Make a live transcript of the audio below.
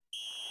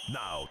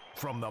Now,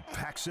 from the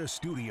Paxa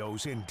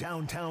Studios in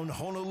downtown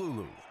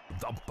Honolulu,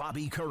 The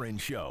Bobby Curran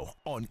Show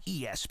on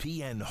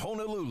ESPN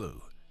Honolulu.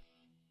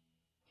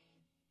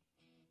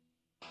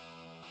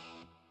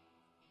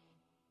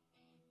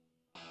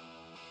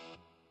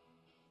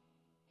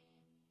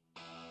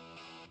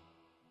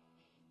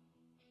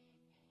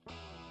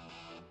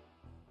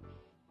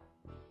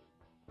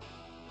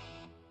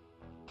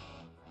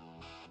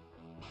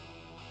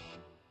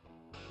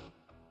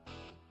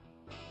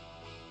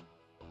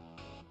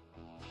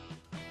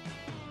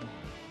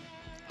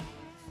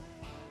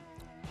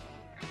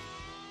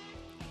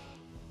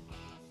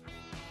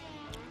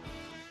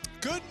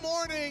 Good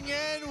morning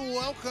and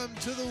welcome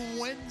to the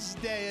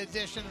Wednesday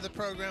edition of the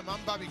program. I'm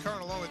Bobby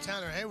Curran along with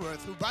Tanner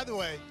Hayworth, who, by the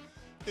way,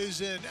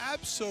 is in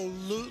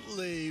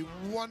absolutely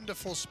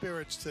wonderful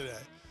spirits today.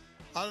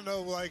 I don't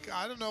know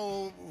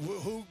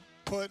who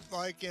put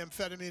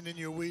amphetamine in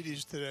your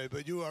Wheaties today,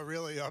 but you are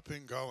really up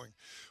and going.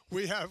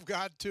 We have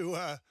got to,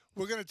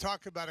 we're going to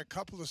talk about a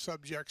couple of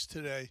subjects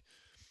today.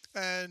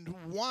 And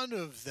one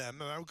of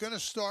them, and I'm going to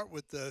start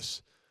with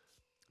this,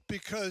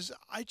 because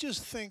I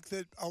just think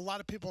that a lot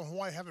of people in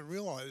Hawaii haven't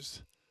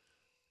realized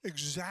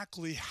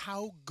exactly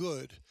how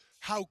good,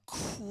 how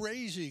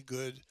crazy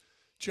good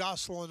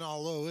Jocelyn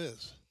Alo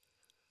is.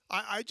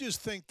 I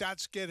just think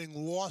that's getting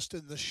lost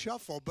in the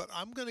shuffle, but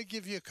I'm going to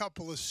give you a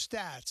couple of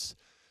stats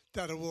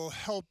that will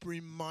help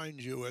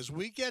remind you as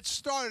we get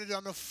started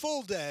on a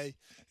full day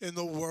in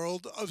the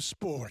world of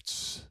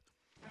sports.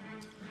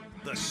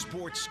 The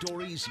sports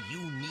stories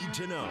you need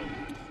to know.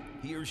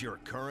 Here's your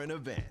current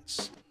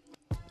events.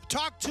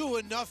 Talk to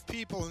enough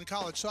people in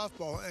college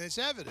softball, and it's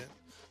evident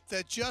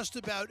that just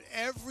about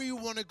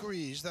everyone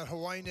agrees that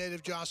Hawaii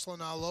native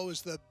Jocelyn Alo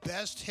is the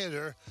best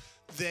hitter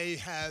they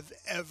have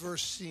ever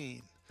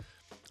seen.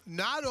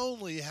 Not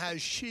only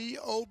has she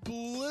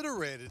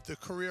obliterated the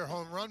career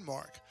home run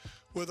mark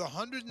with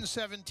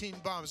 117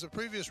 bombs, the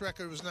previous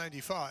record was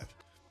 95,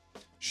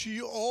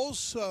 she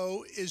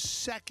also is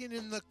second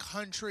in the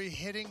country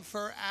hitting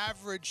for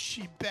average.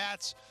 She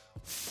bats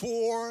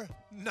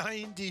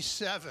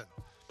 .497.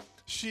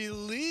 She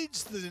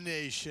leads the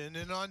nation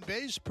in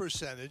on-base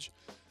percentage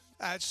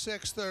at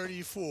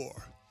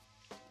 .634.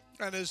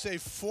 And as a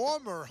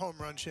former home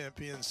run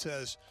champion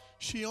says,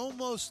 she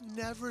almost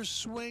never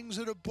swings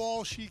at a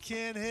ball she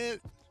can't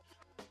hit.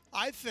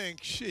 I think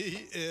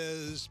she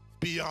is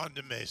beyond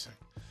amazing.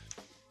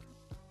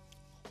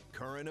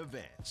 Current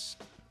events.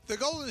 The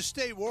Golden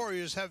State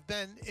Warriors have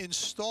been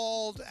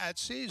installed at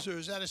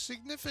Caesars at a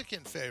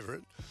significant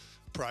favorite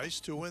price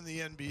to win the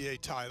NBA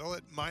title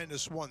at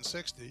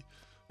 -160.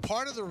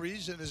 Part of the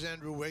reason is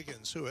Andrew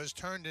Wiggins, who has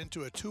turned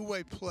into a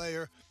two-way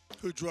player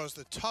who draws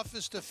the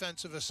toughest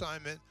defensive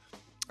assignment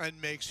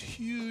and makes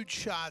huge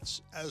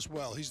shots as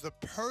well. He's the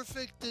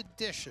perfect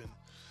addition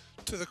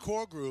to the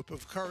core group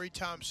of Curry,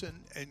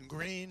 Thompson, and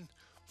Green.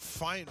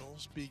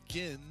 Finals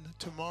begin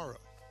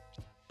tomorrow.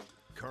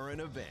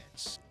 Current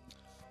events.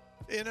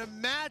 In a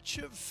match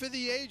for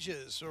the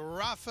ages,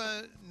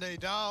 Rafa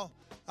Nadal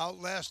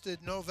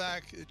outlasted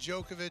Novak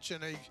Djokovic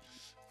in a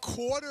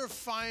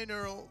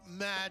quarterfinal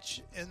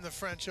match in the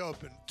French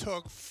Open.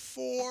 Took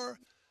 4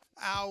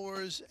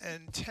 hours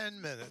and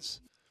 10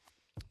 minutes.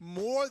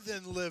 More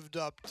than lived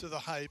up to the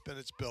hype and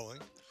its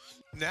billing.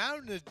 Now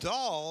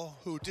Nadal,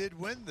 who did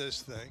win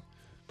this thing,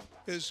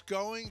 is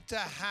going to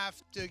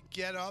have to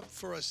get up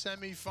for a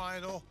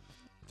semifinal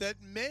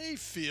that may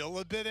feel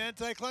a bit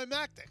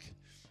anticlimactic.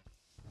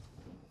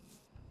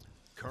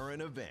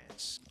 Current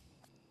events.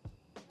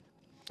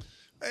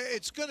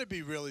 It's going to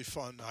be really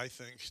fun, I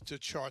think, to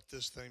chart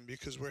this thing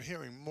because we're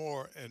hearing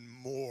more and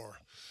more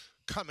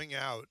coming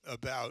out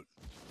about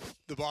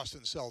the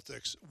Boston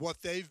Celtics,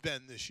 what they've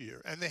been this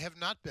year. And they have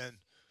not been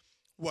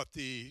what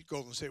the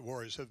Golden State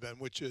Warriors have been,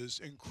 which is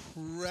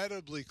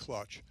incredibly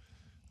clutch.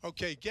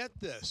 Okay, get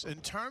this.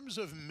 In terms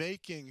of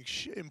making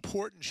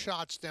important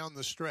shots down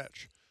the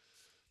stretch,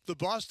 the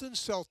Boston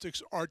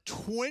Celtics are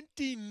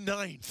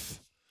 29th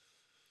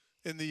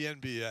in the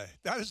NBA.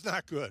 That is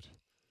not good.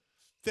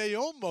 They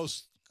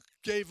almost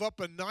gave up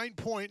a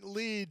 9-point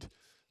lead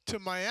to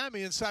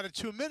Miami inside of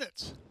 2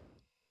 minutes.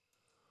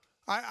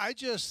 I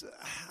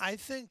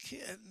think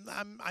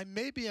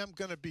maybe I'm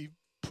going to be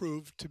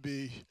proved to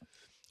be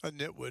a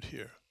nitwit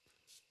here.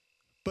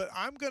 But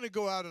I'm going to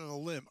go out on a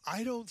limb.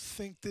 I don't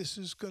think this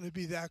is going to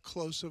be that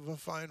close of a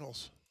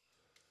finals.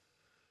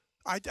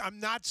 I'm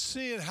not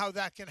seeing how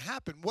that can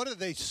happen. What, are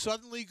they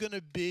suddenly going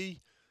to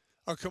be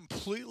a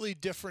completely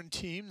different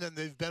team than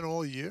they've been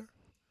all year?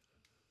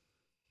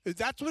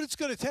 That's what it's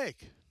going to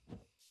take.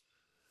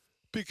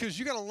 Because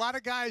you got a lot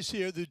of guys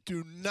here that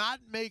do not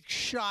make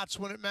shots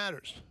when it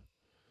matters.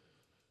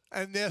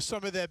 And they're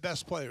some of their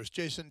best players.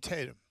 Jason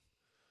Tatum,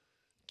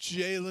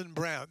 Jaylen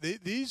Brown.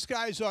 These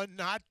guys are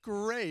not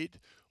great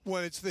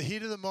when it's the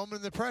heat of the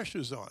moment and the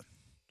pressure's on.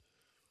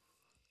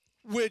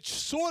 Which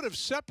sort of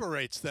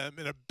separates them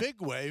in a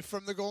big way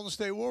from the Golden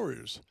State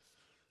Warriors,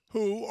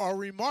 who are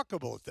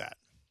remarkable at that.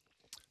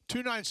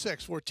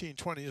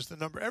 296-1420 is the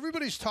number.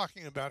 Everybody's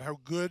talking about how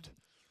good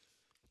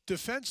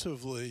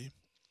defensively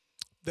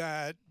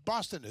that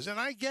Boston is. And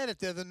I get it.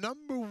 They're the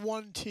number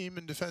one team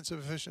in defensive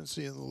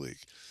efficiency in the league.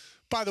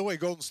 By the way,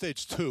 Golden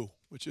State's 2,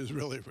 which is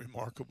really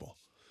remarkable.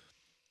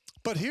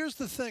 But here's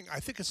the thing. I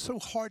think it's so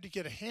hard to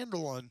get a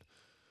handle on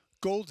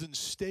Golden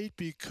State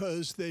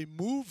because they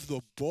move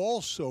the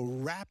ball so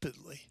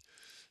rapidly.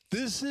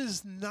 This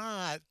is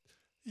not,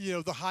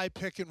 the high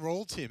pick and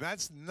roll team.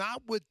 That's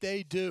not what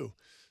they do.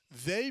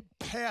 They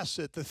pass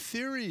it. The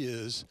theory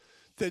is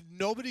that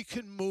nobody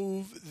can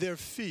move their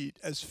feet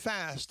as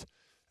fast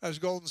as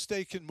Golden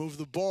State can move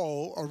the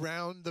ball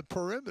around the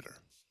perimeter.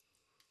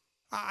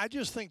 I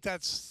just think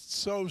that's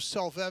so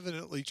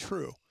self-evidently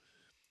true.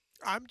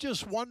 I'm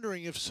just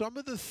wondering if some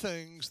of the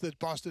things that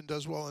Boston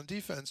does well in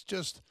defense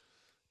just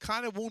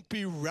kind of won't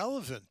be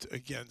relevant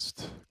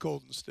against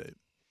Golden State.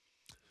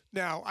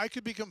 Now, I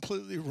could be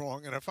completely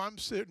wrong, and if I'm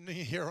sitting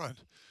here on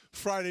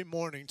Friday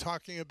morning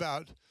talking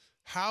about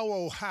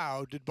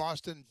how did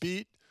Boston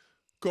beat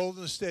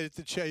Golden State at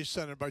the Chase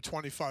Center by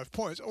 25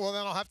 points, well,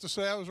 then I'll have to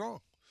say I was wrong.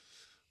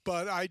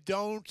 But I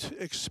don't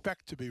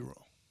expect to be wrong.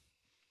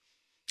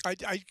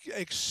 I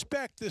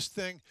expect this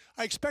thing.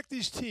 I expect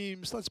these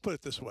teams, let's put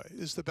it this way.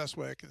 This is the best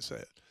way I can say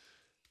it.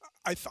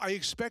 I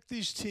expect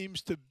these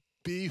teams to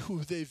be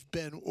who they've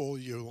been all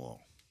year long.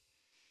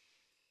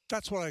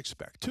 That's what I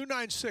expect.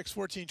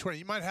 296-1420.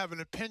 You might have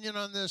an opinion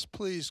on this.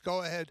 Please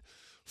go ahead,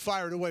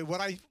 fire it away.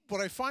 What I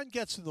find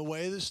gets in the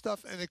way of this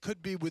stuff, and it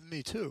could be with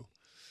me too,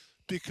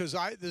 because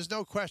there's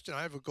no question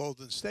I have a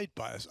Golden State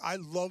bias. I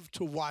love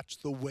to watch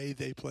the way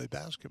they play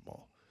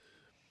basketball.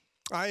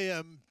 I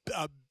am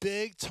a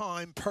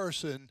big-time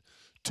person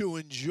to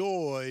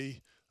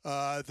enjoy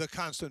the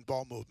constant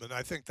ball movement.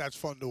 I think that's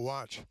fun to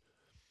watch.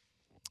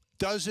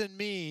 Doesn't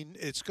mean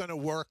it's going to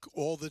work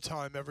all the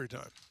time, every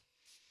time.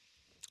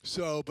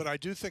 So, but I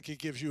do think it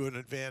gives you an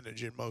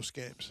advantage in most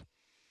games.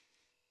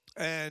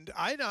 And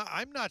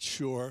I'm not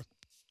sure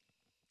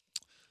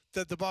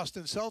that the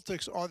Boston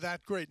Celtics are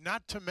that great,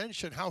 not to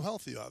mention how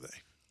healthy are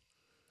they.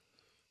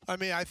 I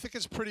mean, I think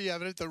it's pretty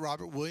evident that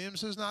Robert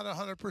Williams is not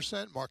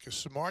 100%. Marcus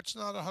Smart's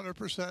not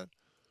 100%.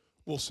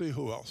 We'll see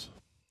who else.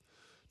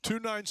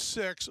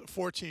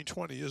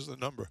 296-1420 is the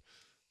number.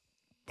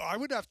 I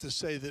would have to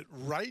say that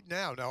right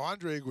now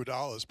Andre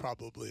Iguodala is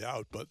probably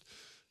out, but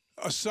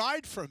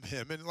aside from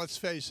him, and let's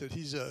face it,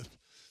 he's at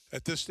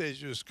this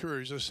stage of his career,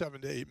 he's a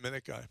 7 to 8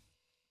 minute guy.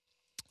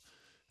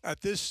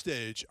 At this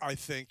stage, I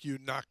think you're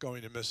not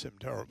going to miss him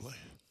terribly,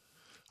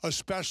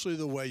 especially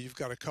the way you've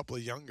got a couple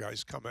of young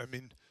guys coming. I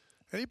mean,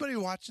 anybody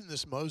watching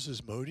this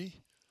Moses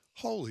Moody?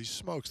 Holy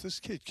smokes,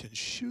 this kid can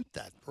shoot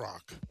that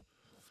rock.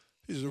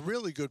 He's a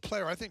really good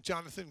player. I think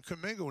Jonathan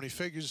Kuminga, when he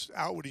figures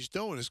out what he's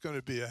doing, is going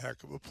to be a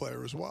heck of a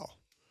player as well.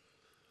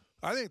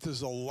 I think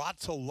there's a lot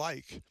to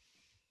like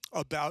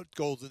about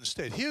Golden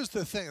State. Here's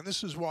the thing, and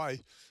this is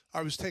why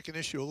I was taking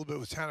issue a little bit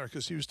with Tanner,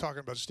 because he was talking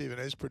about Stephen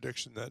A's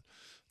prediction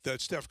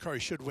that Steph Curry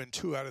should win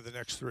 2 out of the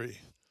next 3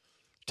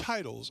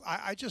 titles.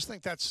 I just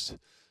think that's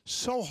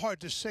so hard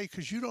to say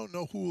because you don't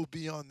know who will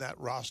be on that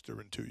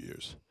roster in 2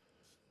 years.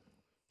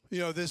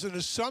 There's an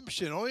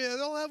assumption, oh, yeah,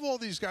 they'll have all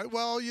these guys.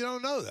 Well, you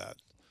don't know that.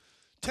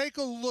 Take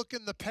a look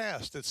in the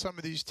past at some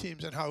of these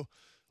teams and how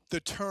the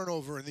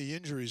turnover and the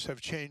injuries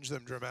have changed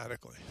them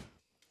dramatically.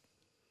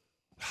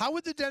 How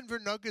would the Denver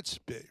Nuggets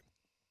be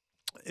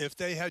if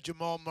they had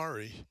Jamal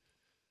Murray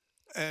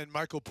and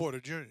Michael Porter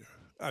Jr.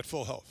 at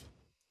full health?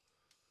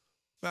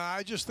 Now,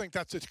 I just think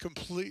that's a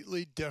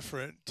completely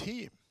different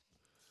team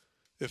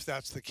if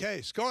that's the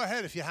case. Go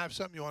ahead if you have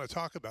something you want to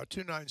talk about.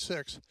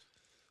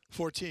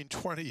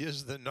 296-1420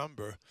 is the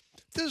number.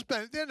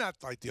 They're not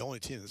like the only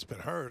team that's been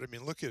hurt. I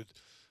mean, look at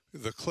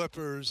the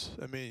Clippers.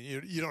 I mean,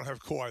 you don't have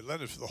Kawhi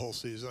Leonard for the whole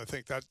season. I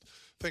think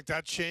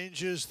that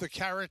changes the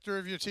character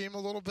of your team a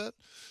little bit.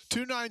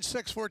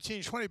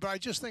 296-1420, but I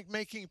just think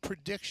making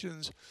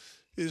predictions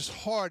is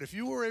hard. If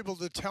you were able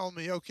to tell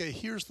me, okay,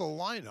 here's the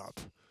lineup,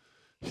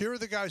 here are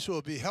the guys who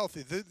will be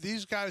healthy,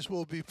 these guys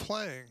will be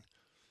playing,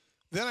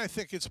 then I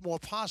think it's more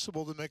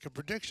possible to make a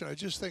prediction. I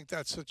just think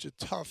that's such a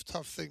tough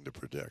thing to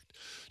predict.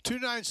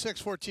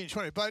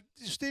 296-1420, but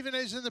Stephen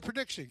A's in the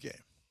prediction game.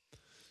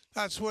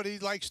 That's what he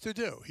likes to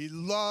do. He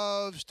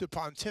loves to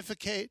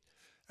pontificate,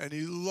 and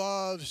he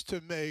loves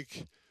to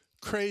make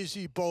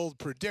crazy, bold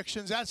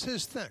predictions. That's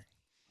his thing.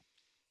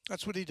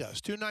 That's what he does.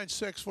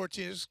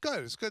 296-14 is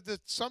good. It's good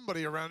that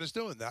somebody around is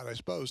doing that, I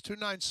suppose.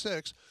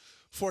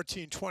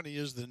 296-1420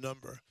 is the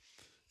number.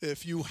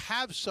 If you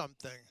have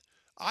something,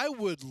 I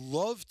would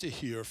love to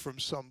hear from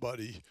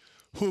somebody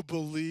who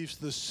believes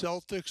the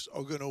Celtics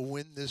are going to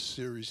win this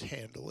series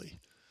handily.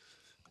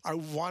 I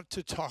want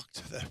to talk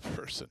to that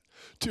person.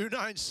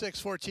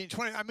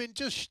 296-1420. I mean,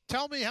 just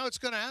tell me how it's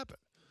going to happen,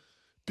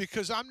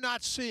 because I'm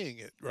not seeing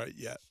it right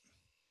yet.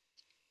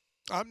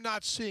 I'm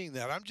not seeing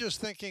that. I'm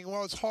just thinking,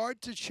 well, it's hard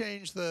to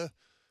change the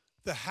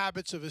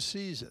habits of a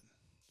season.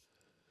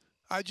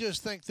 I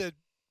just think that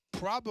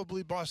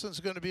probably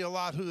Boston's going to be a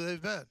lot who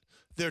they've been.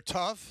 They're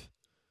tough.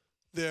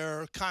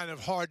 They're kind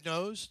of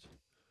hard-nosed.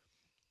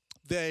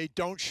 They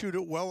don't shoot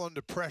it well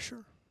under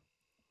pressure.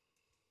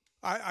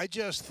 I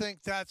just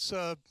think that's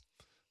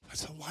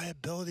That's a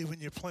liability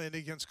when you're playing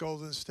against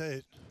Golden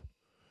State.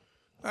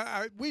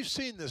 We've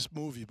seen this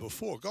movie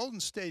before. Golden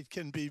State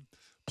can be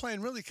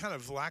playing really kind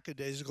of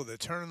lackadaisical. They're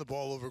turning the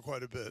ball over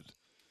quite a bit.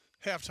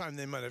 Halftime,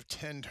 they might have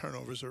 10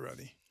 turnovers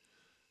already.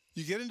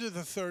 You get into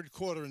the third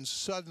quarter, and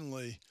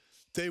suddenly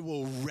they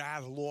will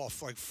rattle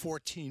off like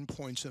 14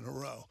 points in a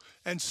row.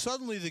 And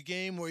suddenly the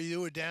game where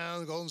you were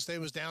down, Golden State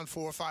was down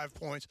 4 or 5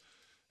 points,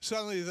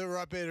 suddenly they were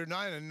up 8 or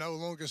 9, and no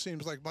longer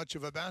seems like much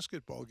of a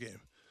basketball game.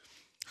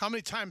 How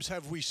many times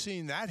have we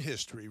seen that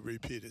history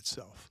repeat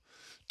itself?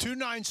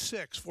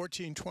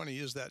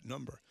 296-1420 is that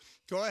number.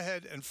 Go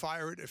ahead and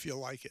fire it if you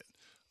like it.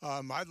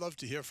 I'd love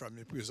to hear from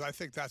you because I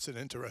think that's an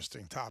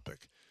interesting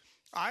topic.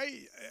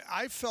 I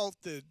felt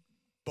that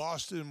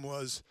Boston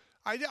was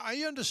 –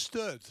 I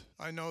understood.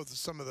 I know that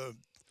some of the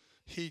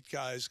Heat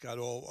guys got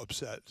all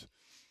upset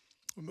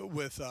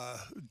with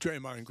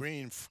Draymond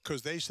Green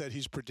because they said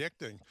he's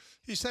predicting.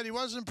 He said he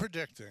wasn't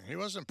predicting. He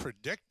wasn't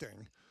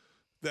predicting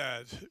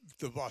that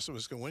the Boston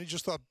was going to win. He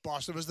just thought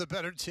Boston was the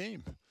better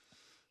team.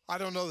 I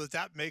don't know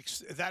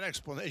that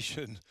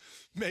explanation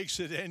makes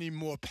it any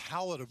more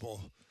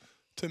palatable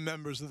to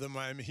members of the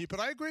Miami Heat, but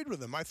I agreed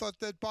with him. I thought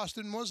that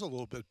Boston was a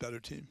little bit better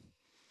team.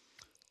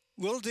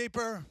 A little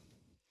deeper,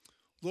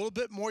 a little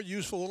bit more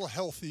useful, a little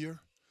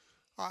healthier.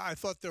 I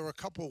thought there were a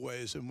couple of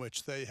ways in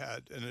which they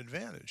had an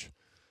advantage.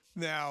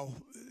 Now,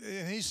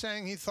 and he's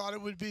saying he thought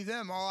it would be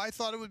them. Oh, I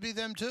thought it would be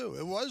them too.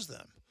 It was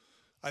them.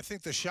 I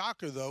think the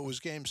shocker, though, was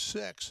Game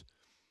 6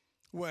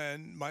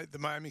 when the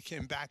Miami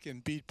came back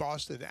and beat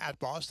Boston at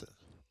Boston.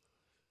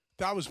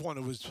 That was one.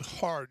 It was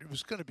hard. It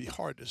was going to be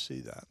hard to see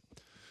that.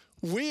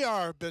 We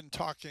are been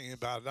talking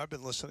about it. I've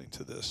been listening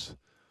to this.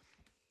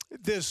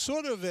 There's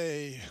sort of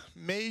a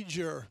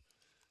major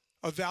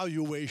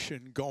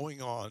evaluation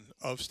going on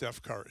of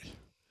Steph Curry.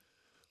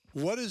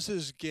 What is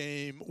his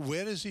game?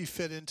 Where does he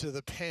fit into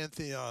the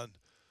pantheon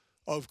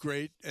of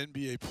great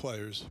NBA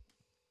players?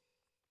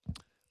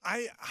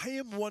 I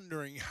am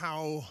wondering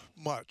how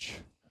much,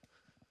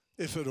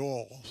 if at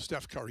all,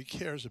 Steph Curry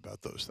cares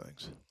about those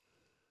things.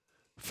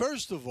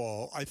 First of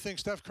all, I think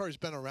Steph Curry's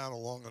been around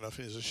long enough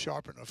and he's a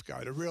sharp enough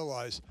guy to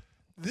realize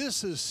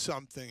this is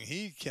something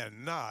he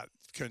cannot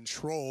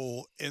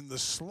control in the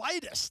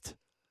slightest.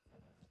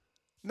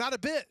 Not a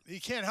bit. He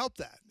can't help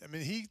that. I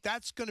mean,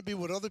 that's going to be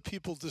what other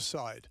people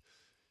decide.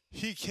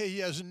 He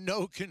has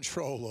no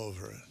control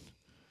over it.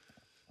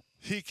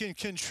 He can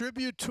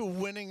contribute to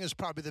winning is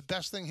probably the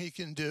best thing he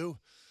can do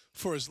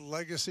for his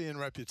legacy and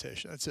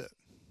reputation. That's it.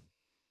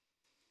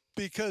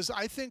 Because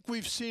I think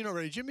we've seen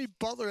already Jimmy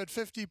Butler at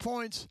 50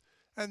 points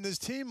and this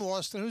team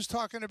lost. And who's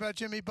talking about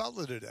Jimmy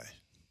Butler today?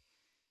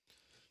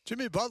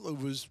 Jimmy Butler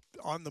was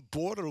on the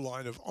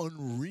borderline of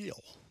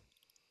unreal.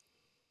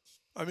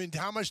 I mean,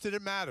 how much did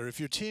it matter? If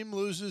your team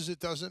loses, it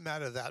doesn't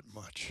matter that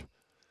much.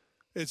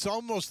 It's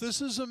almost,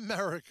 this is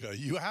America.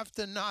 You have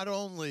to not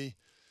only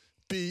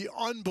be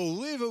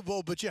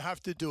unbelievable, but you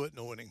have to do it in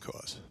a winning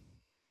cause.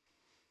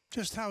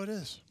 Just how it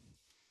is.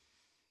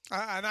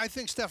 And I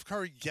think Steph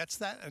Curry gets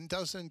that and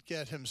doesn't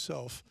get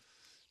himself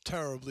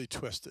terribly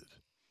twisted.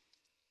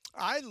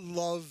 I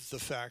love the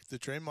fact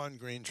that Draymond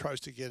Green tries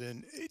to get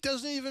in. It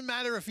doesn't even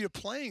matter if you're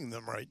playing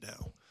them right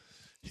now.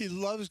 He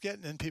loves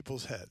getting in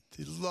people's heads.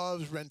 He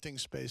loves renting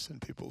space in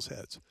people's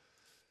heads.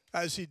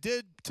 As he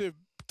did to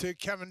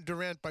Kevin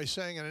Durant by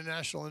saying in a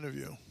national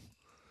interview,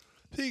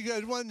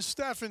 when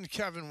Steph and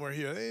Kevin were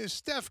here,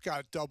 Steph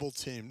got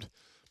double-teamed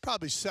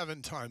probably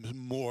 7 times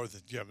more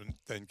than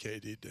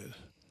KD did.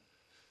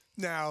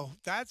 Now,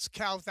 that's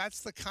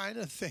the kind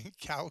of thing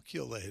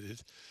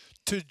calculated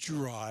to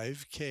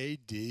drive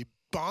KD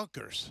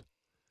bonkers.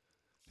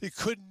 He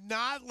could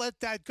not let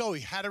that go.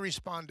 He had to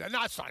respond. And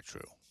that's not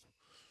true.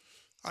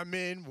 I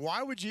mean,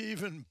 why would you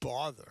even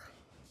bother?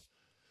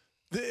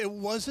 It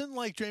wasn't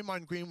like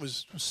Draymond Green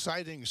was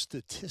citing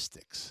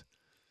statistics.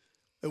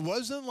 It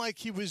wasn't like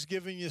he was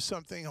giving you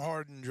something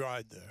hard and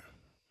dried there,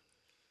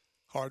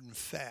 hard and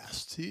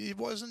fast. He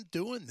wasn't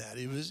doing that.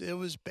 It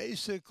was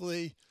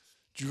basically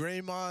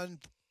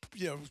Draymond,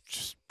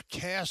 just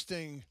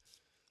casting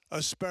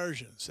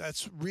aspersions.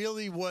 That's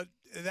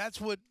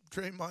what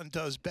Draymond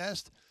does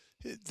best.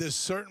 There's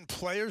certain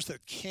players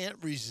that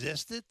can't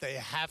resist it. They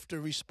have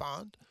to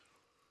respond.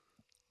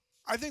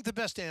 I think the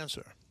best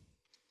answer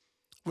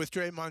with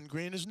Draymond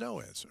Green is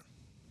no answer.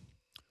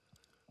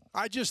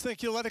 I just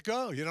think you let it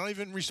go. You don't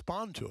even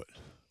respond to it.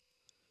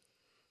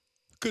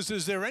 Because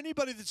is there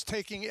anybody that's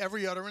taking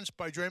every utterance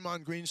by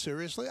Draymond Green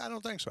seriously? I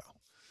don't think so.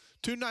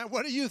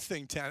 What do you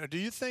think, Tanner? Do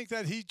you think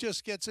that he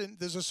just gets in?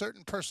 There's a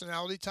certain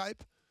personality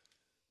type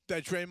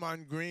that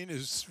Draymond Green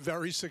is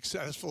very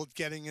successful at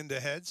getting into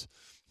heads?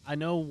 I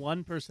know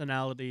one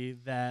personality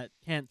that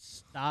can't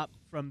stop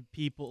from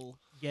people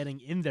getting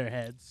in their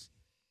heads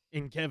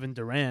in Kevin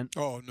Durant.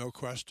 Oh, no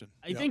question.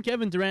 I think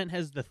Kevin Durant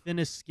has the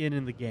thinnest skin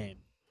in the game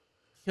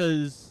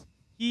because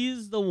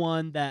he's the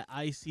one that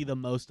I see the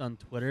most on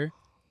Twitter,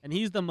 and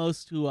he's the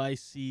most who I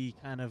see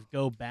kind of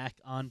go back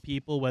on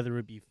people, whether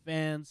it be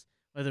fans,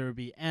 whether it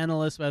be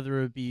analysts,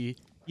 whether it be,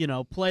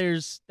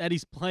 players that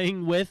he's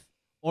playing with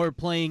or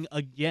playing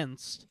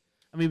against.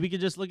 I mean, we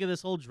could just look at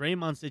this whole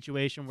Draymond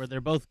situation where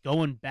they're both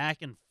going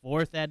back and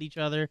forth at each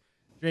other.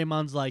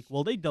 Draymond's like,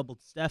 well, they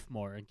doubled Steph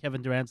more. And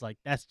Kevin Durant's like,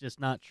 that's just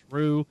not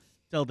true.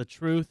 Tell the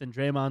truth. And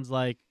Draymond's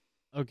like,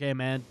 okay,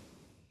 man,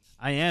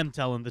 I am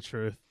telling the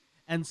truth.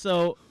 And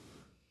so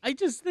I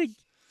just think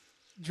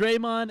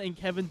Draymond and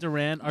Kevin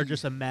Durant are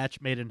just a match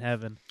made in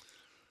heaven.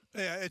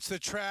 Yeah, it's the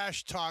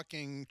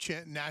trash-talking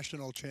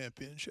national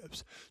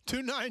championships.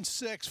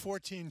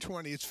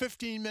 296-1420. It's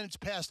 15 minutes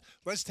past.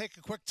 Let's take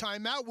a quick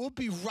timeout. We'll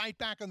be right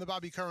back on the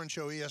Bobby Curran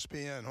Show,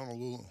 ESPN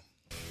Honolulu.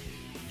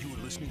 You're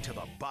listening to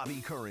the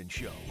Bobby Curran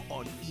Show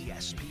on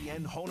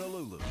ESPN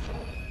Honolulu.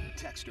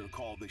 Text or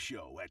call the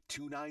show at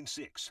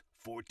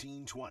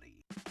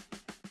 296-1420.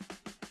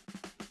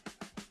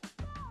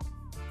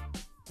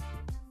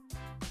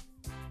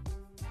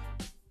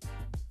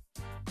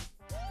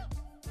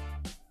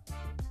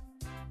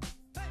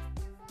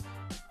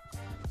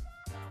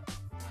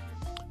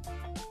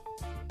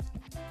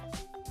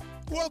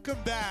 Welcome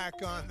back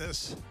on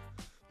this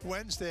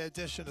Wednesday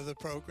edition of the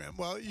program.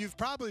 Well, you've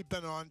probably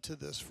been on to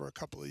this for a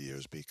couple of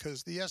years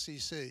because the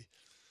SEC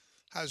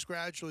has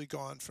gradually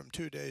gone from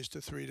 2 days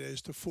to 3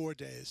 days to 4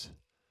 days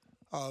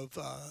of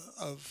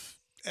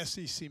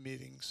SEC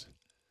meetings,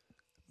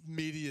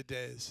 media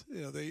days.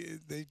 You know,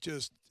 they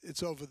just,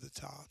 it's over the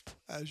top,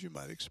 as you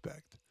might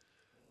expect.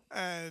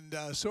 And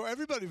so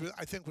everybody,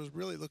 I think, was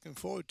really looking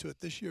forward to it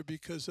this year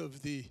because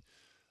of the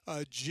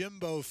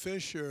Jimbo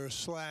Fisher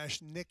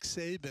 / Nick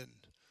Saban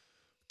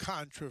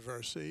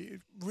controversy.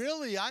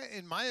 Really,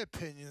 in my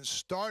opinion,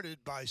 started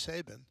by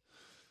Saban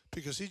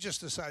because he just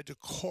decided to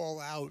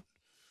call out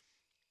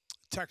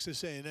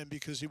Texas A&M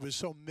because he was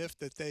so miffed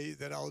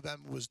that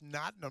Alabama was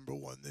not number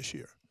one this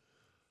year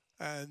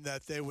and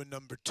that they were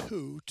number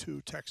two to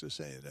Texas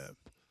A&M.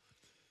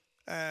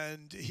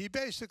 And he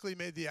basically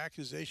made the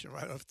accusation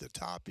right off the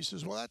top. He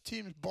says, well, that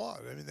team's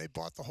bought. I mean, they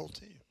bought the whole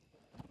team.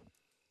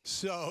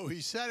 So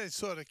he said it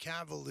sort of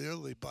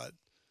cavalierly, but,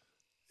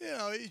 you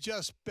know, he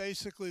just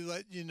basically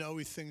let you know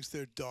he thinks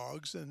they're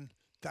dogs, and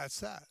that's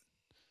that.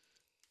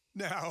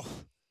 Now,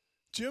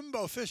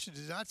 Jimbo Fisher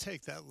did not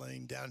take that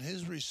laying down.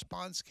 His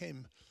response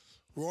came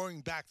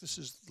roaring back. This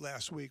is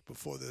last week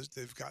before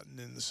they've gotten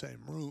in the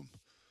same room.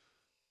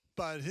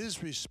 But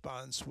his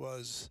response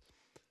was,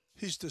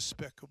 he's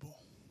despicable.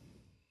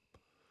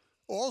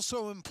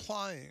 Also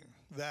implying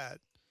that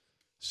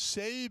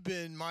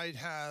Saban might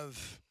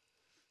have,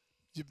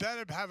 you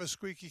better have a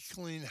squeaky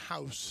clean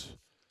house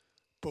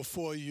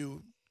before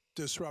you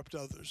disrupt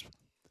others.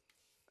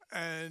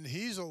 And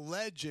he's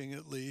alleging,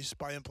 at least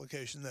by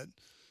implication, that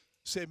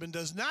Saban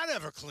does not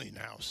have a clean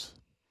house.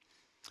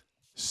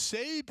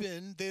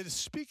 Saban, they're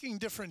speaking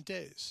different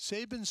days.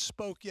 Saban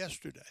spoke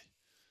yesterday.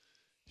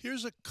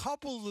 Here's a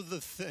couple of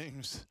the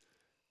things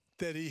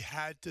that he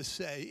had to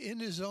say in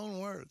his own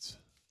words.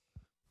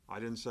 I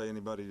didn't say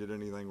anybody did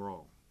anything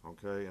wrong,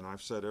 okay? And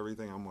I've said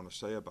everything I'm going to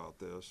say about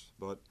this.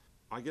 But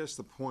I guess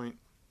the point,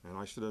 and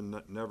I should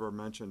have never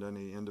mentioned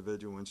any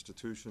individual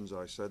institutions.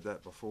 I said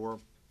that before.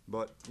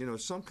 But, you know,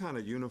 some kind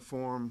of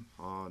uniform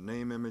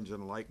name, image,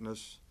 and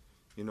likeness,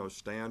 you know,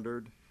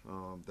 standard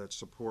that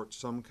supports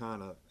some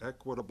kind of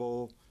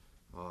equitable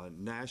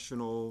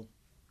national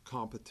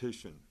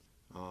competition,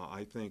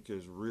 I think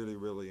is really,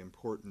 really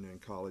important in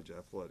college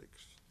athletics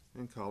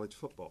and college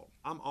football.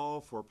 I'm all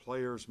for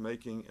players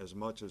making as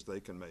much as they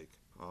can make.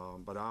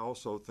 But I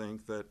also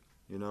think that,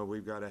 you know,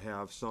 we've got to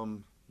have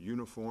some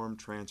uniform,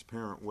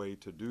 transparent way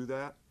to do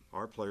that.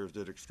 Our players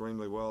did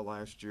extremely well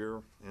last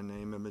year in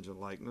name, image, and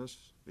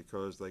likeness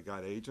because they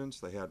got agents,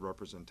 they had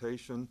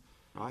representation.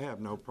 I have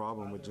no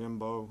problem with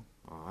Jimbo.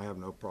 I have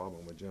no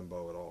problem with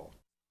Jimbo at all.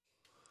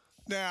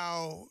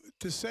 Now,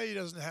 to say he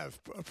doesn't have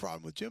a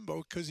problem with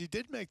Jimbo, because he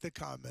did make the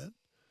comment,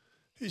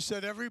 he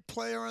said every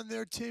player on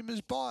their team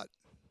is bought.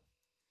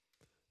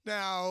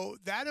 Now,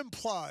 that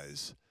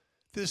implies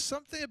there's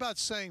something about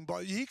saying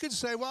bought. He could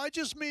say, well, I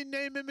just mean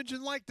name, image,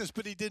 and likeness,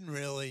 but he didn't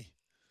really.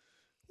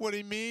 What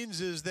he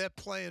means is they're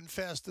playing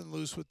fast and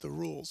loose with the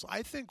rules.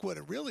 I think what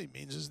it really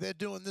means is they're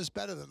doing this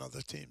better than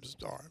other teams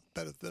are,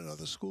 better than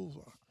other schools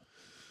are.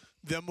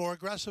 They're more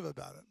aggressive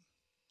about it.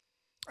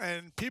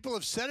 And people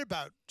have said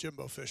about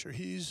Jimbo Fisher,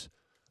 he's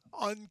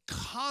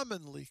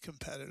uncommonly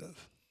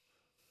competitive.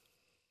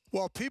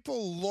 While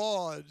people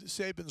laud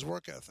Saban's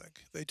work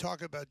ethic, they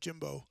talk about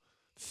Jimbo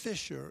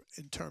Fisher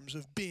in terms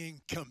of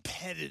being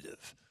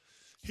competitive.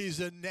 He's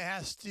a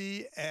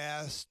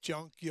nasty-ass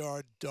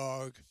junkyard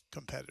dog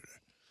competitor.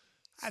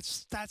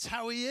 That's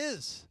how he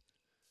is.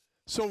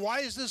 So why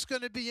is this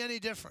going to be any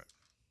different?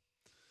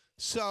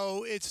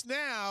 So it's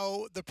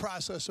now the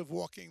process of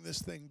walking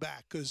this thing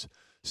back because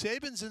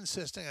Saban's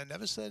insisting, I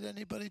never said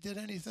anybody did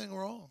anything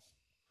wrong.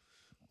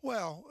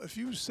 Well, if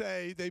you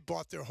say they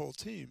bought their whole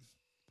team,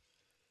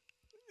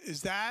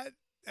 is that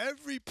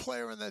every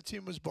player on that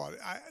team was bought?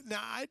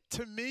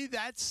 To me,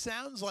 that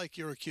sounds like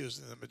you're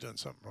accusing them of doing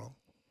something wrong.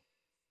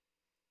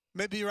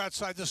 Maybe you're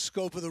outside the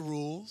scope of the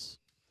rules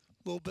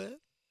a little bit.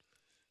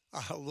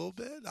 A little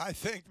bit, I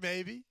think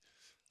maybe.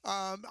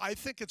 I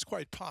think it's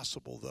quite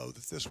possible, though,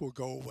 that this will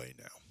go away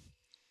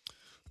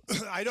now.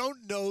 I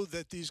don't know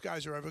that these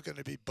guys are ever going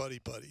to be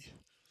buddy-buddy.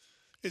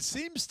 It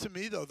seems to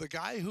me, though, the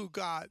guy who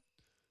got,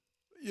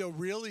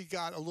 really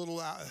got a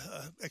little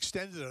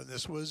extended on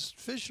this was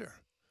Fisher.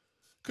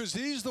 Because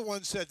he's the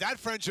one said, that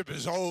friendship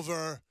is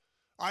over.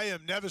 I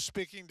am never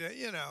speaking to,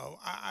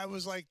 I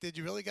was like, did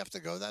you really have to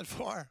go that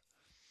far?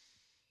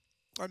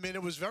 I mean,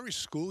 it was very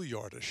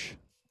schoolyardish.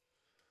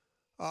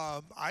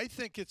 I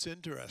think it's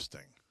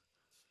interesting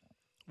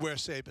where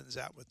Saban's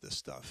at with this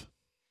stuff.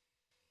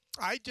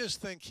 I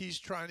just think he's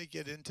trying to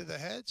get into the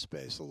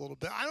headspace a little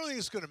bit. I don't think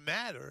it's going to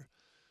matter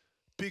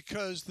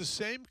because the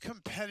same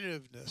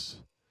competitiveness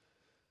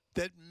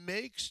that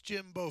makes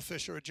Jimbo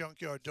Fisher a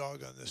junkyard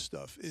dog on this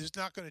stuff is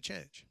not going to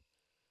change.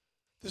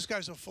 This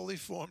guy's a fully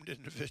formed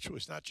individual.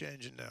 He's not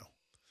changing now.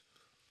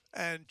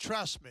 And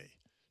trust me,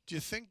 do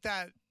you think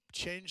that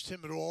changed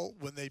him at all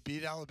when they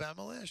beat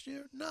Alabama last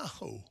year?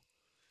 No.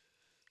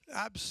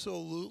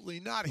 Absolutely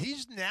not.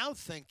 He's now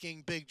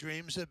thinking big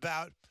dreams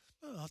about,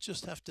 I'll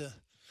just have to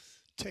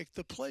take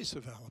the place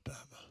of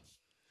Alabama.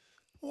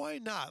 Why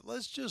not?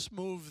 Let's just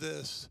move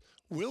this.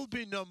 We'll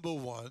be number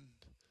one,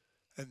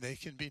 and they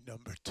can be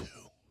number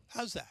two.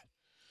 How's that?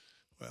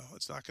 Well,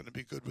 it's not going to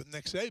be good with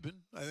Nick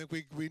Saban. I think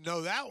we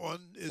know that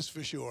one is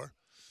for sure.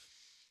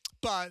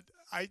 But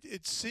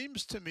it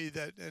seems to me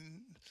that,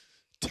 and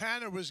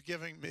Tanner was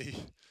giving me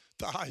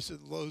the highs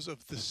and lows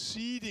of the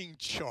seeding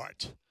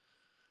chart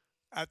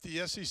at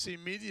the SEC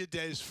Media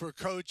Days for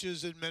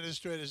coaches,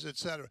 administrators,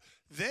 etc.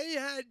 They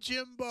had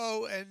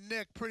Jimbo and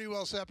Nick pretty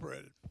well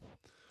separated.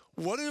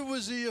 What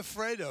was he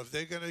afraid of?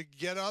 They're going to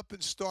get up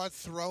and start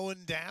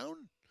throwing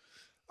down?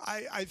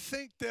 I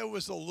think there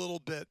was a little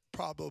bit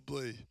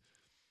probably.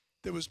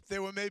 They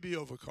were maybe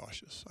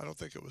overcautious. I don't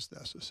think it was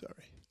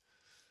necessary.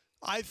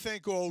 I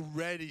think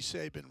already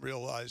Saban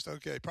realized,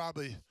 okay,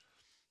 probably,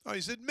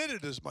 he's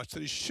admitted as much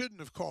that he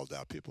shouldn't have called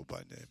out people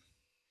by name.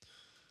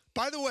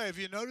 By the way, have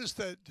you noticed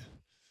that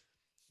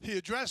he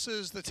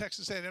addresses the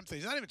Texas A&M thing?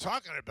 He's not even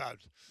talking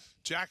about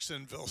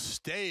Jacksonville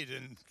State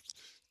and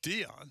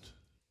Dion.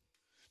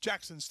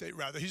 Jackson State,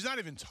 rather. He's not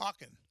even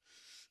talking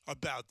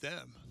about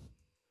them.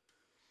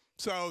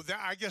 So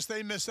I guess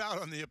they miss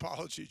out on the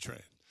apology train.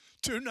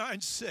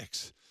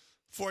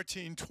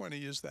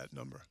 296-1420 is that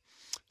number.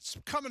 It's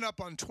coming up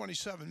on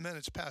 27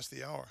 minutes past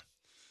the hour.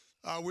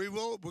 We're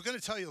going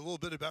to tell you a little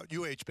bit about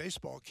UH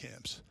baseball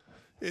camps.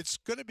 It's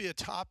going to be a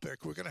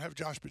topic. We're going to have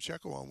Josh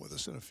Pacheco on with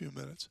us in a few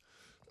minutes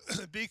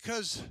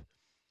because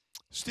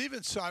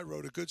Stephen Tsai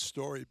wrote a good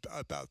story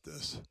about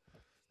this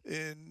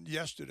in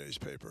yesterday's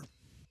paper.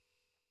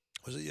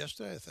 Was it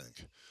yesterday, I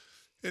think?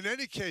 In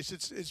any case,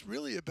 it's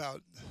really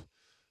about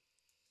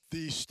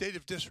the state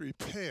of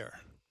disrepair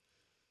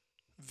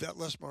that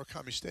Les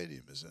Murakami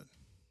Stadium is in.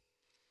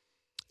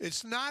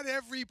 It's not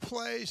every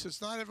place.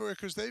 It's not everywhere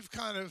because they've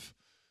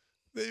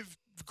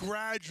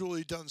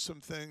gradually done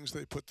some things.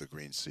 They put the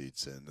green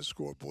seats in, the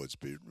scoreboards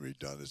be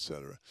redone,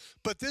 etc.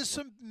 But there's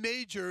some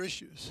major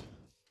issues.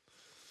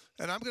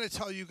 And I'm going to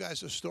tell you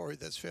guys a story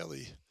that's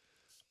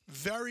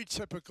very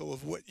typical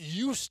of what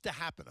used to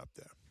happen up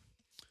there.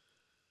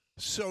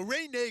 So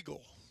Ray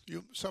Nagel,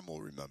 some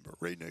will remember,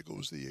 Ray Nagel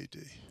was the AD.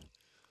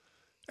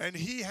 And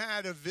he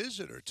had a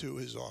visitor to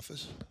his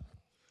office.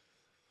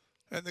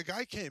 And the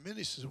guy came in,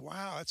 he says,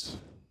 wow,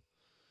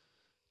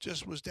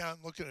 just was down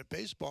looking at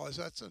baseball.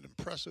 That's an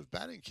impressive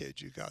batting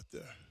cage you got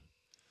there.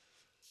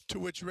 To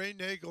which Ray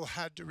Nagel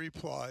had to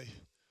reply,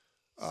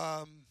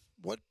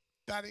 what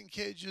batting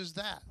cage is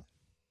that?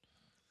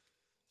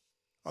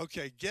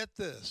 Okay, get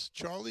this.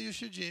 Charlie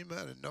Ushijima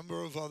and a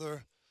number of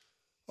other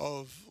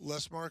of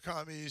Les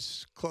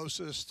Murakami's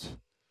closest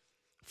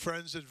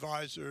friends,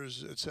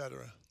 advisors,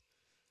 etc.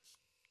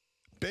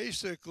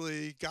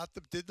 basically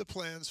did the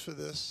plans for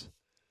this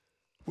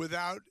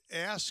without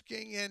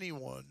asking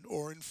anyone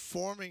or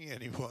informing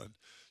anyone.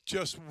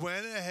 Just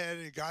went ahead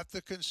and got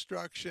the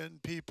construction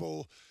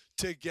people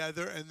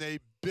together, and they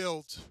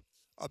built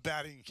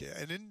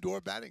an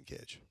indoor batting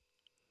cage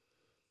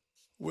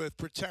with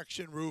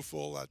protection, roof,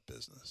 all that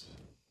business.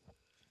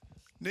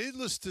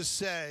 Needless to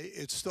say,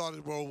 it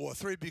started World War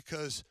III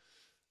because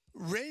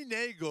Ray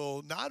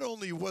Nagel, not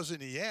only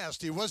wasn't he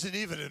asked, he wasn't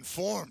even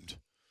informed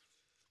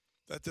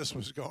that this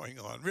was going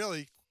on.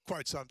 Really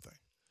quite something.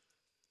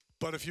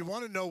 But if you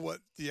want to know what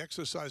the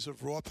exercise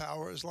of raw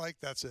power is like,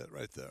 that's it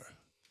right there.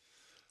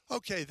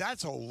 Okay,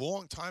 that's a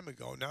long time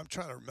ago. Now I'm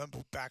trying to remember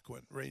back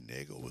when Ray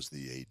Nagel was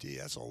the AD.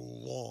 That's a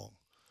long,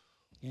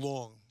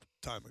 long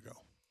time ago.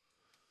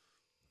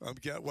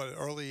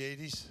 Early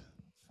 80s?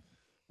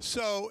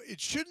 So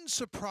it shouldn't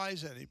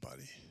surprise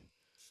anybody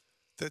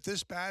that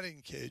this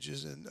batting cage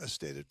is in a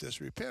state of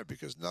disrepair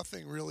because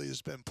nothing really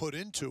has been put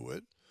into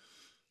it,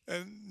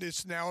 and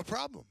it's now a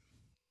problem.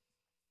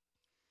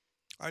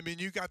 I mean,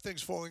 you got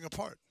things falling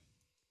apart.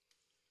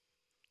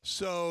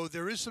 So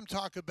there is some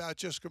talk about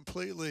just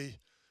completely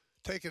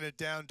taking it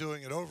down,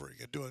 doing it over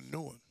again, doing a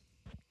new one.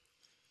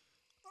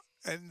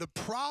 And the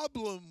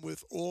problem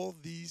with all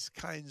these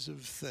kinds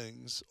of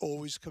things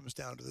always comes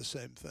down to the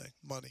same thing,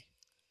 money.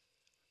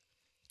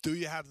 Do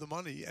you have the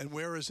money, and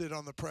where is it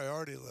on the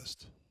priority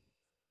list?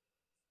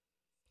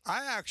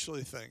 I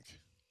actually think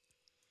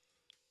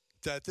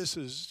that this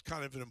is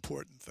kind of an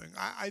important thing.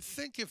 I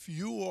think if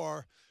you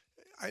are,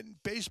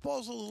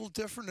 baseball's a little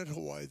different in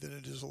Hawaii than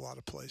it is a lot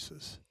of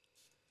places.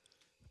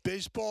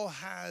 Baseball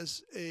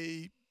has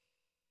a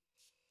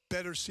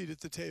better seat at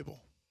the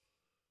table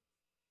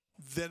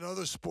than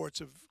other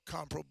sports of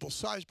comparable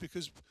size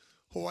because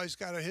Hawaii's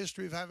got a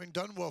history of having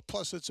done well.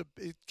 Plus, it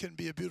can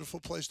be a beautiful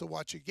place to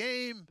watch a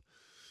game.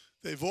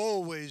 They've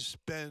always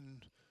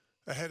been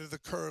ahead of the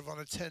curve on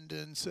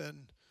attendance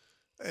and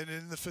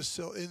in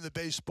the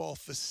baseball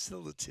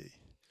facility.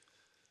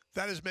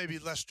 That is maybe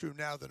less true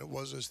now than it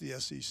was as the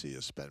SEC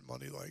has spent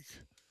money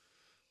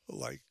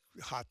like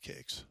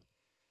hotcakes.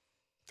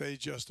 They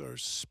just are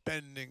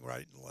spending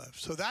right and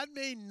left. So that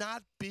may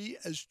not be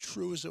as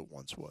true as it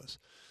once was.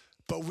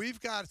 But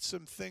we've got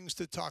some things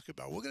to talk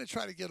about. We're going to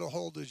try to get a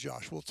hold of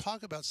Josh. We'll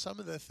talk about some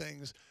of the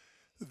things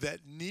that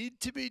need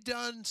to be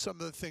done, some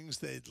of the things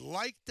they'd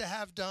like to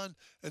have done,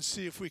 and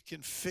see if we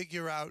can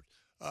figure out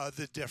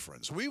the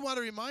difference. We want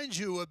to remind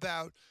you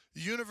about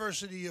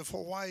University of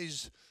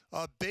Hawaii's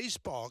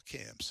baseball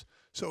camps.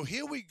 So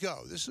here we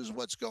go. This is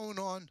what's going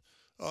on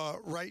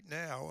right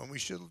now, and we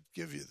should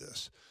give you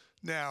this.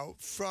 Now,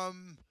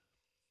 from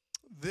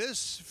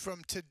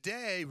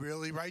today,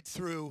 really, right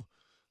through,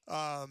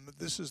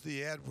 this is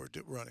the ad we're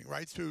running,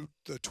 right through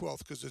the 12th,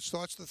 because it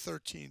starts the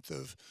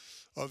 13th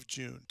of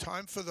June.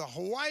 Time for the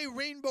Hawaii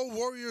Rainbow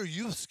Warrior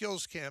Youth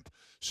Skills Camp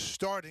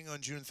starting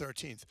on June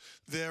 13th.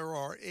 There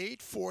are 8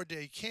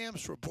 4-day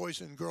camps for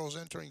boys and girls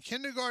entering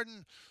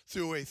kindergarten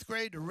through 8th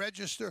grade. To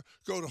register,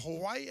 go to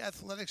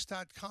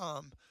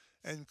hawaiiathletics.com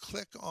and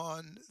click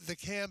on the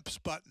camps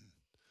button.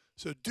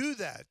 So do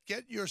that.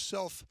 Get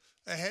yourself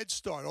a head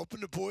start.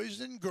 Open to boys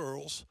and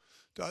girls.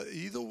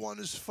 Either one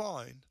is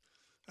fine.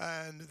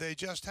 And they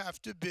just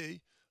have to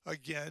be,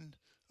 again,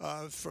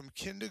 from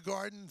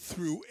kindergarten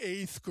through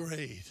 8th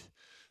grade.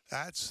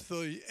 That's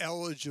the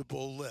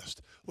eligible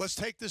list. Let's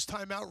take this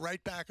time out.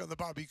 Right back on the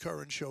Bobby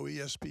Curran Show,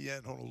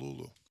 ESPN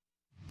Honolulu.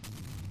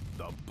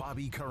 The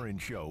Bobby Curran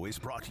Show is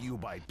brought to you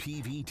by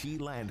PVT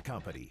Land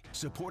Company,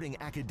 supporting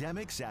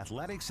academics,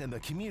 athletics, and the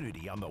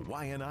community on the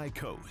Waianae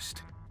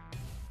Coast.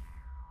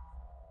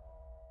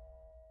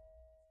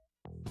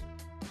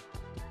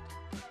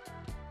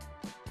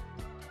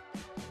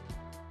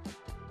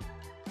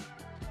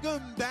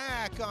 Welcome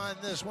back on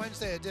this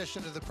Wednesday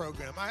edition of the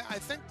program. I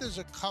think there's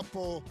a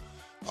couple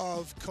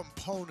of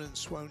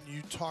components when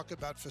you talk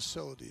about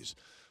facilities.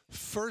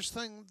 First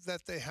thing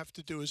that they have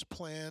to do is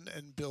plan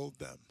and build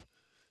them.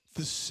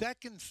 The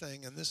second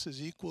thing, and this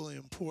is equally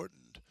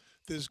important,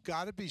 there's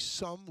got to be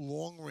some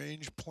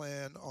long-range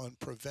plan on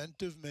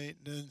preventive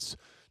maintenance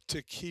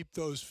to keep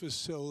those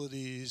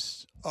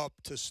facilities up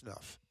to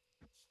snuff.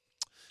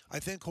 I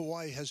think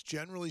Hawaii has,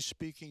 generally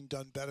speaking,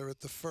 done better at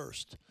the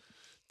first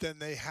than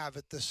they have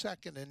at the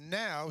second. And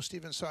now,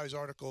 Stephen Tsai's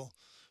article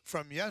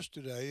from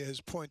yesterday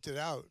has pointed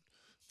out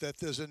that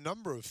there's a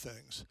number of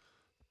things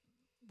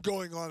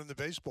going on in the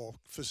baseball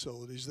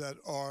facilities that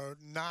are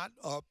not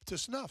up to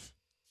snuff.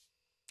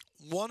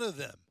 One of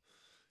them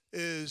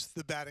is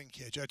the batting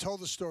cage. I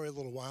told the story a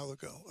little while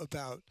ago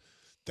about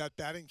that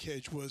batting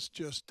cage was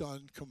just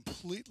done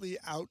completely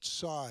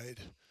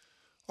outside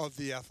of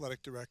the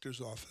athletic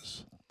director's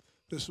office.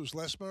 This was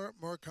Les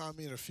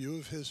Murakami and a few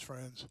of his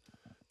friends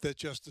that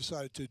just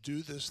decided to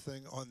do this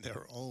thing on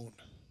their own.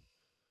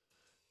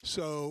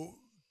 So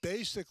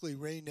basically,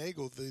 Ray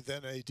Nagel, the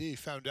then AD,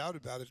 found out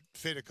about it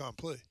fait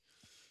accompli.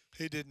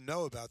 He didn't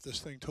know about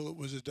this thing till it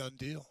was a done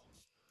deal.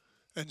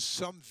 And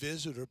some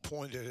visitor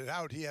pointed it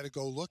out. He had to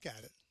go look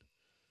at it.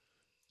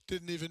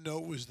 Didn't even know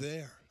it was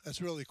there.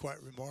 That's really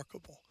quite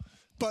remarkable.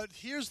 But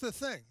here's the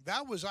thing.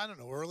 That was, I don't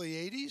know, early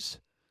 80s?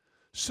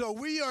 So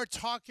we are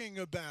talking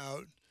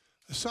about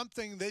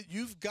something that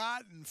you've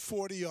gotten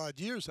 40-odd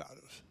years out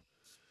of.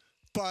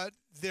 But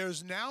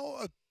there's now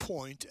a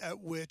point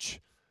at which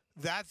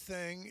that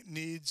thing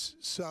needs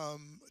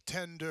some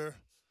tender,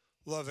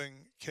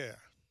 loving care.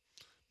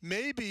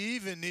 Maybe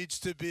even needs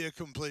to be a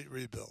complete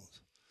rebuild.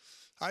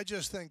 I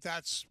just think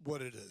that's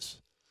what it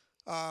is.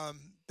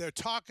 They're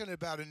talking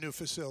about a new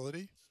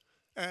facility,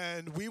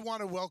 and we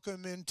want to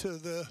welcome into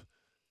the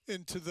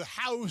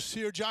house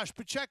here Josh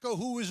Pacheco,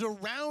 who is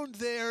around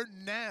there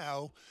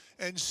now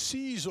and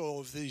sees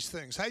all of these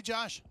things. Hey,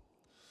 Josh.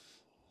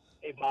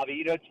 Hey, Bobby,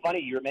 you know, it's funny.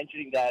 You were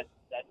mentioning that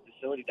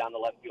facility down the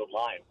left field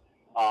line.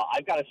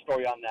 I've got a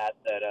story on that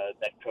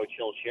Coach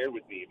Hill shared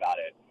with me about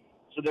it.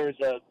 So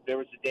there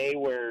was a day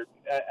where,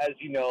 as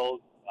you know,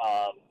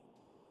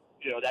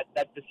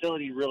 that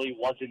facility really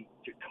wasn't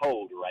to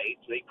code, right?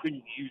 So they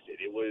couldn't use it.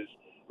 It was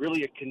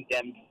really a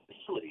condemned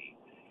facility.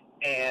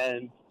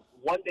 And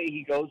one day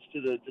he goes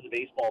to the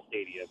baseball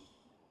stadium,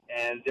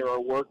 and there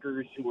are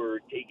workers who are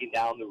taking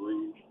down the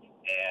roof.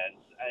 And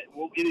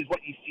it is what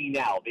you see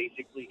now,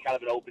 basically kind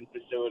of an open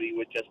facility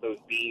with just those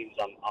beams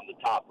on the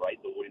top,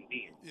 right, the wooden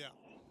beams. Yeah.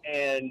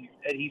 And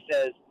he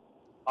says,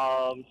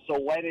 so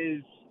when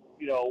is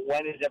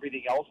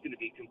everything else going to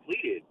be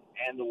completed?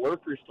 And the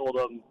workers told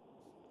him,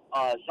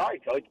 sorry,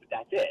 Coach, but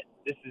that's it.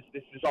 This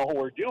is all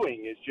we're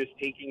doing is just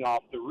taking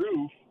off the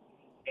roof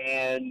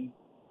and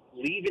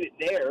leaving it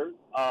there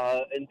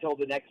until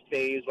the next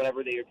phase,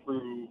 whatever they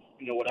approve,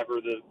 whatever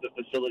the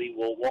facility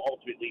will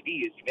ultimately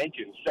be, as you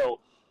mentioned. So,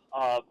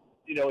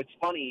 it's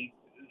funny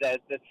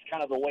that that's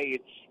kind of the way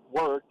it's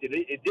worked.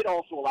 It did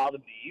also allow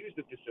them to use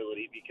the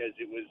facility because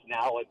it was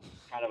now a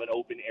kind of an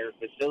open-air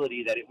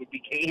facility that it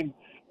became,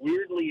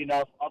 weirdly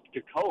enough, up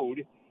to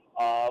code.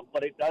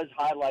 But it does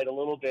highlight a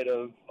little bit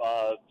of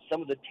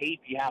some of the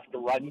tape you have to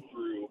run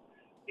through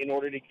in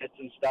order to get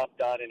some stuff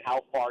done and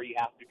how far you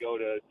have to go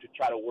to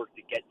try to work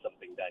to get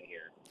something done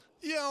here.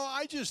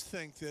 I just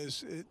think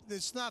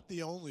it's not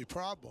the only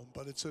problem,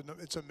 but it's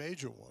a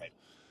major one. Right.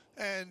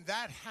 And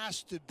that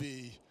has to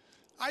be,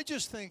 I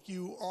just think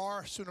you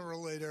are sooner or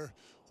later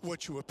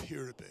what you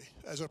appear to be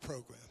as a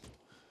program.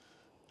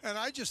 And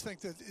I just think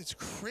that it's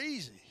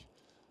crazy,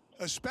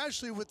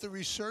 especially with the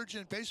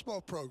resurgent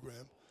baseball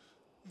program,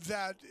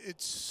 that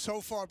it's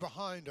so far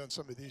behind on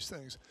some of these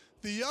things.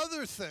 The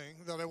other thing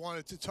that I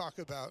wanted to talk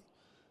about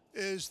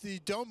is the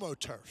Domo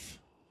turf.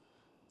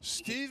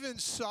 Steven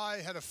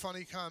Tsai had a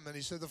funny comment.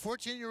 He said the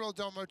 14-year-old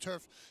Domo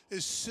turf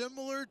is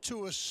similar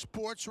to a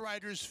sports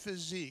writer's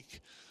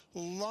physique,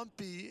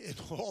 lumpy in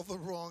all the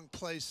wrong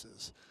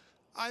places.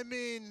 I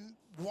mean,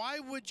 why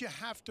would you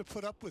have to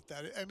put up with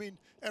that? I mean,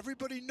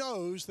 everybody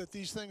knows that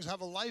these things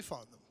have a life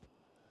on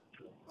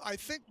them. I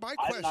think my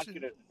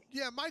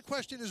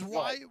question is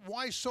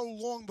why so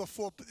long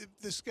before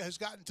this has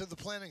gotten to the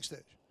planning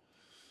stage?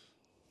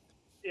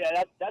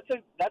 Yeah,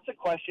 that's a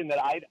question that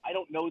I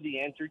don't know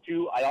the answer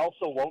to. I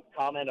also won't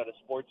comment on a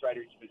sports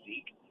writer's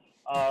physique,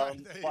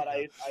 but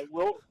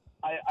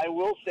I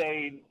will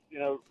say,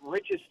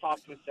 Rich has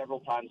talked to us several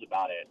times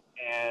about it,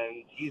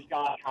 and he's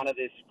got kind of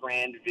this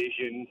grand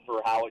vision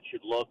for how it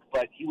should look.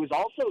 But he was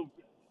also,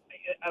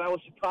 and I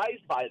was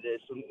surprised by this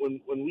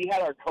when we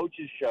had our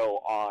coaches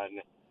show on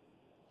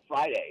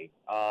Friday.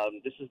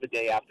 This is the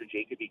day after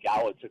Jacob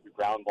Egawa took a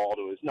ground ball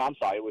to his. No, I'm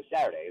sorry, it was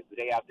Saturday. It was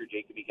the day after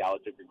Jacob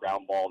Egawa took a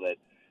ground ball that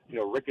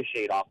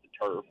ricocheted off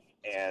the turf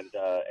and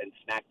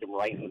smacked him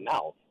right in the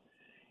mouth.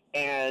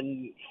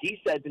 And he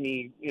said to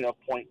me,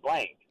 point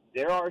blank,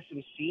 there are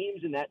some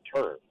seams in that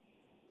turf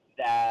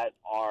that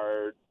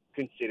are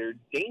considered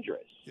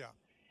dangerous. Yeah.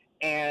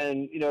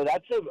 And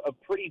that's a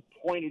pretty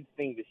pointed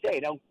thing to say.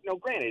 Now,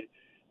 granted.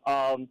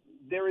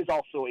 There is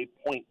also a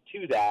point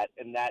to that,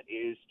 and that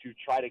is to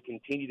try to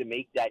continue to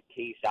make that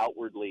case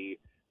outwardly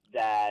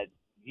that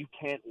you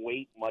can't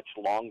wait much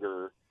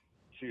longer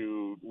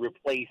to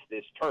replace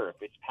this turf.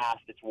 It's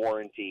past its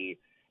warranty,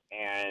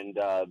 and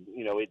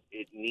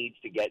it needs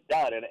to get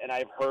done. And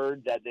I've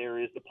heard that there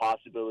is the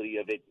possibility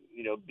of it,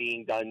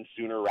 being done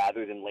sooner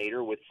rather than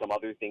later with some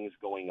other things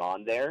going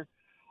on there.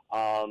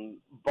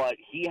 But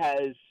he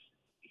has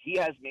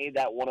made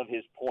that one of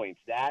his points,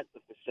 that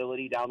the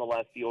facility down the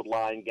left field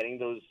line, getting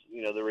those,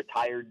 the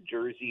retired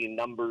jersey and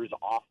numbers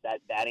off that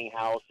batting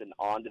house and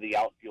onto the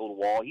outfield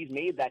wall. He's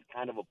made that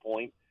kind of a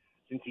point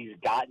since he's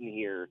gotten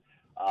here,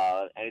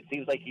 and it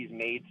seems like he's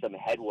made some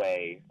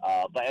headway.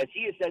 But as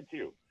he has said,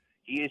 too,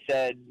 he has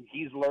said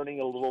he's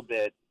learning a little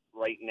bit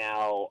right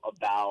now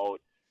about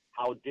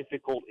how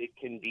difficult it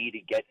can be to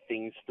get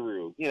things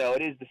through.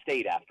 It is the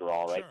state after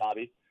all, right, Sure.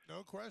 Bobby?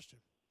 No question.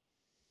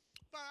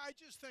 But I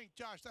just think,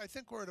 Josh, I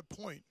think we're at a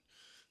point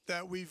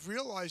that we've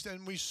realized,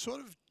 and we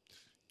sort of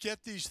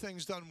get these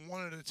things done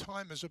one at a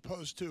time as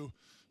opposed to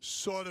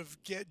sort of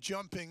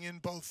jumping in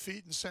both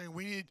feet and saying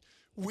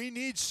we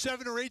need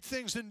 7 or 8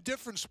 things in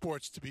different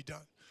sports to be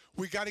done.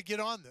 We got to get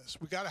on this.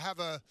 We got to have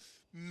a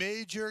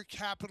major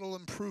capital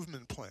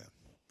improvement plan.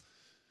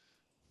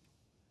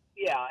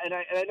 Yeah, and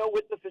I know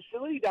with the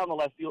facility down the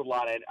left field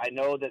line, I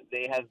know that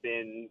they have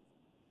been,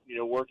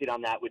 working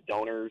on that with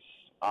donors.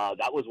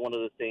 That was one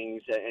of the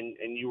things,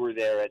 and you were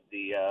there at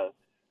the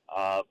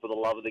for the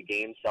Love of the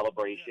Game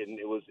celebration.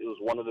 It was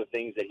one of the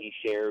things that he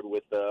shared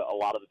with a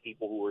lot of the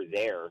people who were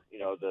there.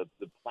 The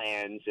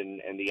plans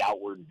and the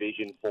outward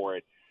vision for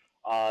it.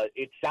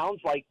 It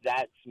sounds like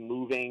that's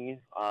moving.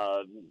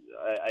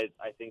 I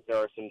think there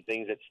are some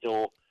things that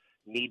still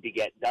need to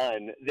get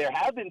done. There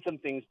have been some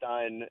things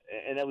done,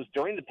 and that was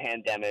during the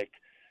pandemic,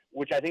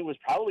 which I think was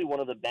probably one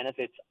of the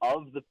benefits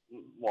of the.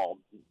 Well,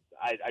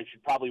 I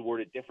should probably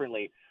word it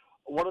differently.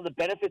 One of the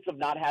benefits of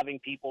not having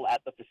people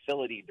at the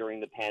facility during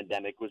the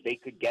pandemic was they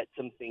could get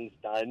some things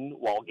done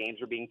while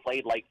games were being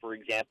played. Like, for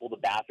example, the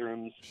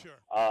bathrooms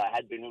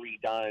had been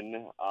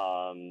redone,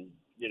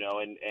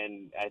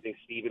 and I think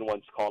Steven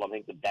once called them, I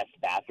think, the best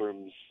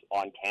bathrooms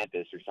on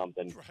campus or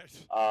something.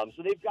 Right.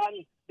 So they've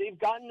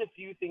gotten a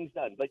few things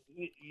done. But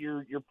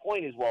your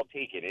point is well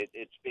taken.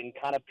 It's been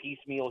kind of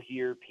piecemeal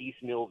here,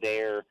 piecemeal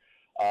there.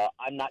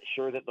 I'm not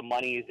sure that the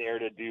money is there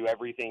to do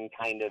everything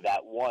kind of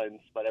at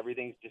once, but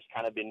everything's just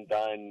kind of been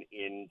done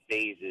in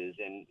phases.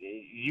 And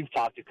you've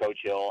talked to Coach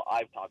Hill.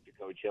 I've talked to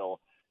Coach Hill.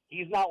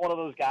 He's not one of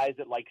those guys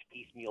that likes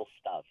piecemeal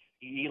stuff.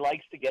 He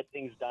likes to get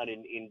things done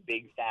in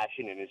big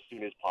fashion and as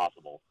soon as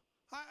possible.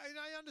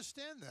 I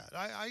understand that.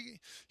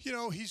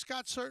 He's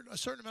got a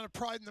certain amount of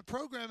pride in the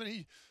program, and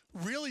he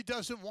really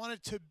doesn't want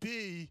it to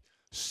be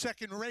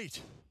second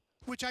rate,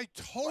 which I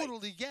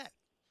totally get.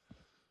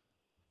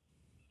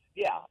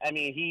 Yeah, I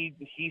mean,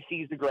 he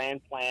sees the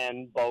grand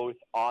plan both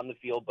on the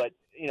field, but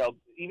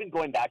even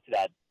going back to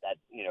that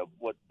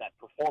what that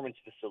performance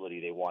facility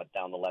they want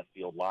down the left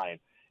field line,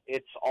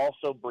 it's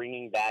also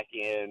bringing back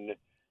in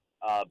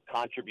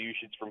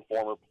contributions from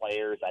former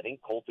players. I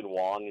think Colton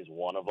Wong is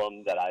one of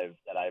them that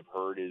I've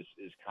heard is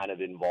kind of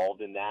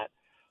involved in that,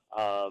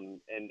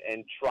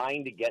 and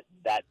trying to get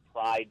that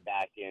pride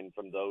back in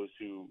from those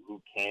who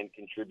can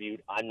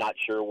contribute. I'm not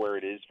sure where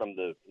it is from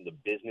the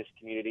business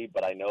community,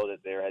 but I know that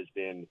there has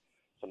been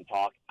some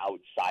talk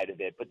outside of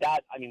it. But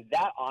that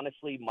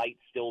honestly might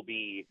still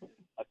be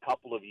a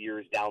couple of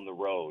years down the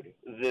road.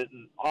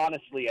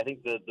 Honestly, I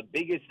think the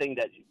biggest thing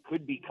that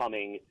could be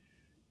coming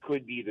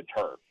could be the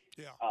turf.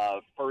 Yeah.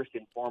 First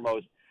and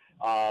foremost.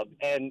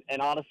 And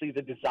honestly,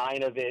 the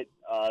design of it,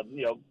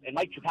 and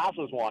Mike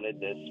Trapasso's wanted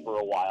this for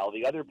a while.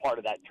 The other part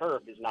of that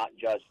turf is not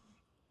just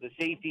the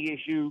safety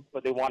issue,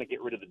 but they want to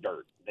get rid of the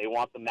dirt. They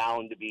want the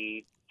mound to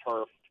be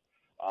turfed,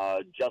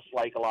 just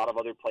like a lot of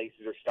other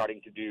places are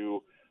starting to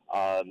do.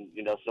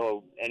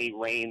 So any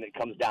rain that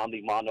comes down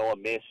the Manoa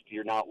Mist,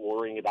 you're not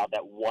worrying about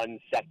that one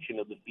section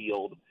of the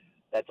field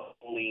that's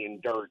only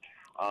in dirt.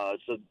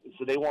 So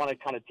they want to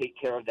kind of take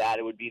care of that.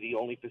 It would be the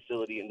only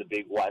facility in the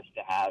Big West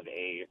to have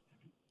a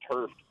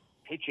turfed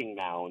pitching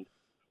mound,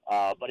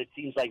 but it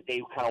seems like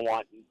they kind of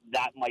want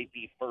that might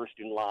be first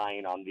in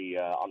line on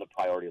the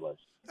priority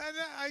list. And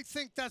I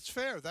think that's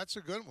fair. That's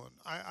a good one.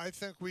 I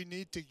think we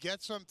need to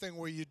get something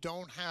where you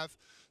don't have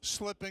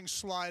slipping,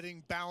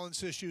 sliding,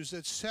 balance issues,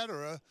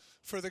 etc.,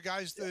 for the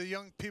guys, the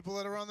young people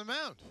that are on the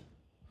mound.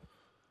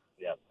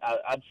 Yeah,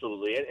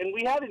 absolutely. And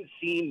we haven't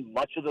seen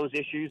much of those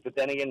issues, but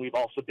then again, we've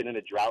also been in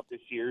a drought this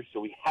year, so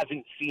we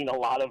haven't seen a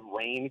lot of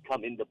rain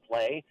come into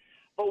play.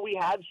 But we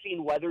have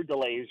seen weather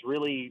delays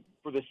really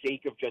for the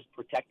sake of just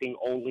protecting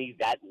only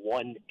that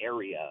one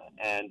area.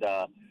 And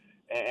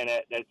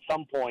at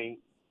some point,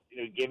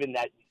 given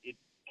that it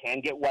can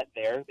get wet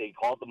there, they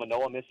call it the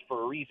Manoa Mist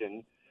for a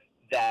reason,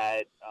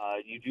 that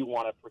you do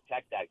want to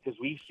protect that. Because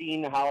we've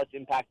seen how it's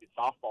impacted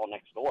softball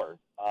next door,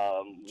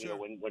 Sure.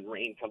 when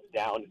rain comes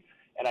down.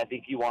 And I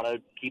think you want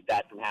to keep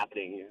that from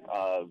happening,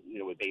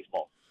 with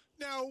baseball.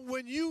 Now,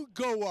 when you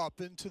go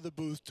up into the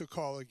booth to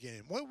call a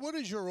game, what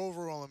is your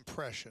overall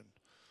impression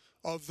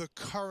of the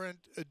current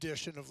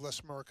edition of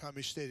Les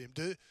Murakami Stadium?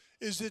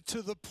 Is it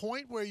to the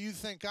point where you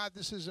think, God,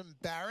 this is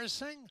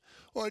embarrassing?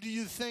 Or do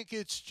you think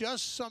it's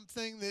just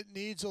something that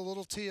needs a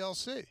little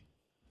TLC?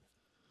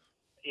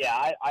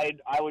 Yeah,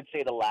 I would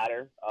say the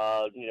latter.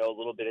 A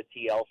little bit of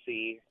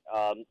TLC.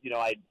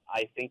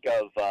 I think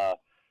of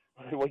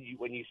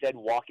when you said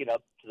walking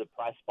up to the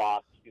press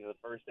box. The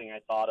first thing I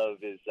thought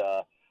of is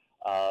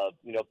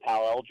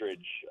Pal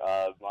Eldridge,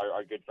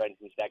 our good friend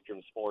from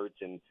Spectrum Sports,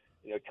 and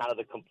kind of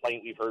the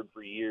complaint we've heard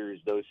for years.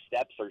 Those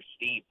steps are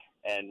steep,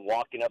 and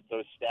walking up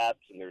those steps,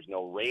 and there's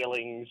no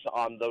railings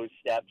on those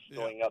steps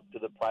going up to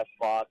the press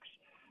box.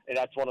 And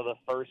that's one of the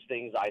first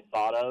things I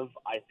thought of.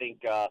 I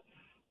think,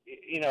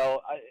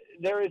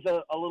 there is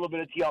a little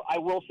bit of TL. I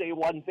will say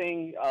one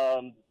thing,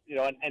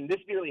 and this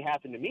nearly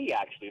happened to me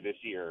actually this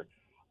year.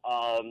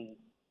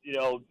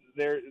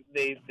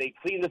 They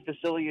clean the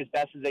facility as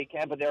best as they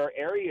can, but there are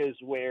areas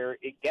where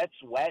it gets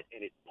wet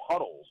and it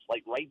puddles,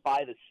 like right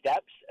by the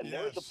steps. And Yes.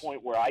 there was a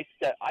point where I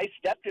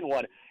stepped in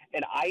one,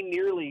 and I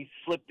nearly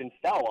slipped and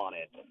fell on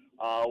it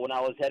when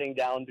I was heading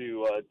down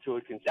to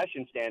a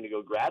concession stand to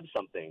go grab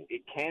something.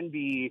 It can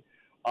be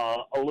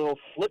a little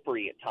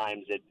slippery at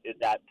times at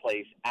that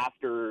place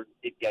after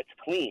it gets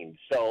cleaned.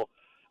 So,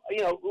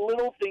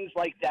 little things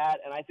like that,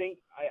 and I think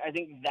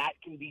that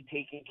can be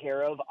taken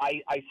care of.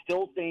 I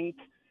still think,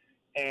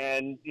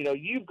 and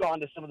you've gone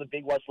to some of the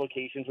Big West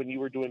locations when you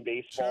were doing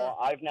baseball.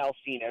 Sure. I've now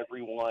seen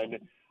everyone.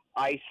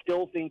 I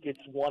still think it's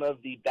one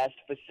of the best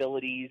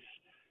facilities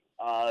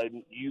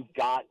you've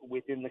got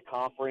within the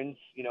conference.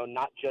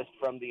 Not just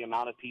from the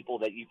amount of people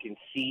that you can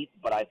seat,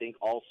 but I think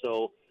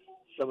also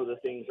some of the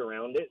things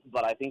around it.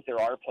 But I think there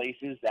are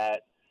places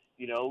that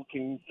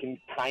can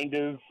kind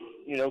of,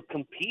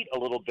 compete a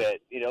little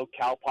bit.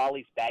 Cal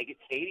Poly's Baggett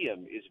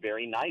Stadium is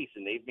very nice,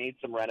 and they've made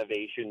some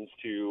renovations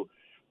to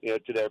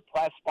their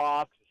press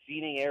box. The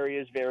seating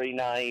area is very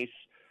nice.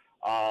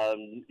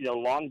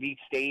 Long Beach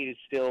State is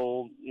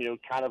still,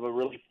 kind of a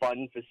really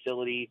fun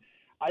facility.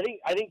 I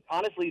think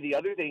honestly, the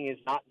other thing is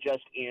not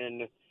just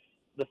in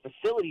the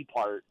facility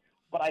part,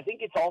 but I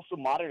think it's also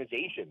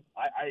modernization.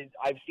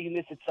 I've seen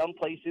this at some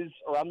places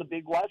around the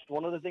Big West.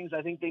 One of the things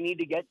I think they need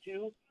to get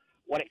to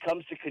when it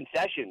comes to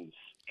concessions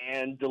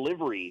and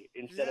delivery,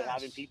 instead of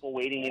having people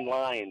waiting in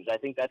lines. I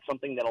think that's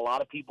something that a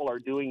lot of people are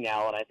doing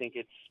now, and I think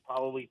it's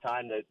probably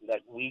time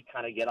that we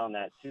kind of get on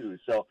that too.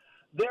 So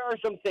there are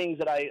some things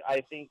that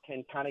I think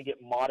can kind of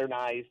get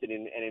modernized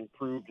and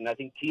improved, and I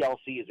think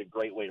TLC is a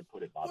great way to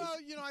put it, Bobby.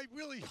 Well, I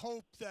really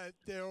hope that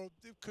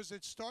because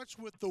it starts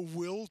with the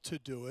will to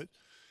do it.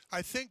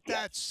 I think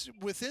that's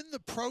within the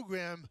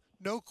program,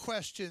 no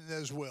question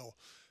there's will.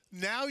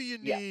 Now you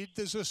need,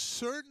 there's a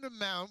certain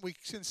amount, we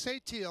can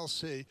say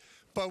TLC,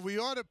 But we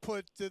ought to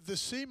put the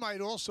C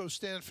might also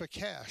stand for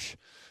cash.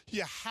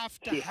 You have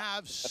to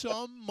have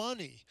some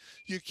money.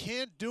 You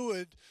can't do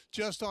it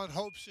just on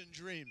hopes and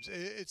dreams.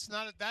 It's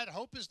not that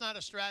hope is not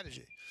a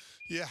strategy.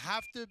 You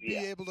have to be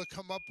able to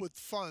come up with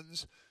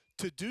funds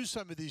to do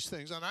some of these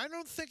things. And I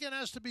don't think it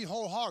has to be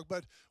whole hog,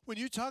 but when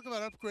you talk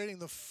about upgrading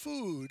the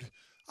food,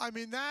 I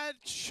mean, that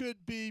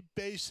should be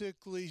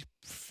basically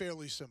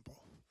fairly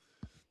simple.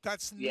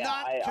 That's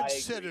not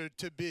considered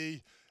to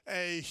be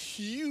a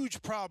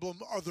huge problem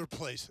other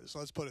places.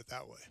 Let's put it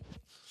that way.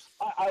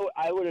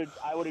 I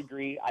would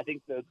agree. I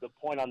think the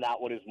point on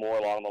that one is more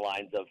along the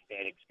lines of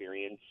fan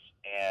experience,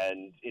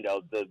 and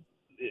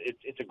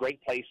it's a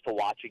great place to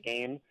watch a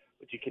game,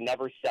 but you can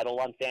never settle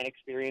on fan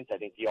experience. I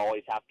think you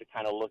always have to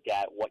kind of look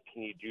at what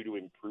can you do to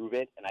improve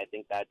it, and I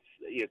think that's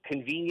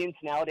convenience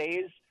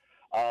nowadays,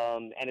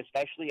 and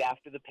especially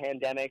after the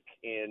pandemic,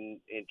 in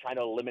trying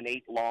to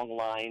eliminate long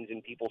lines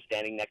and people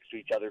standing next to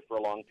each other for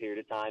a long period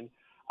of time.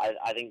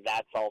 I think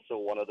that's also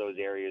one of those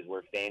areas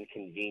where fan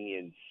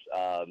convenience,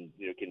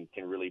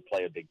 can really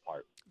play a big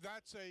part.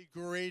 That's a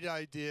great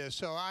idea.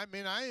 So, I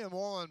mean, I am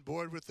all on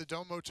board with the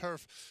Domo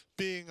Turf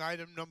being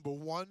item number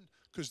one,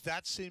 because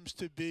that seems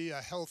to be a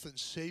health and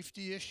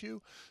safety issue.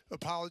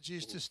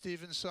 Apologies to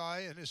Stephen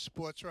Sy and his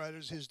sports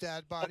writers, his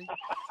dad body.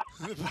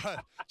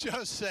 But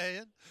just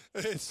saying,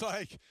 it's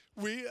like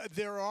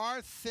there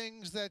are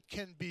things that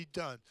can be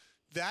done.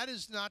 That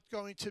is not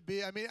going to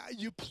be, I mean,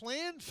 you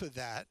plan for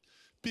that,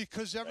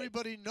 because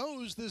everybody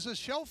knows there's a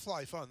shelf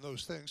life on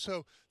those things.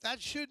 So that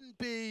shouldn't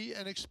be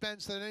an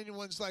expense that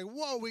anyone's like,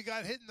 whoa, we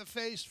got hit in the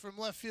face from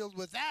left field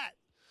with that.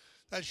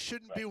 That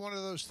shouldn't be one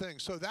of those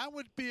things. So that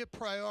would be a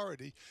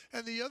priority.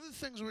 And the other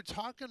things we're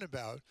talking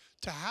about,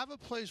 to have a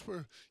place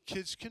where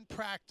kids can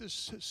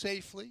practice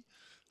safely,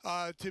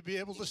 to be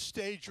able to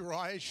stay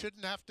dry,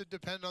 shouldn't have to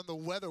depend on the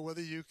weather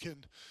whether you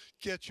can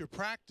get your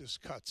practice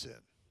cuts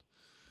in.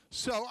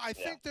 So I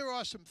think there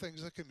are some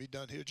things that can be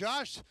done here.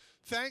 Josh,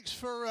 thanks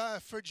for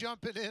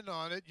jumping in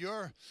on it.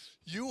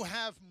 You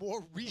have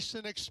more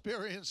recent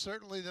experience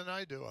certainly than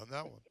I do on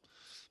that one.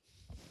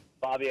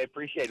 Bobby, I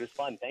appreciate it. It was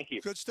fun. Thank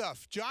you. Good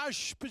stuff.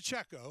 Josh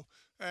Pacheco,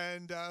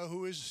 and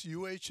who is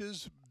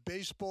UH's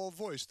baseball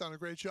voice, done a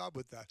great job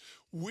with that.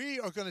 We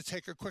are going to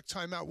take a quick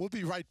timeout. We'll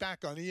be right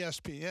back on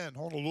ESPN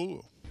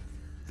Honolulu.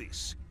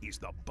 This is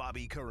the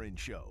Bobby Curran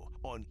Show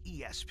on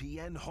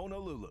ESPN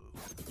Honolulu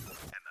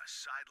and the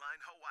Sideline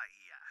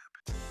Hawaii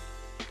app.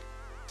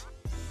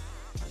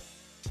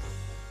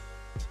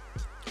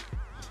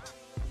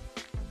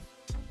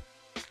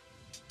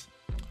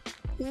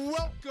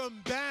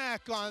 Welcome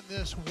back on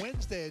this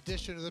Wednesday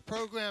edition of the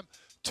program.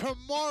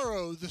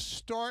 Tomorrow, the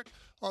start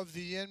of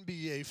the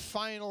NBA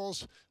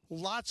Finals.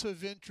 Lots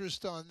of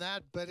interest on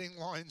that. Betting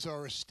lines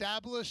are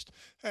established.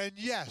 And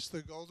yes,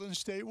 the Golden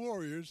State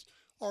Warriors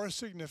are a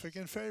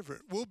significant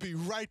favorite. We'll be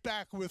right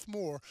back with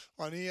more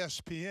on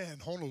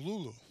ESPN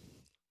Honolulu.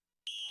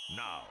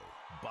 Now,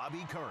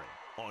 Bobby Curran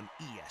on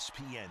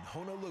ESPN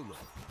Honolulu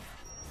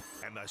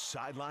and the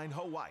Sideline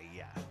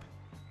Hawaii app.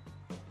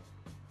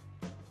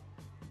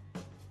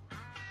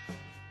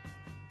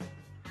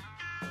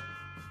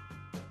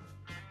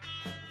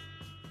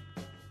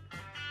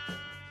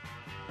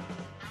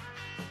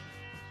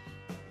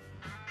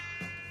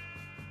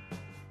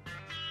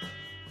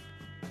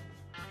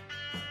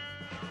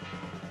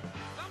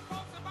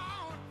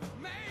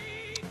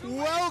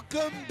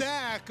 Welcome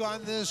back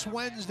on this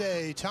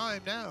Wednesday.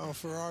 Time now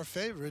for our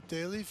favorite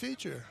daily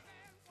feature.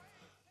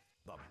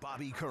 The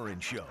Bobby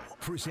Curran Show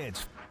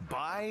presents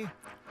Buy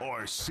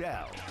or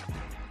Sell.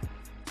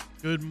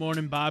 Good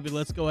morning, Bobby.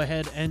 Let's go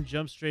ahead and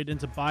jump straight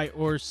into Buy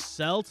or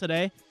Sell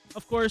today.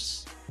 Of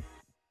course,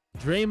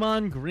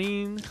 Draymond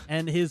Green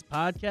and his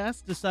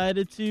podcast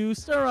decided to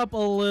stir up a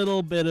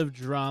little bit of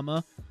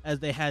drama as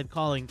they had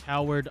Colin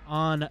Cowherd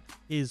on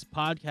his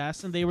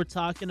podcast, and they were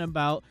talking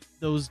about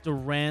those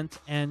Durant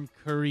and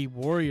Curry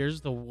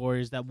Warriors, the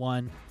Warriors that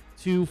won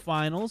 2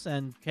 finals,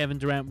 and Kevin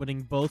Durant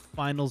winning both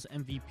finals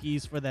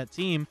MVPs for that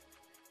team.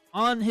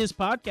 On his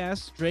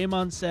podcast,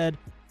 Draymond said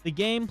the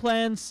game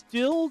plan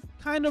still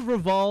kind of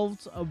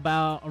revolved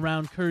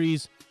around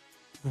Curry's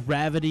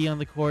gravity on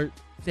the court,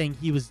 saying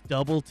he was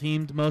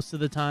double-teamed most of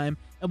the time.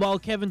 And while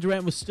Kevin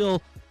Durant was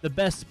still the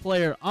best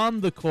player on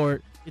the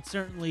court, it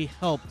certainly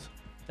helped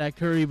that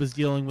Curry was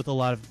dealing with a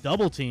lot of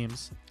double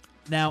teams.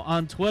 Now,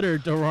 on Twitter,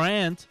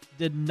 Durant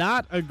did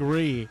not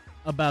agree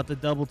about the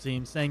double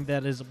team, saying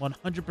that is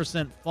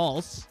 100%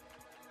 false.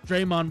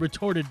 Draymond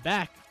retorted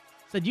back,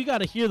 said, "You got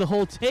to hear the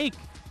whole take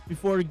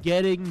before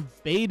getting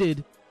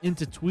baited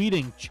into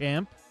tweeting,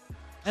 champ."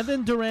 And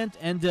then Durant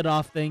ended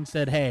off things,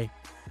 said, "Hey,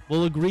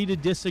 we'll agree to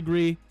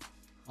disagree.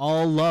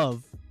 All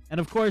love." And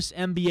of course,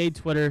 NBA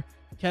Twitter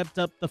kept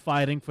up the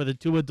fighting for the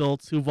two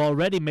adults who've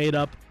already made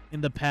up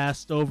in the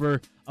past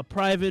over a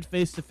private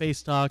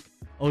face-to-face talk.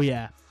 Oh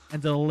yeah,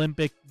 and an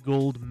Olympic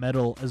gold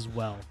medal as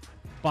well.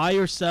 Buy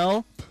or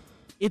sell?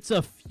 It's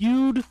a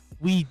feud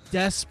we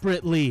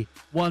desperately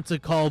want to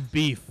call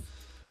beef.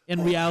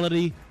 In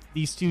reality,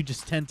 these two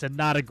just tend to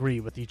not agree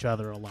with each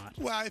other a lot.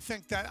 Well, I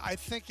think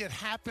it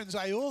happens.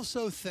 I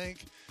also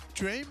think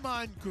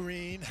Draymond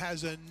Green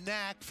has a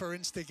knack for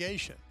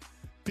instigation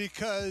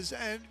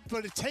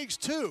but it takes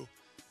two,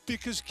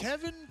 because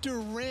Kevin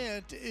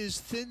Durant is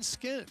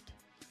thin-skinned.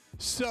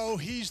 So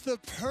he's the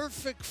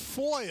perfect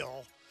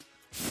foil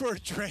for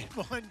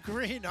Draymond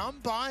Green. I'm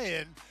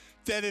buying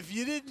that if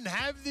you didn't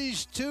have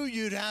these two,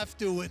 you'd have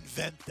to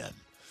invent them.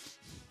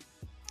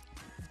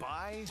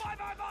 Buy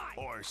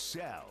or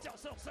sell.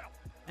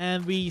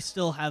 And we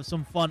still have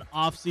some fun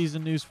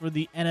off-season news for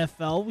the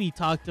NFL. We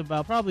talked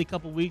about probably a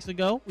couple weeks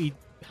ago. We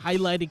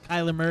highlighted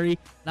Kyler Murray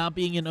not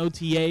being in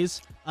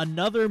OTAs.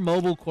 Another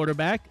mobile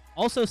quarterback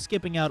also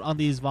skipping out on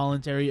these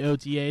voluntary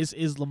OTAs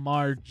is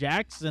Lamar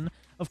Jackson.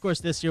 Of course,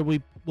 this year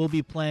we will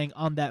be playing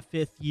on that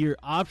fifth-year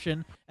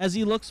option as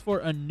he looks for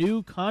a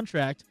new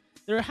contract.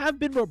 There have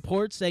been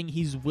reports saying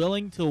he's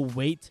willing to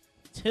wait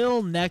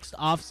till next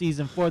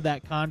offseason for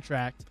that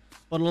contract,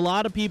 but a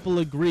lot of people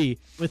agree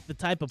with the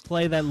type of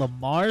play that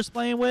Lamar's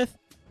playing with.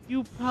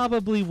 You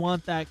probably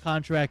want that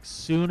contract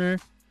sooner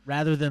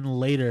rather than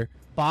later.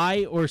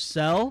 Buy or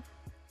sell?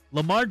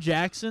 Lamar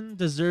Jackson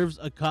deserves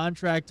a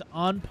contract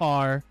on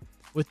par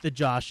with the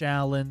Josh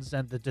Allens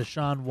and the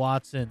Deshaun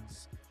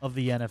Watsons of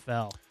the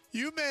NFL.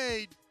 You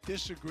may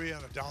disagree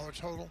on a dollar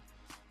total,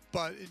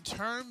 but in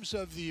terms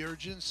of the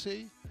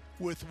urgency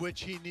with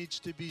which he needs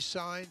to be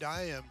signed,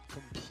 I am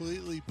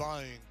completely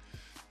buying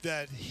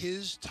that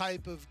his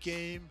type of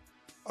game,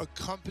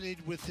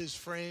 accompanied with his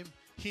frame,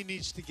 he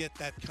needs to get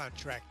that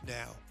contract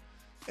now.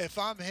 If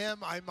I'm him,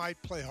 I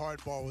might play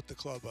hardball with the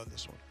club on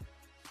this one.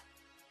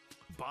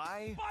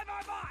 Buy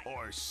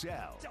or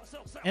sell.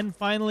 And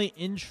finally,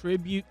 in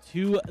tribute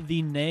to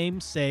the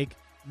namesake,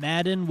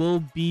 Madden will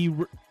be,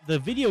 the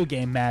video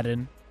game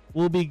Madden,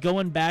 will be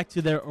going back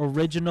to their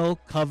original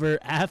cover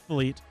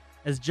athlete,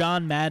 as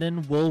John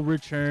Madden will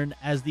return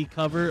as the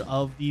cover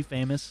of the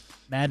famous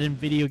Madden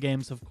video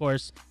games. Of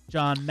course,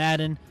 John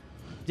Madden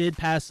did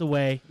pass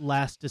away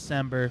last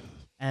December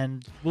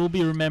and will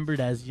be remembered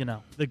as,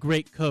 the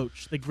great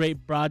coach, the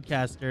great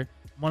broadcaster,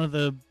 one of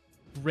the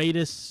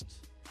greatest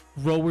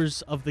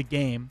growers of the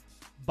game.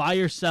 Buy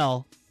or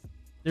sell?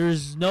 There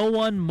is no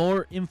one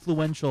more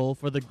influential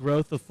for the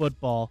growth of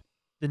football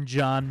than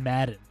John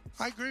Madden.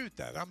 I agree with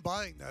that. I'm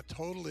buying that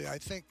totally. I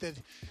think that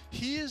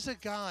he is a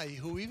guy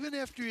who, even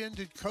after he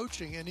ended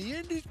coaching, and he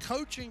ended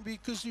coaching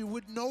because he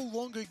would no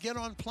longer get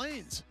on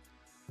planes.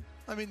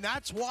 I mean,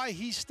 that's why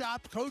he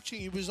stopped coaching.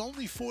 He was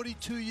only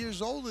 42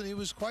 years old, and he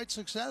was quite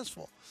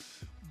successful.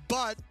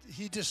 But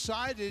he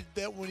decided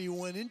that when he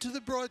went into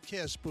the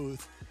broadcast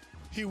booth,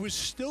 he was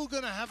still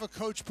going to have a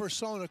coach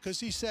persona, because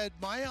he said,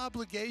 my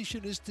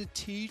obligation is to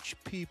teach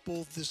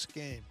people this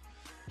game.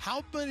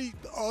 How many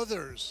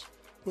others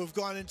who have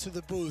gone into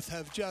the booth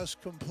have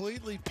just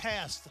completely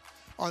passed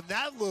on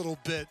that little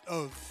bit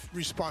of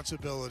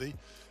responsibility?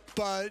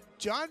 But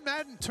John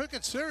Madden took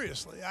it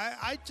seriously.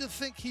 I just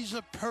think he's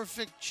a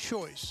perfect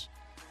choice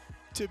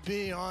to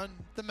be on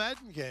the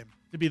Madden game.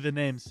 To be the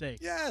namesake.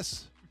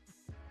 Yes.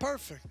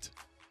 Perfect.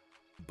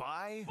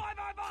 Buy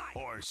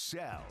or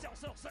sell.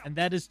 And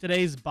that is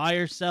today's buy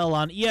or sell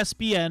on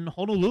ESPN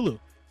Honolulu.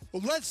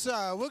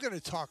 Well, we're going to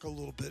talk a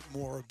little bit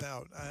more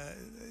about,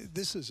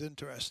 this is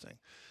interesting.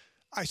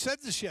 I said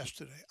this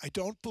yesterday. I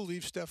don't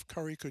believe Steph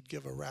Curry could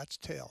give a rat's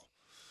tail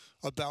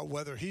about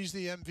whether he's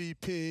the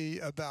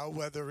MVP, about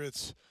whether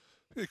it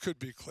could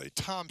be Klay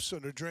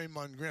Thompson or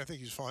Draymond Green. I think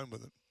he's fine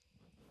with it.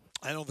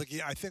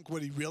 I think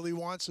what he really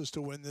wants is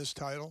to win this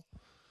title.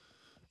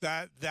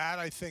 That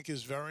I think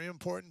is very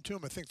important to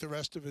him. I think the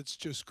rest of it's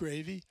just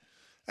gravy.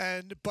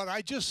 But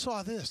I just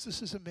saw this.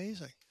 This is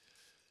amazing.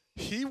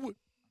 He would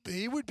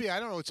be, I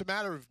don't know, it's a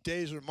matter of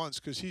days or months,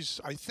 because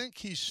I think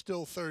he's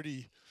still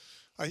 30.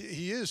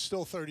 He is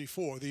still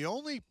 34. The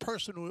only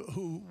person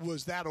who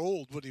was that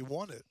old when he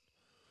won it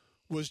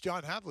was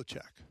John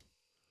Havlicek,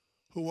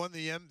 who won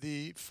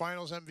the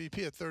Finals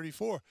MVP at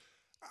 34.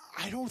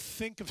 I don't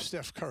think of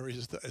Steph Curry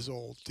as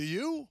old. Do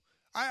you?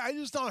 I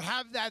just don't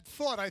have that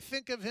thought. I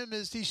think of him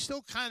as he's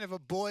still kind of a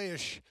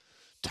boyish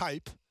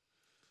type,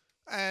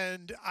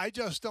 and I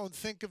just don't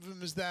think of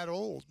him as that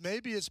old.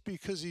 Maybe it's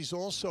because he's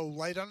also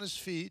light on his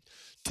feet,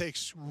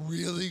 takes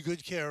really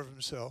good care of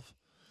himself.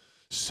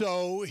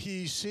 So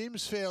he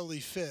seems fairly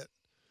fit.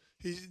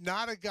 He's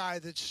not a guy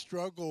that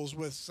struggles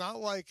with, it's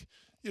not like,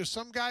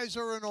 some guys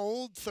are an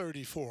old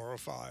 34 or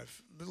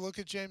 5. Look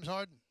at James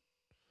Harden.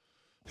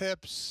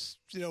 Hips,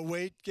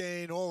 weight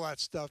gain, all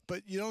that stuff.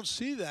 But you don't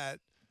see that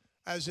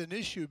as an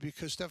issue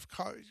because Steph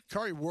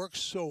Curry works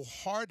so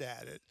hard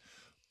at it.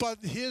 But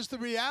here's the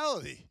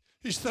reality.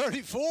 He's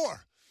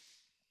 34.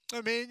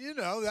 I mean,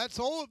 that's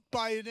all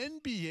by an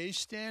NBA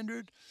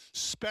standard,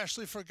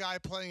 especially for a guy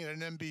playing at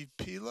an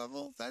MVP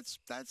level. That's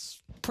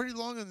pretty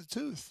long in the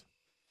tooth.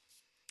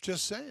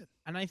 Just saying.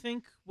 And I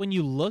think when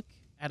you look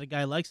at a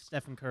guy like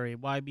Stephen Curry,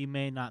 why we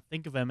may not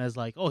think of him as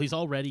like, oh, he's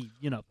already,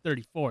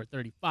 34,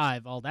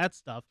 35, all that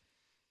stuff.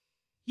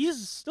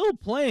 He's still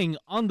playing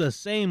on the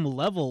same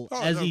level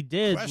as he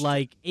did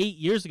like 8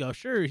 years ago.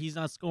 Sure, he's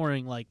not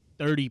scoring like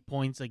 30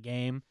 points a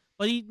game,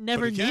 But he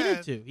never But he needed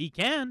can. to. He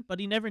can, but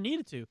he never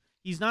needed to.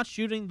 He's not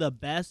shooting the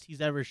best he's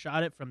ever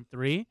shot it from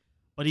 3,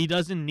 but he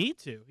doesn't need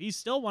to. He's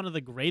still one of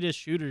the greatest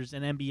shooters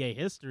in NBA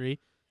history,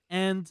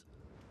 and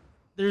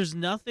there's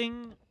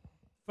nothing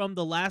from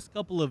the last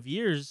couple of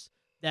years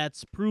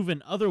that's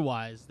proven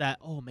otherwise that,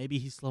 oh, maybe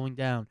he's slowing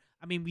down.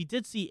 I mean, we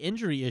did see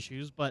injury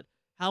issues, but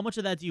how much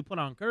of that do you put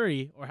on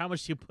Curry, or how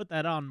much do you put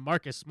that on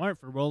Marcus Smart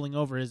for rolling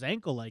over his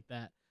ankle like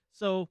that?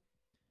 So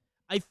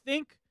I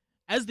think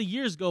as the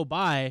years go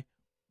by,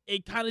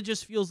 it kind of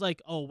just feels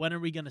like, oh, when are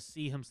we going to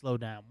see him slow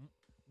down?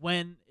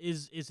 When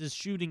is his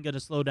shooting going to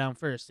slow down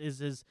first? Is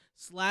his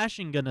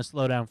slashing going to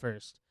slow down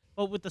first?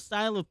 But with the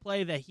style of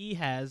play that he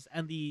has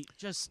and the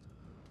just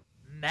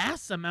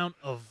mass amount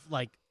of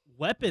like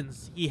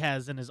weapons he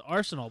has in his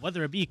arsenal,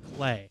 whether it be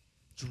Clay,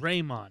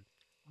 Draymond,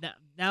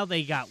 now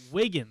they got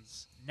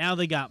Wiggins, now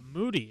they got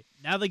Moody,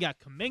 now they got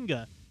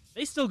Kuminga.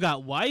 They still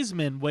got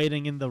Wiseman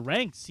waiting in the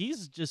ranks.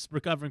 He's just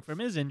recovering from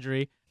his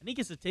injury, and he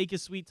gets to take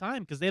his sweet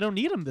time because they don't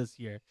need him this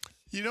year.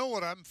 You know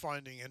what I'm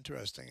finding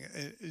interesting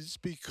is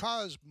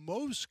because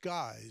most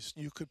guys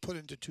you could put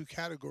into 2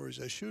 categories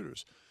as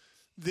shooters.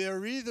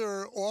 They're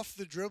either off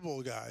the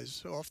dribble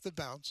guys, off the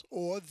bounce,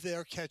 or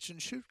they're catch and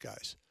shoot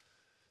guys.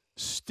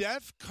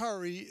 Steph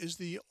Curry is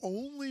the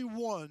only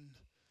one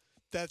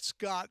that's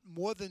got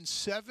more than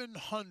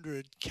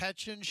 700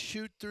 catch and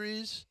shoot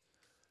threes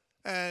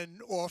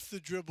and off the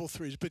dribble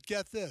threes. But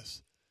get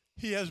this,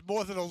 he has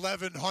more than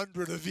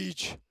 1,100 of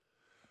each.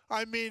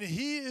 I mean,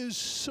 he is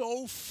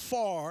so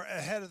far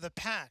ahead of the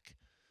pack.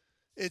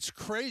 It's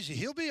crazy.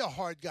 He'll be a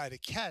hard guy to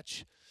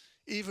catch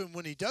even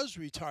when he does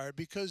retire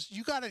because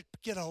you got to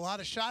get a lot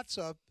of shots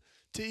up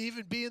to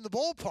even be in the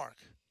ballpark.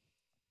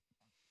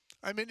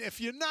 I mean, if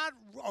you're not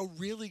a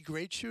really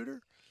great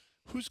shooter,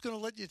 who's going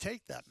to let you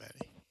take that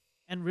many?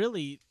 And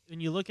really, when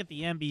you look at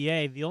the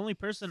NBA, the only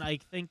person I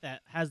think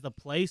that has the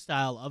play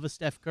style of a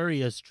Steph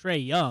Curry is Trey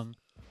Young.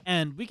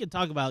 And we can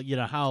talk about,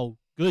 how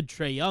good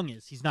Trey Young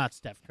is. He's not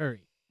Steph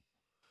Curry.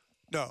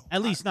 No.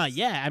 At least not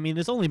yet. I mean,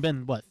 it's only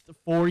been,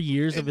 4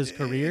 years of his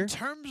career? In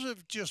terms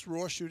of just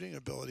raw shooting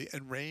ability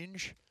and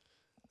range,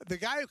 the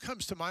guy who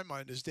comes to my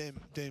mind is Dame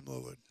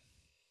Lillard.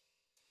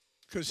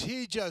 Because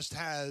he just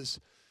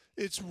has –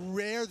 it's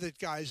rare that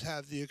guys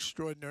have the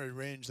extraordinary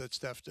range that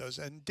Steph does,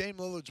 and Dame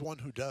Lillard's one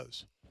who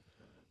does.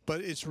 But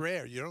it's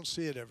rare. You don't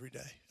see it every day.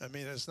 I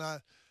mean, it's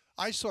not –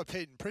 I saw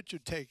Peyton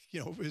Pritchard take –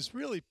 it was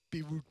really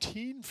be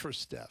routine for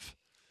Steph.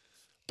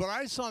 But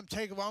I saw him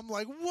take – I'm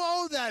like,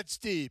 whoa, that's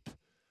deep.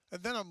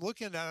 And then I'm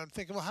looking at it, I'm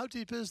thinking, well, how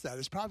deep is that?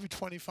 It's probably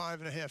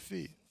 25 and a half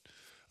feet.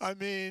 I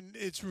mean,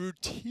 it's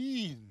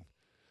routine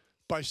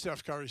by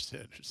Steph Curry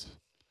standards.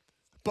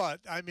 But,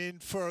 I mean,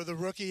 for the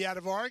rookie out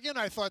of Oregon,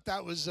 I thought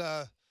that was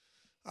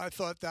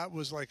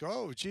like,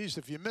 oh, geez,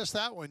 if you miss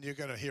that one, you're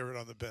going to hear it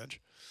on the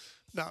bench.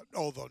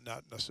 Although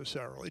not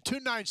necessarily.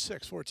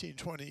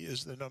 296-1420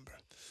 is the number.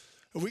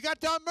 We got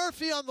Don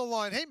Murphy on the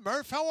line. Hey,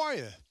 Murph, how are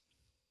you?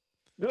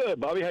 Good,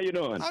 Bobby. How you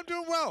doing? I'm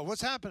doing well.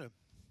 What's happening?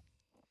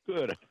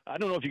 Good. I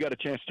don't know if you got a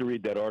chance to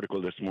read that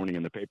article this morning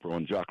in the paper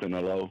on Jacqueline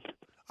Allo.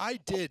 I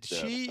did.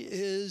 She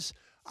is.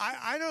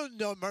 I don't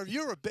know, Murph.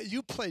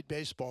 You played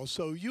baseball,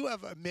 so you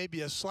have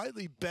maybe a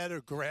slightly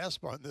better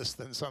grasp on this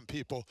than some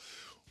people.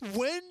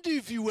 When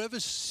have you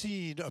ever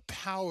seen a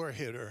power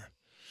hitter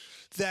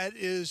that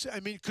is? I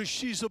mean, because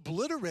she's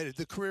obliterated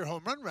the career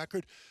home run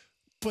record,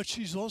 but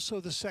she's also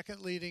the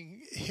second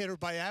leading hitter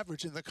by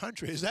average in the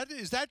country. Is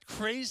that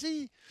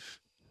crazy?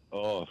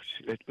 Oh,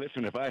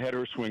 listen, if I had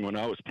her swing when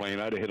I was playing,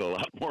 I'd have hit a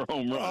lot more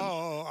home runs.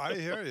 Oh, I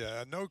hear you.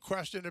 No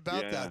question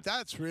about that.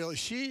 That's really,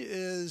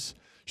 she's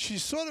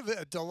sort of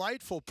a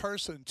delightful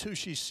person, too.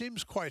 She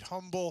seems quite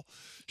humble.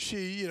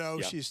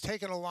 She's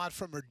taken a lot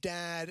from her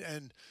dad,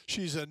 and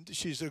she's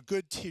a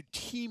good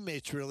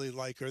teammates really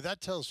like her. That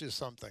tells you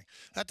something.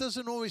 That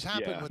doesn't always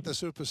happen with the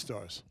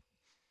superstars.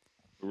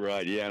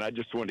 Right, yeah, and I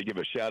just wanted to give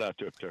a shout-out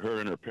to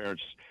her and her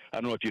parents. I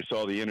don't know if you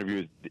saw the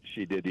interview that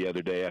she did the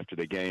other day after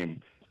the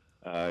game.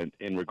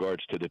 In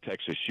regards to the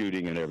Texas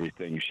shooting and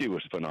everything, she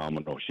was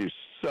phenomenal. She's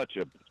such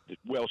a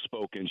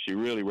well-spoken. She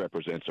really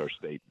represents our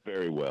state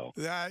very well.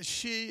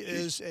 She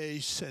is a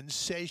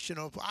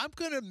sensational. I'm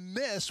going to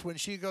miss when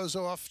she goes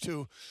off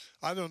to,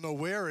 I don't know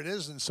where it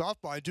is in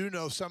softball. I do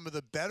know some of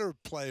the better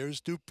players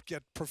do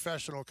get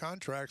professional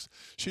contracts.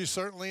 She's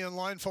certainly in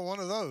line for one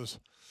of those.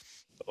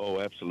 Oh,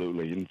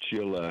 absolutely. And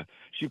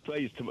she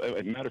plays, as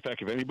a matter of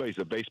fact, if anybody's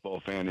a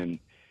baseball fan, and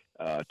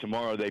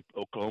tomorrow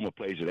Oklahoma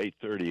plays at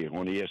 8:30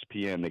 on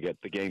ESPN. They get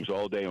the games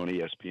all day on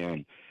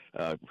ESPN.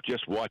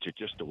 Just watch it,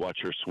 just to watch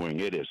her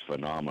swing. It is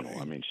phenomenal.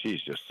 I mean, she's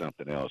just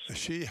something else.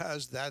 She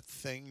has that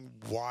thing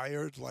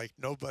wired like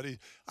nobody.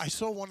 I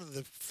saw one of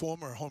the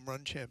former home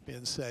run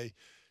champions say,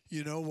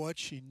 you know what?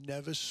 She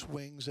never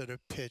swings at a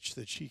pitch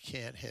that she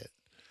can't hit.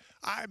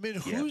 I mean,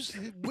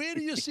 where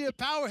do you see a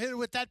power hitter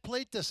with that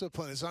plate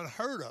discipline? It's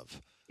unheard of.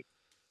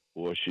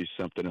 Well, she's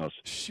something else.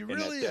 She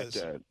really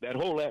is. That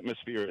whole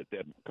atmosphere at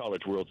that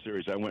College World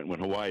Series I went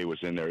when Hawaii was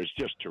in there is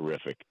just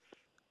terrific.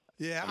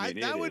 Yeah, I mean,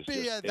 that really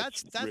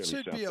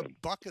should be a something.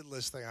 bucket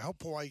list thing. I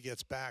hope Hawaii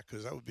gets back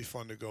because that would be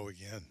fun to go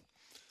again.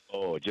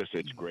 Oh,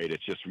 it's great.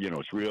 It's just,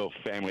 it's real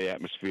family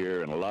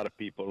atmosphere and a lot of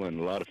people and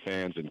a lot of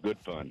fans and good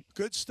fun.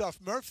 Good stuff.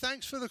 Murph,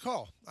 thanks for the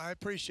call. I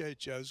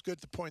appreciate you. It's good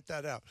to point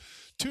that out.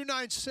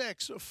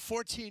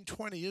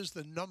 296-1420 is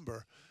the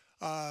number.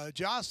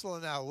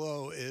 Jocelyn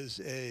Allo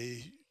is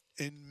a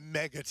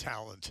mega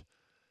talent.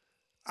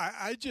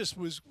 I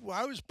was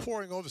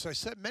poring over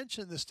this.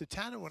 Mentioned this to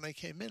Tanner when I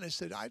came in. I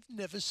said, I've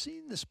never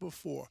seen this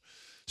before.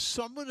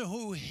 Someone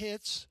who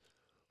hits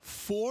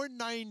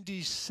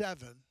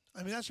 497.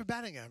 I mean, that's her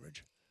batting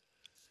average.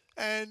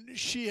 And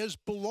she has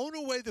blown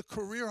away the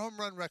career home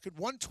run record,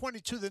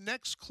 122. The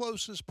next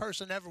closest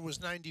person ever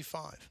was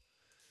 95.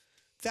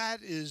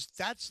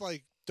 That's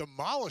like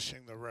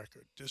demolishing the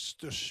record, just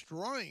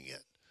destroying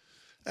it.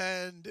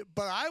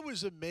 But I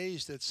was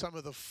amazed at some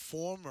of the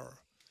former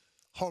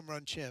home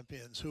run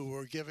champions who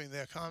were giving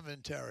their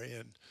commentary.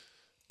 And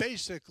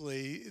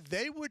basically,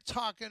 they were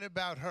talking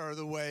about her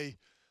the way,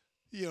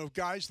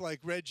 guys like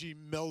Reggie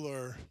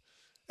Miller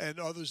and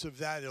others of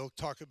that ilk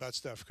talk about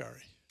Steph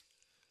Curry.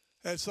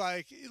 It's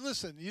like,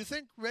 listen, you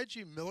think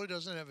Reggie Miller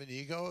doesn't have an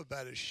ego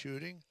about his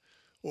shooting?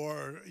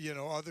 Or,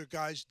 other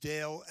guys,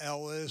 Dale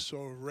Ellis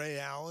or Ray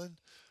Allen?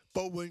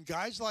 But when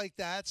guys like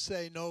that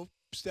say, no,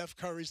 Steph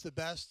Curry's the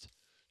best,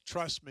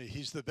 trust me,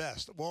 he's the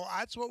best. Well,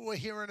 that's what we're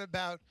hearing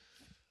about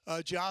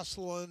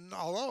Jocelyn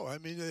Allo. I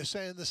mean, they're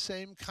saying the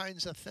same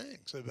kinds of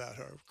things about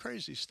her.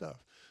 Crazy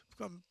stuff.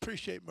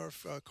 Appreciate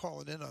Murph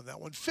calling in on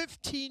that one.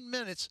 15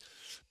 minutes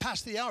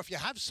past the hour. If you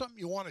have something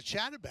you want to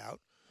chat about,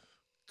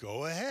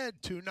 go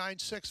ahead,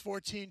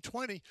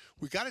 296-1420.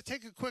 We got to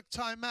take a quick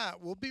time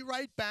out. We'll be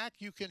right back.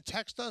 You can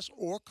text us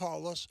or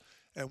call us,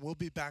 and we'll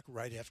be back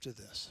right after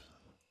this.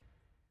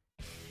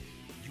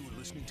 You're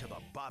listening to the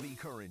Bobby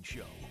Curran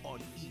Show on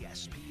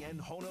ESPN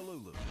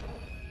Honolulu.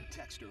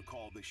 Text or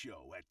call the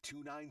show at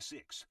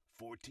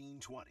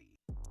 296-1420.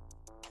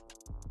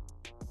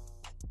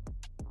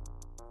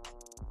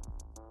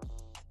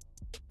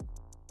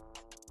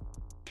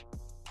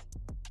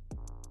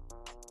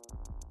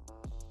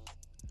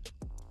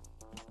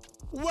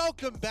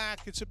 Welcome back.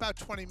 It's about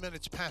 20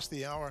 minutes past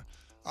the hour.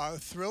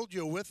 Thrilled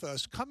you're with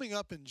us. Coming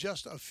up in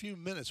just a few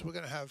minutes, we're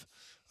going to have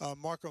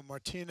Marco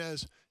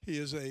Martinez. He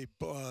is a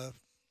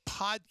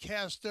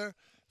podcaster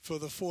for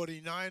the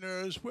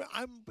 49ers.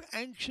 I'm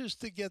anxious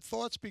to get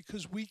thoughts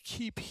because we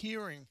keep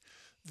hearing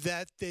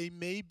that they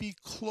may be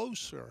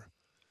closer,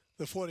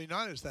 the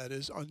 49ers, that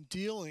is, on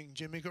dealing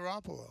Jimmy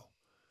Garoppolo.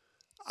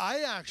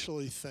 I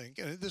actually think,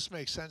 and this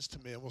makes sense to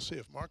me, and we'll see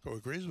if Marco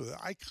agrees with it,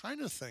 I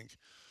kind of think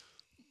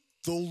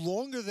the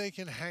longer they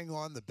can hang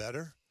on, the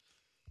better,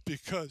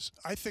 because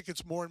I think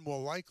it's more and more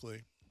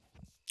likely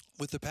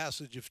with the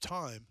passage of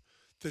time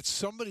that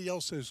somebody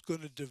else is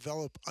going to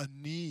develop a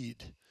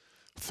need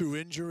through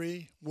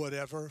injury,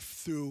 whatever,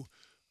 for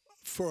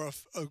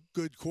a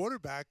good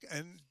quarterback,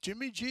 and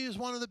Jimmy G is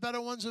one of the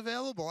better ones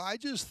available. I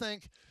just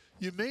think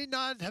you may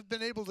not have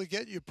been able to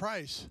get your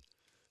price,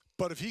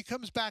 but if he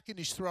comes back and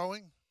he's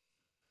throwing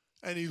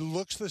and he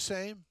looks the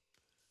same,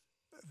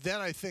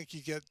 then I think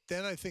you get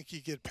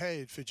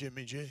paid for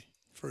Jimmy G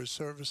for his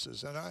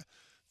services, and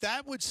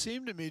that would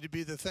seem to me to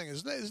be the thing.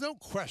 There's no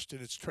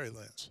question it's Trey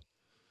Lance.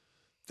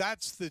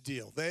 That's the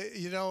deal.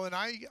 And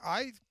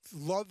I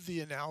love the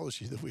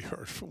analogy that we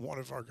heard from one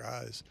of our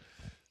guys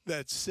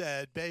that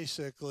said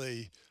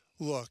basically,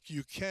 look,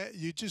 you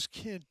just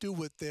can't do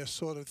what they're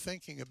sort of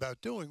thinking about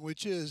doing,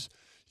 which is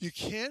you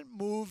can't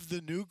move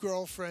the new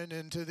girlfriend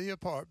into the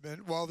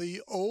apartment while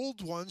the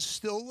old one's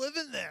still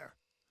living there.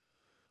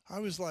 I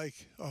was like,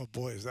 oh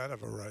boy, is that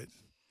ever right?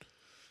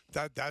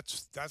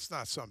 That's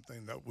not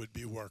something that would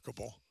be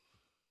workable.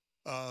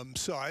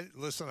 So I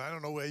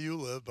don't know where you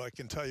live, but I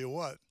can tell you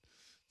what,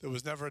 there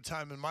was never a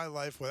time in my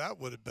life where that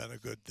would have been a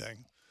good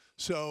thing.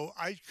 So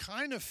I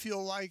kind of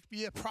feel like,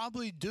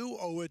 probably do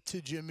owe it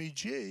to Jimmy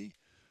G.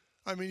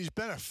 I mean, he's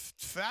been a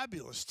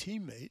fabulous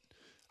teammate.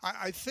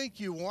 I think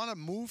you want to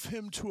move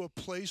him to a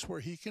place where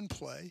he can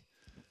play.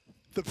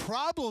 The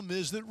problem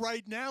is that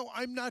right now,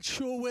 I'm not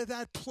sure where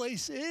that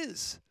place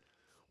is.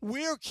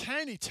 Where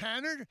can he?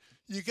 Tanner,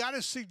 you got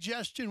a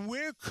suggestion?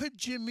 Where could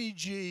Jimmy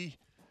G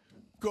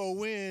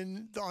go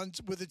in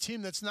with a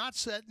team that's not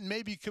set and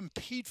maybe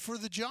compete for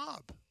the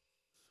job?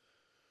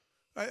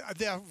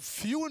 They're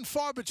few and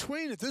far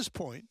between at this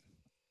point.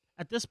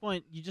 At this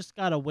point, you just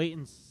got to wait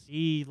and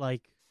see,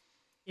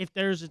 if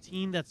there's a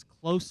team that's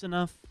close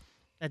enough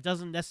that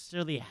doesn't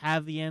necessarily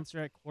have the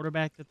answer at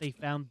quarterback that they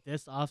found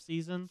this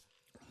offseason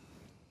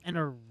and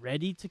are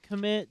ready to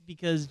commit,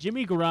 because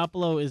Jimmy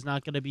Garoppolo is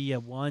not going to be a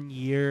 1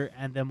 year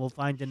and then we'll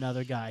find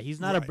another guy. He's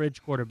not a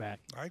bridge quarterback.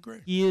 I agree.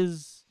 He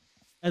is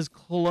as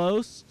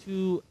close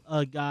to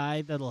a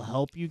guy that'll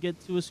help you get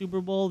to a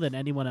Super Bowl than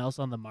anyone else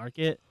on the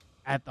market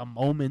at the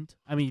moment.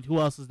 I mean, who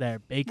else is there?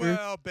 Baker?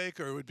 Well,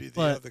 Baker would be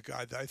the other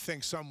guy that I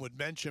think some would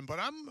mention, but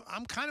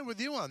I'm kind of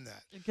with you on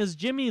that. Because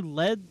Jimmy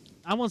led,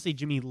 I won't say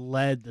Jimmy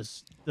led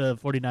the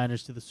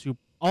 49ers to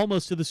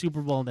almost to the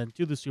Super Bowl and then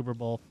to the Super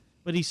Bowl,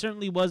 but he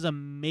certainly was a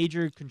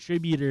major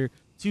contributor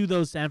to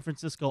those San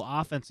Francisco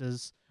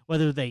offenses,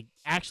 whether they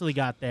actually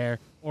got there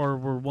or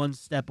were one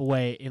step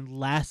away in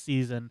last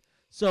season.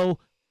 So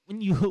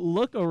when you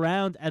look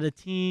around at a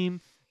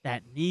team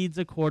that needs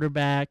a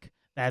quarterback,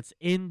 that's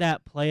in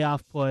that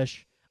playoff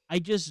push, I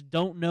just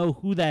don't know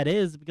who that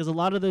is because a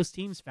lot of those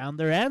teams found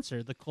their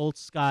answer. The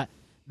Colts got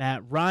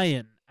Matt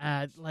Ryan.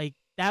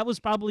 That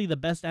was probably the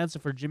best answer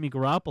for Jimmy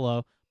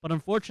Garoppolo, but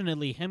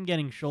unfortunately him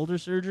getting shoulder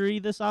surgery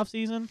this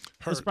offseason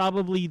was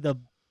probably the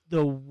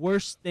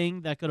worst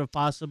thing that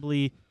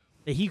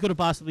he could have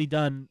possibly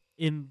done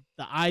in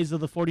the eyes of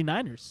the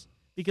 49ers.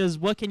 Because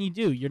what can you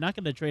do? You're not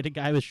going to trade a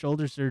guy with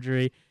shoulder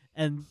surgery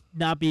and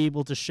not be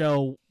able to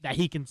show that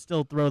he can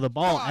still throw the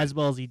ball as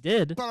well as he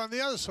did. But on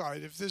the other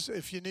side,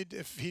 if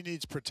he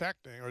needs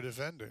protecting or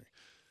defending,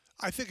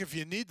 I think if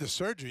you need the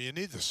surgery, you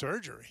need the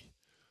surgery.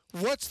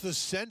 What's the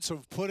sense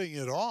of putting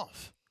it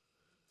off?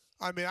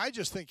 I mean, I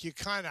just think you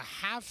kind of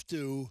have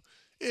to,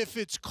 if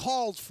it's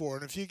called for,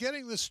 and if you're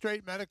getting the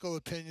straight medical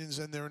opinions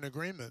and they're in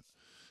agreement,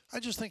 I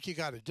just think you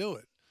got to do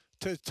it.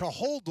 To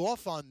hold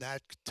off on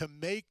that to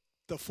make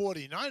the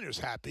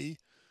 49ers happy,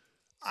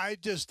 I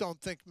just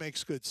don't think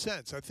makes good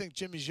sense. I think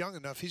Jimmy's young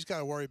enough. He's got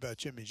to worry about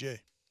Jimmy G.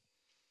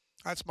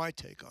 That's my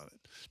take on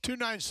it.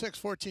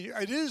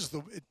 296-14. It is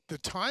the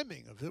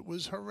timing of it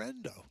was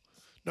horrendo.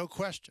 No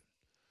question.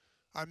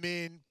 I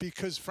mean,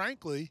 because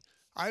frankly,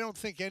 I don't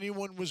think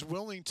anyone was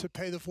willing to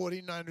pay the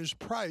 49ers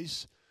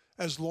price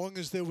as long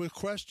as there were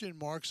question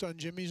marks on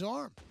Jimmy's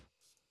arm.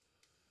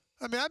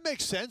 I mean, that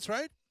makes sense,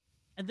 right?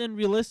 And then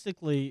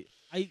realistically,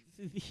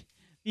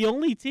 the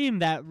only team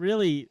that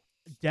really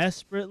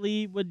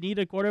desperately would need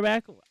a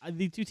quarterback,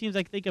 the two teams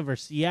I can think of are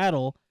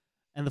Seattle,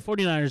 and the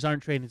 49ers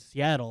aren't trading to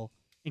Seattle,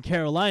 and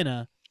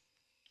Carolina.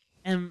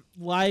 And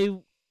why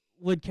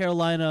would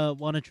Carolina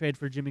want to trade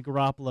for Jimmy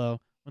Garoppolo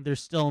when they're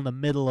still in the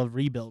middle of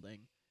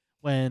rebuilding?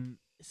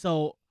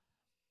 So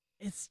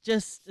it's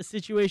just a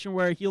situation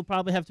where he'll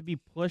probably have to be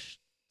pushed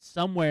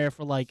somewhere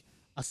for like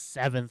a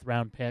 7th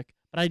round pick,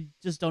 but I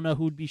just don't know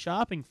who'd be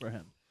shopping for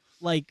him.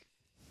 Like,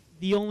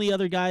 the only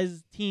other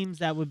teams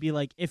that would be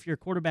like, if your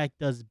quarterback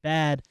does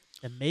bad,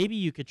 then maybe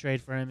you could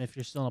trade for him if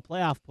you're still in a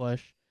playoff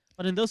push.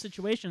 But in those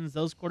situations,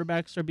 those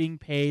quarterbacks are being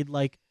paid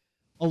like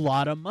a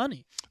lot of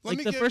money.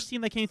 First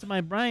team that came to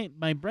my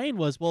brain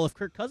was, well, if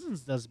Kirk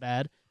Cousins does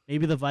bad,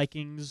 maybe the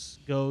Vikings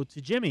go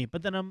to Jimmy.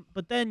 But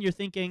then you're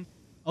thinking,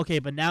 okay,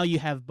 but now you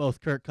have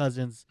both Kirk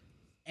Cousins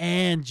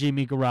and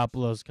Jimmy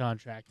Garoppolo's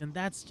contract, and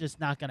that's just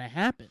not going to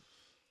happen.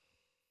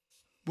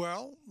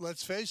 Well,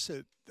 let's face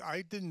it.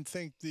 I didn't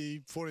think the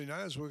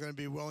 49ers were going to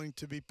be willing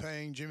to be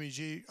paying Jimmy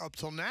G up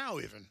till now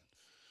even.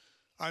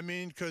 I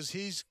mean, because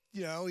he's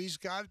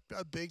got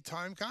a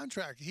big-time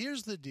contract.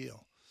 Here's the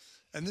deal,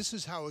 and this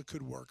is how it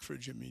could work for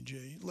Jimmy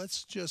G.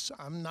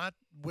 I'm not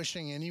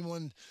wishing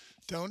anyone,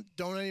 don't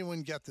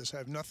anyone get this. I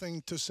have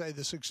nothing to say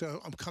this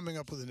except I'm coming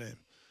up with a name.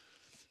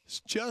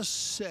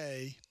 Just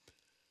say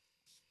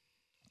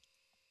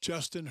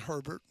Justin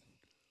Herbert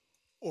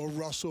or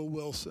Russell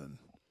Wilson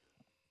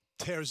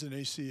tears an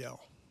ACL.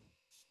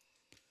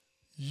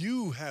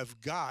 You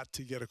have got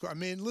to get I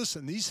mean,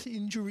 listen, these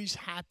injuries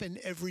happen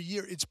every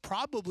year. It's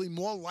probably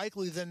more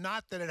likely than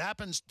not that it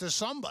happens to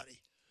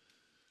somebody.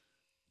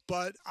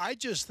 But I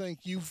just think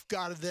you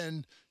got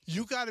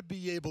to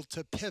be able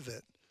to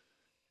pivot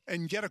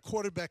and get a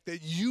quarterback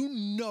that you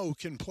know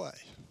can play.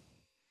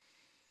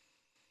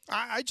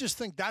 I just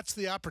think that's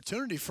the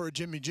opportunity for a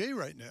Jimmy G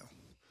right now.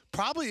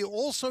 Probably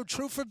also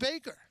true for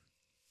Baker.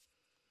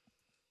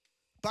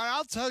 But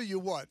I'll tell you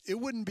what, it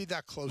wouldn't be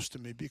that close to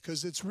me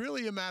because it's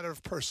really a matter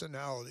of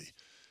personality.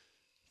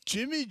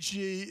 Jimmy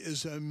G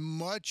is a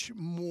much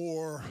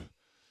more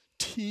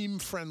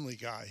team-friendly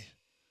guy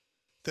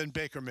than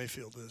Baker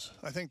Mayfield is.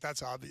 I think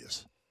that's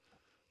obvious.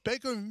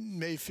 Baker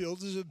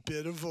Mayfield is a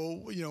bit of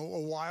a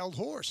wild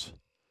horse.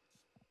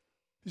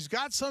 He's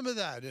got some of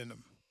that in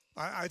him.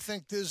 I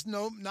think there's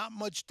not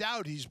much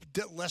doubt he's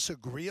less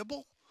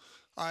agreeable.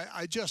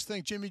 I just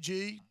think Jimmy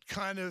G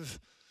kind of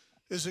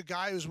is a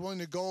guy who's willing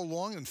to go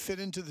along and fit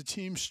into the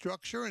team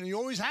structure, and he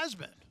always has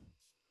been.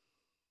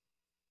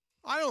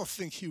 I don't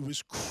think he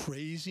was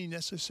crazy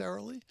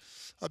necessarily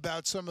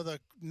about some of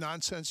the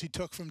nonsense he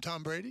took from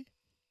Tom Brady,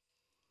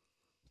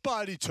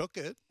 but he took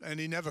it, and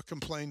he never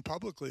complained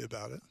publicly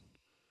about it.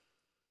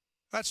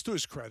 That's to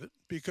his credit,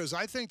 because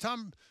I think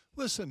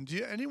listen,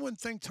 anyone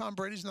think Tom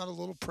Brady's not a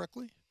little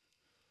prickly?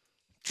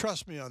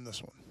 Trust me on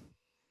this one.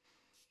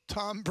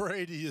 Tom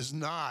Brady is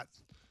not,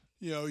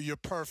 your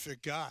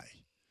perfect guy.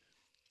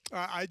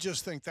 I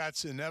just think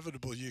that's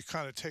inevitable. You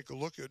kind of take a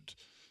look at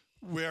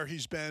where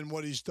he's been,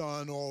 what he's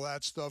done, all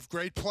that stuff.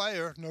 Great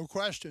player, no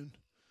question.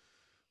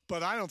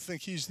 But I don't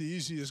think he's the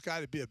easiest guy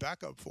to be a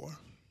backup for.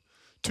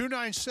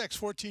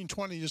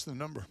 296-1420 is the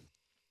number.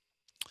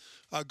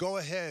 Go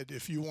ahead.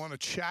 If you want to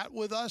chat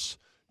with us,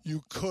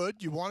 you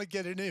could. You want to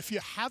get in. If you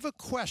have a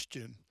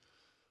question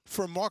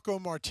for Marco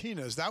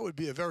Martinez, that would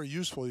be a very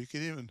useful. You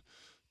could even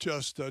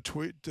just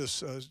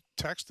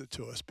text it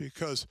to us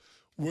because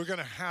we're going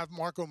to have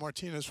Marco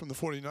Martinez from the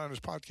 49ers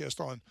podcast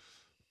on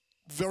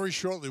very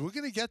shortly. We're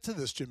going to get to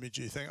this Jimmy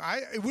G thing.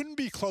 It wouldn't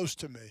be close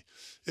to me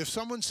if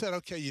someone said,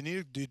 okay,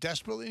 you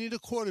desperately need a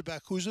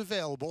quarterback who's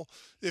available.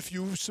 If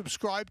you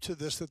subscribe to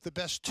this, that the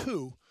best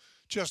two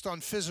just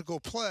on physical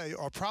play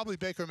are probably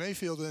Baker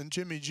Mayfield and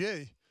Jimmy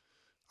G.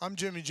 I'm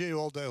Jimmy G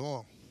all day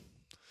long.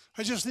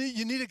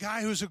 You need a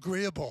guy who's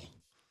agreeable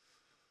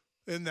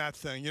in that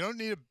thing. You don't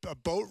need a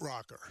boat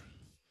rocker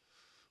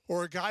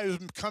or a guy who's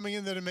coming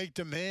in there to make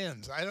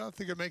demands. I don't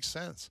think it makes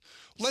sense.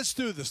 Let's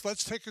do this.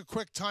 Let's take a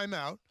quick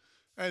timeout.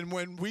 And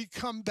when we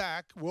come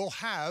back, we'll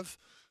have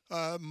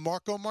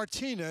Marco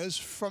Martinez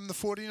from the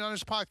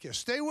 49ers podcast.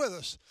 Stay with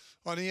us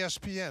on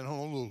ESPN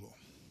Honolulu.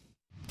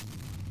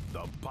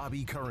 The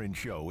Bobby Curran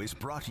Show is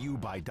brought to you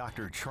by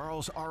Dr.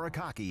 Charles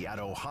Arakaki at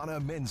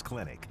Ohana Men's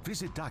Clinic.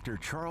 Visit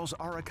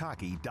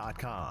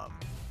drcharlesarakaki.com.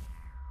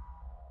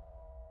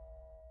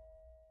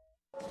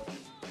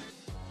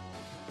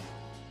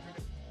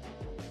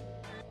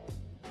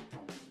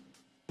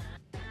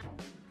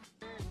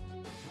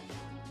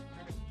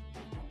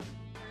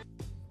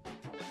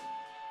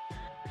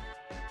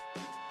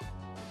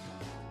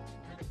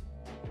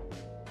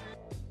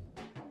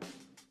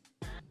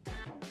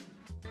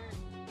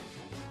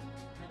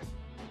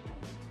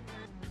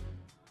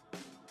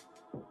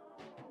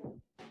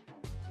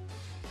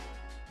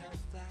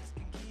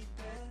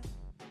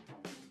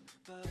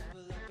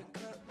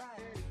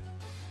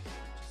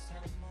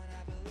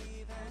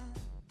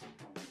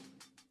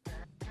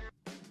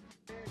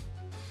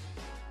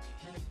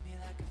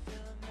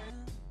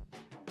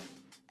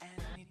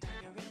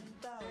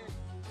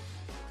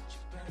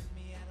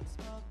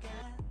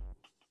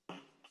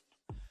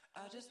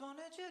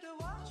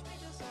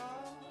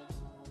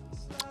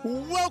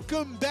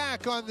 Welcome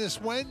back on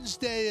this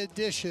Wednesday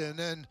edition,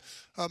 and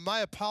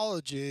my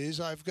apologies.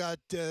 I've got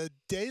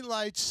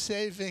daylight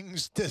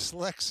savings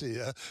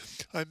dyslexia.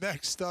 I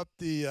mixed up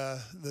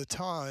the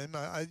time.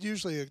 I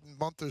usually a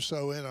month or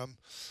so in, I'm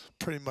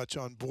pretty much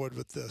on board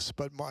with this.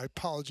 But my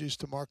apologies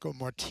to Marco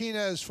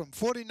Martinez from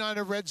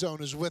 49er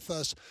RedZone is with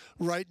us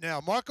right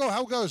now. Marco,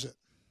 how goes it?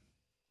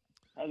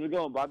 How's it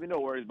going, Bobby? No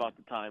worries about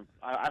the time.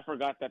 I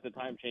forgot that the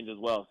time changed as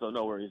well, so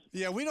no worries.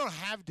 Yeah, we don't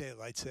have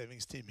daylight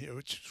savings team here,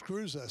 which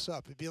screws us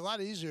up. It'd be a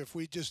lot easier if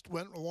we just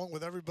went along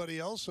with everybody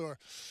else or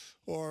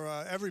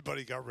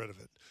everybody got rid of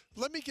it.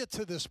 Let me get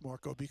to this,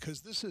 Marco,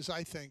 because this is,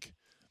 I think,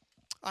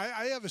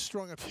 I have a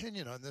strong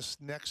opinion on this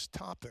next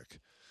topic,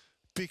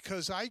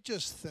 because I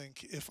just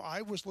think if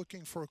I was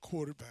looking for a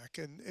quarterback,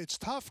 and it's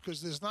tough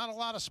because there's not a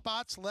lot of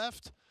spots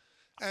left,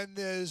 and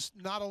there's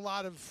not a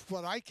lot of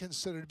what I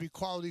consider to be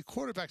quality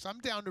quarterbacks.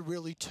 I'm down to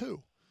really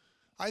two.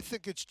 I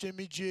think it's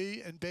Jimmy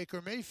G and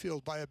Baker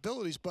Mayfield by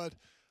abilities, but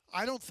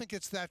I don't think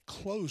it's that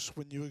close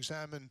when you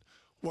examine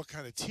what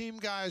kind of team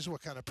guys,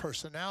 what kind of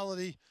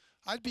personality.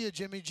 I'd be a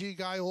Jimmy G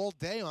guy all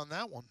day on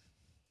that one.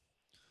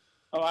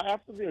 Oh, I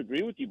absolutely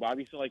agree with you,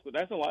 Bobby. So,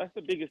 that's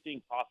the biggest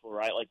thing possible,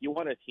 right? Like, you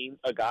want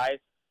a guy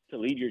to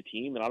lead your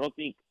team, and I don't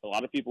think a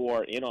lot of people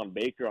are in on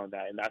Baker on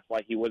that, and that's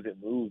why he wasn't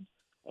moved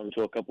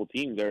to a couple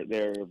teams.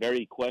 They're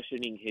very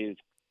questioning his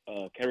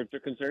character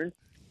concerns,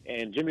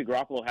 and Jimmy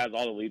Garoppolo has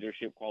all the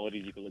leadership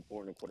qualities you can look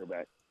for in a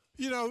quarterback.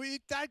 You know,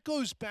 that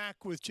goes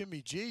back with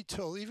Jimmy G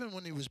till even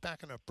when he was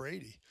backing up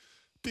Brady,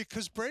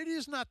 because Brady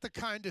is not the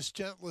kindest,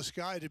 gentlest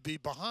guy to be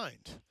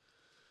behind.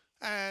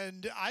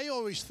 And I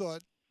always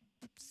thought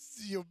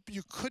you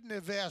couldn't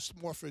have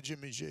asked more for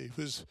Jimmy G.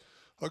 He was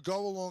a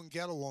go-along,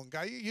 get-along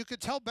guy. You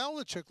could tell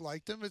Belichick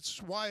liked him.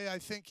 It's why I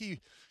think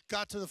he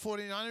got to the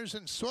 49ers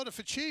and sort of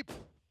for cheap.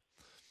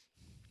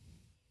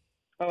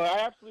 Oh, I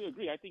absolutely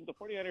agree. I think the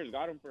 49ers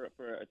got him for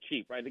a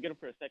cheap, right? They get him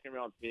for a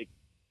second-round pick.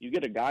 You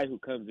get a guy who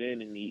comes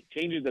in and he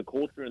changes the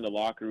culture in the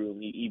locker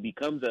room. He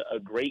becomes a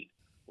great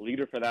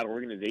leader for that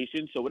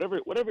organization. So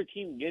whatever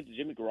team gets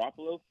Jimmy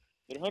Garoppolo,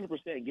 they're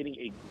 100% getting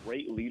a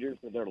great leader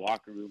for their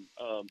locker room.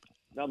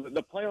 Now,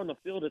 the play on the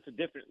field, it's a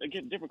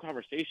different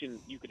conversation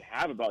you could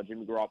have about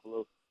Jimmy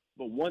Garoppolo.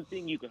 But one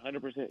thing you can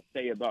 100%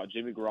 say about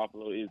Jimmy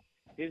Garoppolo is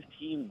his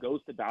team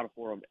goes to battle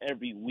for him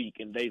every week,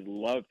 and they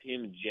loved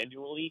him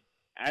genuinely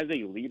as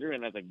a leader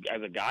and as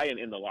a guy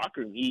in the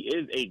locker room. He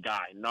is a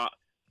guy, not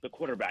the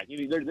quarterback.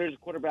 There's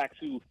quarterbacks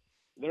who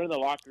they're in the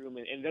locker room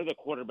and they're the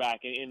quarterback,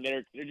 and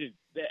they're just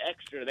the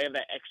extra. They have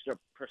that extra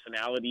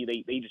personality.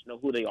 They just know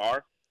who they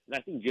are. And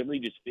I think Jimmy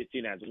just fits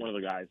in as one of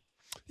the guys.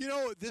 You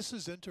know, this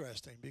is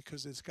interesting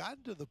because it's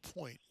gotten to the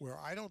point where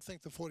I don't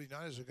think the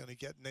 49ers are going to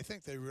get, and I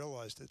think they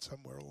realized it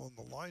somewhere along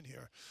the line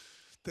here,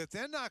 that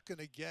they're not going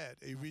to get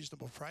a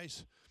reasonable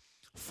price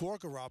for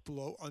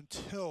Garoppolo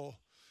until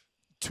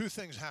two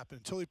things happen.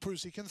 Until he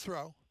proves he can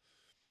throw,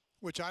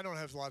 which I don't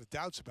have a lot of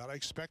doubts about. I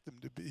expect him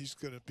to be, he's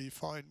going to be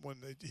fine when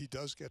he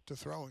does get to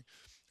throwing.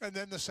 And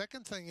then the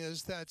second thing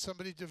is that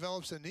somebody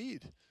develops a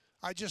need.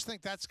 I just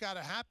think that's got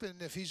to happen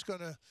if he's going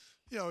to,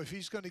 if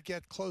he's going to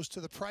get close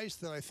to the price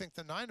that I think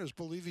the Niners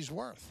believe he's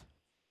worth.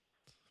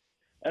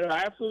 And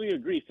I absolutely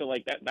agree. So,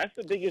 that's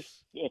the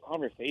biggest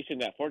conversation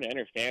that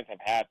 49ers fans have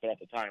had throughout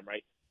the time,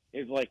 right?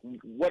 Is what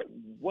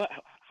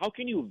how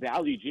can you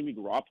value Jimmy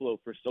Garoppolo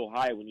for so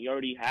high when you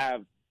already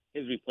have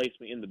his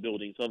replacement in the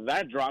building. So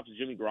that drops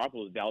Jimmy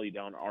Garoppolo's value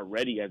down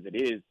already as it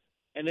is.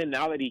 And then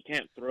now that he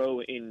can't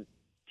throw in,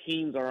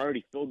 teams are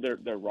already filled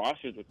their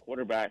rosters with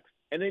quarterbacks,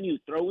 and then you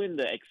throw in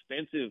the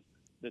expensive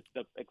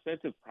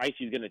price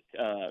he's going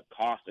to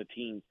cost a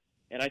team.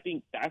 And I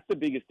think that's the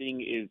biggest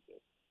thing, is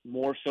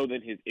more so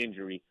than his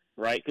injury,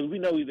 right? Because we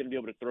know he's going to be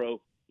able to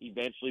throw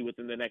eventually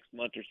within the next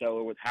month or so,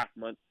 or with half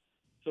month.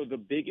 So the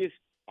biggest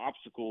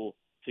obstacle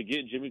to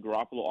get Jimmy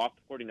Garoppolo off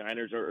the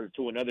 49ers or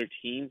to another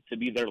team to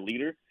be their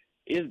leader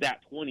is that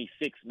 $26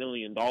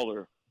 million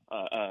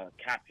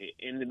cap hit.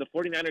 And the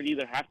 49ers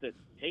either have to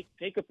take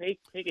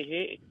a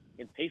hit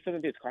and pay some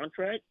of his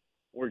contract,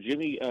 or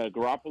Jimmy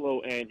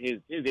Garoppolo and his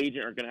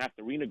agent are going to have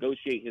to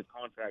renegotiate his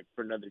contract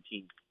for another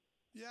team.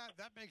 Yeah,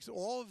 that makes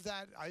all of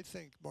that, I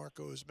think,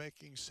 Marco, is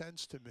making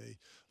sense to me.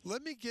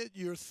 Let me get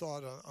your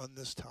thought on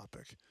this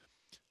topic.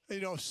 You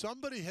know,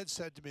 somebody had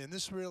said to me, and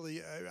this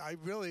really,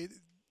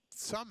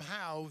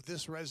 somehow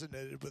this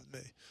resonated with me.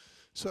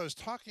 So I was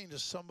talking to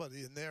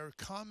somebody, and their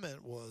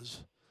comment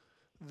was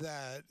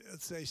that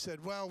they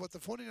said, well, what the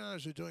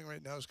 49ers are doing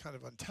right now is kind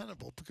of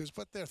untenable, because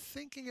what they're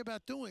thinking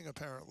about doing,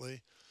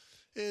 apparently,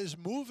 is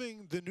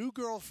moving the new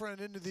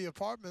girlfriend into the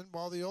apartment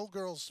while the old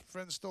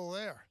girlfriend's still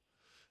there.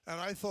 And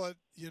I thought,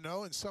 you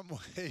know, in some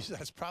ways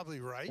that's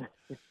probably right.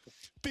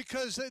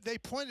 Because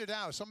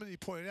somebody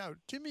pointed out,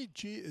 Jimmy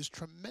G is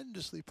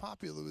tremendously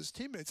popular with his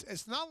teammates.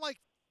 It's not like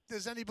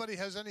anybody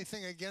has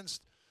anything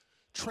against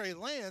Trey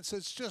Lance.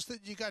 It's just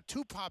that you got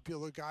two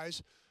popular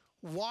guys.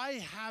 Why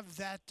have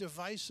that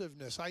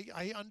divisiveness?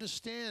 I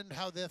understand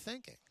how they're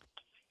thinking.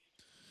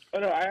 Oh,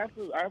 no, I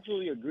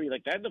absolutely agree.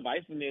 Like, that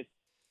divisiveness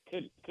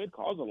could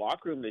cause the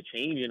locker room to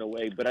change in a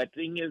way. But I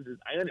think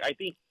I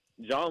think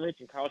John Lynch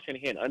and Kyle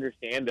Shanahan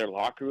understand their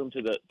locker room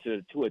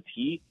to a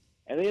T,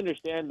 and they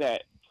understand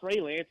that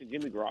Trey Lance and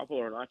Jimmy Garoppolo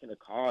are not going to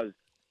cause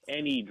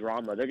any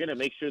drama. They're going to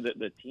make sure that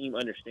the team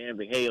understands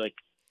that, hey, like,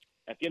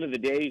 at the end of the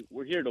day,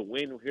 we're here to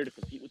win. We're here to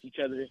compete with each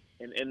other,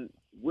 and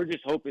we're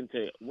just hoping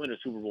to win a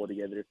Super Bowl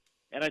together.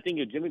 And I think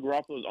if Jimmy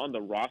Garoppolo is on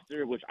the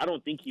roster, which I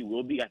don't think he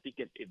will be, I think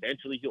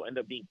eventually he'll end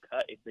up being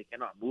cut if they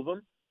cannot move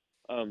him,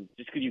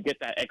 just because you get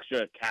that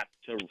extra cap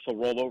to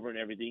roll over and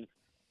everything.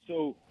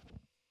 So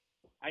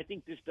I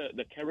think just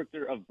the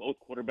character of both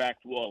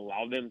quarterbacks will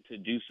allow them to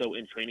do so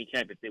in training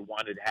camp if they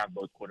wanted to have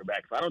both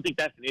quarterbacks. So I don't think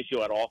that's an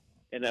issue at all.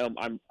 And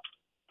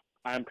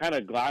I'm kind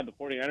of glad the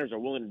 49ers are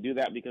willing to do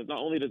that, because not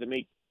only does it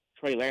make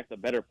Trey Lance a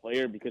better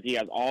player, because he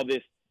has all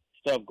this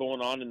stuff going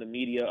on in the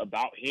media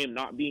about him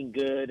not being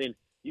good, and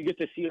you get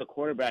to see a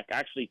quarterback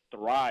actually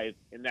thrive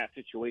in that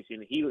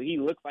situation. He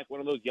looks like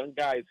one of those young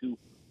guys who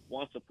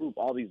wants to prove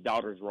all these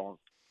doubters wrong.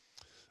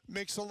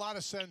 Makes a lot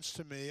of sense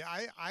to me.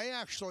 I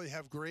actually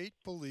have great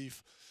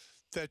belief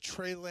that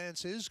Trey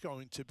Lance is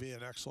going to be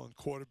an excellent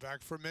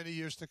quarterback for many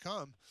years to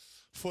come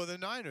for the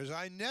Niners.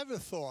 I never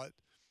thought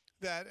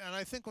that, and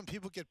I think when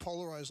people get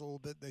polarized a little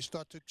bit, they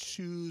start to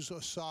choose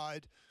a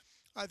side.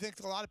 I think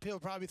a lot of people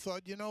probably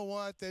thought, you know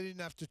what, they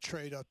didn't have to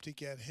trade up to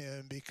get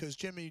him because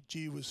Jimmy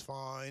G was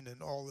fine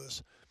and all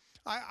this.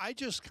 I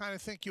just kind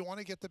of think you want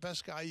to get the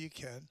best guy you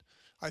can.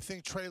 I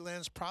think Trey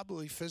Lance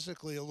probably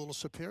physically a little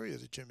superior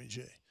to Jimmy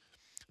G.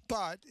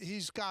 But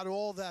he's got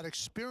all that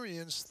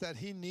experience that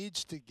he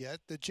needs to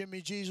get that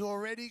Jimmy G's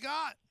already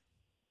got.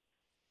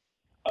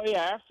 Oh,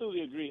 yeah, I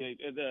absolutely agree.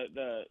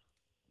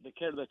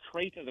 The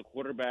traits as a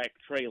quarterback,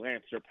 Trey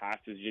Lance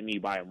surpasses Jimmy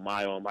by a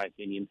mile, in my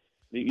opinion.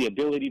 The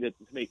ability to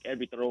make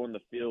every throw in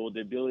the field,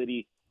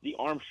 the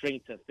arm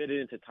strength to fit it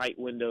into tight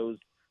windows,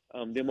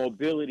 the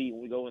mobility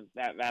when we go in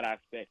that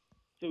aspect.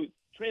 So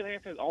Trey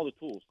Lance has all the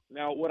tools.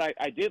 Now, what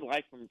I did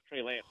like from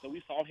Trey Lance, so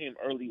we saw him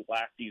early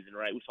last season,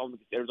 right? We saw him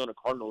against the Arizona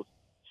Cardinals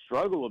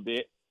struggle a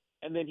bit,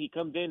 and then he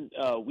comes in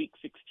week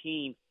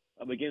 16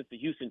 against the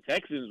Houston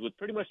Texans with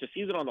pretty much the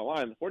season on the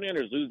line. The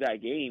 49ers lose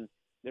that game.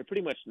 They're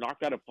pretty much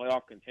knocked out of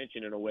playoff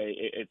contention in a way.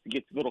 It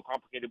gets a little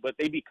complicated, but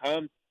they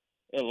become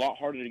a lot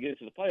harder to get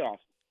into the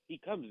playoffs. He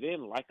comes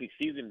in like a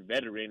seasoned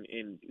veteran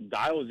and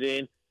dials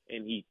in,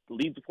 and he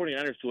leads the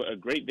 49ers to a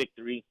great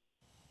victory.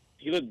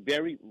 He looked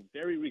very,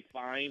 very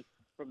refined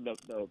from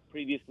the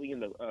previously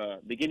in the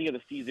beginning of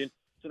the season.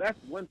 So that's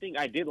one thing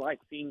I did like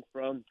seeing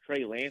from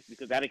Trey Lance,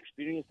 because that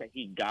experience that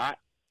he got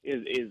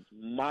is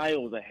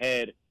miles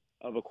ahead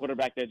of a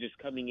quarterback that's just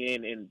coming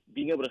in and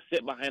being able to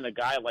sit behind a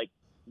guy like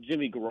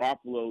Jimmy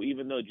Garoppolo.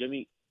 Even though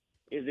Jimmy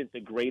isn't the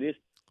greatest,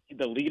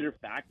 the leader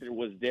factor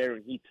was there,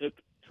 and he took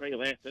Trey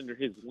Lance under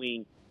his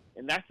wing.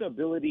 And that's the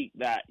ability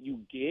that you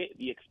get,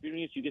 the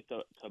experience you get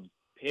to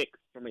pick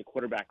from a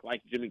quarterback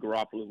like Jimmy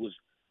Garoppolo, who was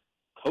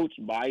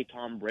coached by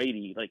Tom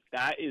Brady. Like,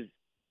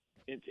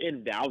 it's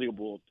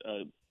invaluable.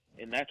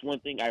 And that's one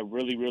thing I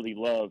really, really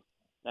love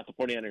that the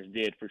 49ers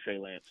did for Trey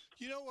Lance.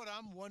 You know what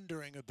I'm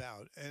wondering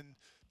about? And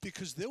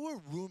because there were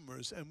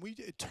rumors, and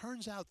it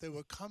turns out they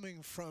were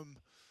coming from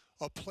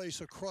a place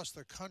across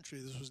the country.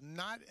 This was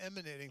not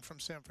emanating from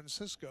San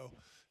Francisco,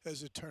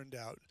 as it turned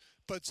out.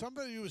 But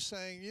somebody was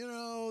saying, you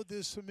know,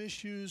 there's some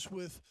issues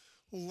with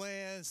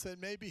Lance,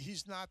 that maybe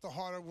he's not the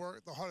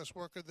hardest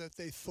worker that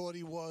they thought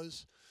he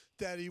was,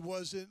 that he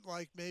wasn't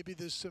like maybe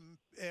there's some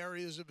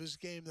areas of his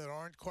game that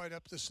aren't quite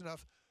up to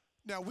snuff.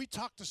 Now, we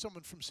talked to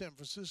someone from San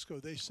Francisco.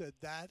 They said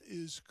that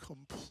is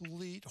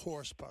complete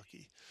horse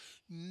bucky.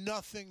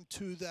 Nothing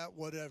to that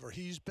whatever.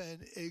 He's been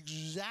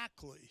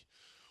exactly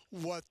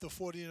what the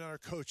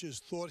 49er coaches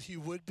thought he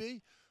would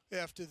be.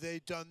 After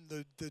they'd done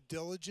the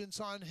diligence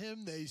on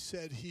him, they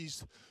said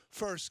he's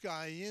first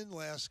guy in,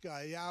 last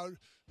guy out,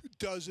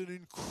 does an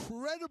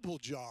incredible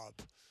job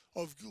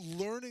of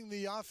learning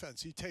the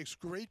offense. He takes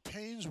great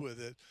pains with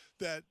it.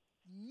 That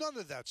none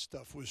of that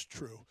stuff was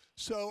true.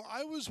 So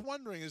I was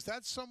wondering, is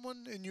that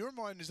someone, in your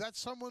mind, is that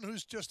someone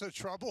who's just a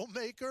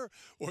troublemaker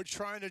or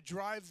trying to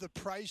drive the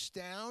price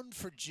down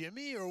for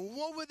Jimmy, or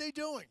what were they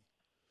doing?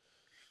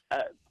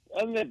 Other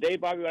than the day,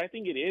 Bobby, what I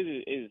think it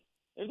is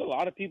there's a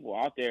lot of people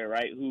out there,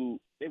 right, who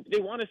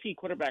they want to see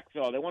quarterbacks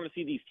fail. They want to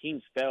see these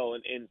teams fail,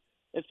 and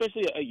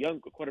especially a young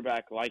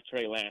quarterback like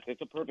Trey Lance.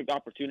 It's a perfect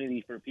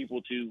opportunity for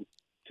people to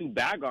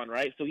bag on,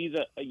 right? So he's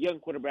a young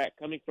quarterback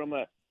coming from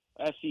a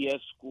FCS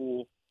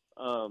school,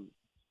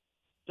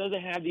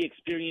 doesn't have the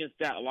experience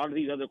that a lot of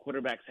these other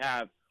quarterbacks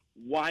have.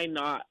 Why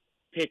not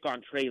pick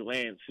on Trey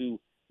Lance, who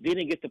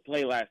didn't get to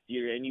play last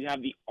year, and you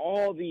have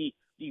all the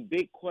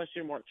big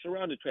question marks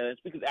surrounding Trey Lance,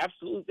 because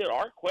absolutely there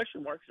are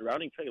question marks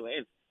surrounding Trey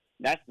Lance.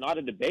 That's not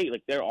a debate.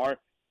 Like,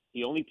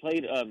 he only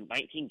played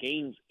 19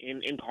 games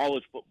in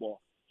college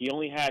football. He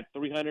only had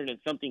 300 and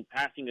something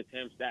passing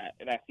attempts that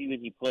season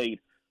he played.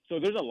 So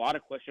there's a lot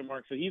of question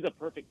marks. So he's a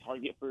perfect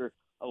target for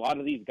a lot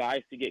of these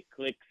guys to get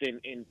clicks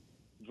and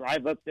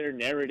drive up their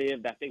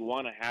narrative that they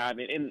want to have.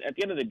 And at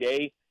the end of the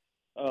day,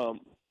 a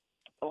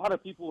lot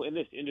of people in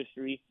this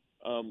industry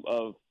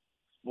of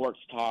sports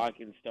talk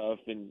and stuff,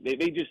 and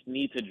they just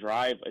need to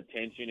drive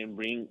attention and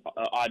bring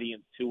an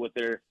audience to what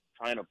they're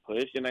trying to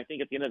push. And I think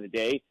at the end of the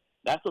day,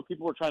 that's what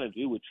people were trying to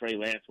do with Trey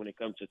Lance when it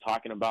comes to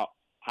talking about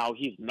how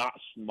he's not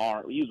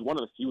smart. He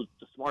was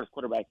the smartest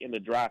quarterback in the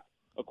draft,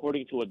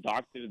 according to a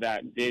doctor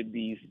that did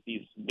these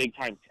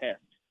big-time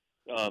tests.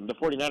 The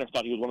 49ers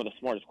thought he was one of the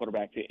smartest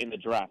quarterbacks in the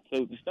draft.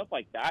 So stuff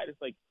like that,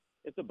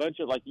 it's a bunch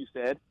of, like you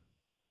said,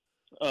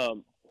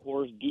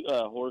 horse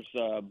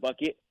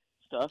bucket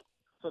stuff.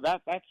 So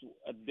that's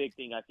a big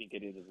thing I think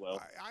it is as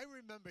well. I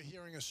remember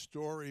hearing a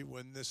story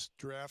when this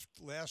draft,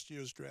 last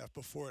year's draft,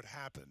 before it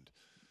happened,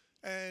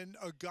 and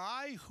a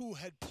guy who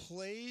had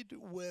played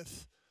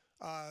with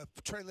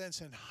Trey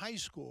Lance in high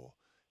school,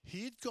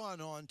 he'd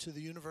gone on to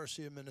the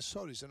University of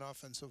Minnesota. He's an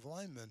offensive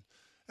lineman.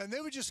 And they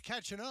were just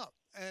catching up.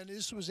 And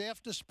this was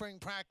after spring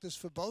practice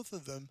for both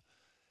of them.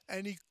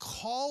 And he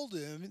called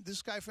him.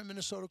 This guy from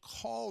Minnesota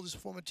called his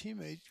former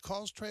teammate,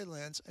 calls Trey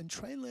Lance. And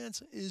Trey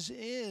Lance is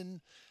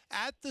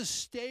at the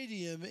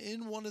stadium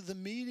in one of the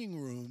meeting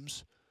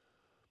rooms.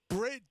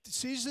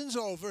 Season's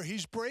over.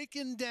 He's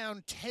breaking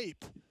down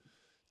tape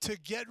to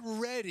get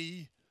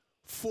ready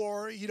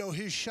for,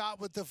 his shot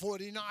with the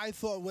 49. I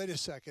thought, wait a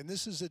second,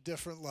 this is a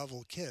different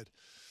level kid.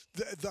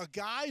 The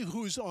guy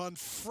who's on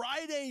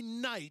Friday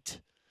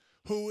night,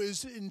 who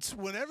is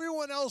when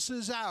everyone else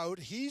is out,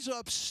 he's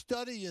up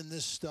studying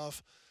this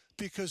stuff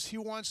because he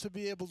wants to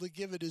be able to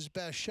give it his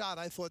best shot.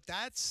 I thought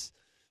that's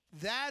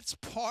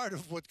part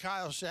of what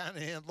Kyle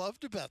Shanahan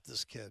loved about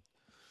this kid.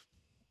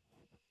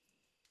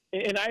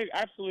 And I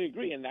absolutely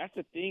agree. And that's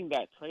the thing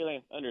that Trey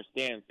Lance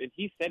understands. And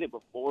he said it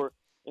before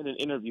in an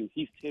interview.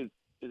 I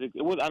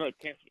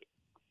can't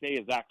say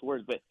exact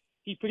words, but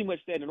he pretty much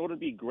said in order to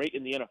be great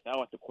in the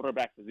NFL at the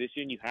quarterback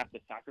position, you have to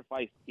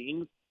sacrifice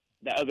things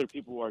that other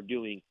people are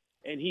doing.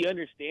 And he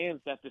understands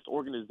that this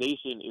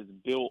organization is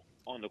built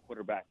on the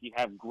quarterback. You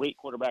have great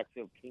quarterbacks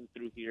that have came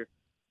through here,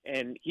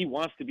 and he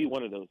wants to be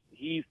one of those.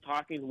 He's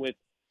talking with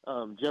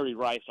Jerry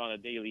Rice on a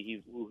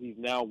daily. He's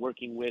now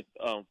working with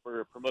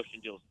for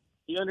promotion deals.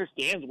 He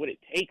understands what it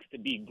takes to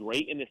be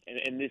great in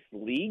this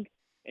league,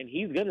 and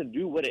he's going to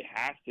do what it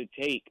has to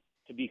take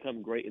to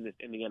become great in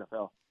the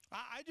NFL.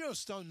 I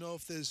just don't know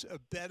if there's a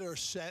better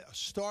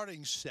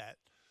starting set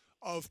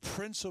of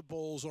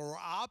principles or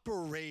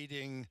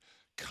operating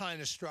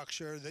kind of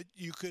structure that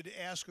you could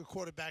ask a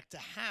quarterback to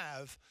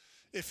have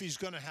if he's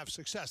going to have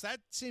success. That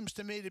seems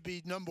to me to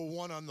be number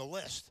one on the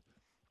list.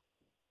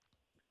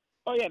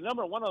 Oh, yeah,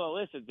 number one on the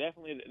list is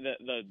definitely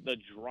the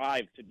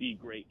drive to be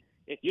great.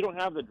 If you don't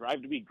have the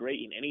drive to be great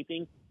in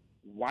anything,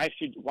 why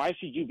should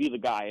you be the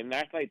guy? And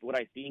that's like what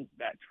I think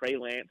that Trey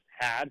Lance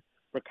had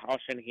for Kyle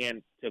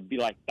Shanahan to be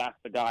like, that's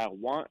the guy I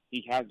want.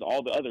 He has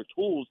all the other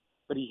tools,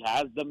 but he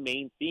has the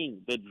main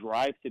thing, the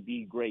drive to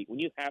be great. When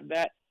you have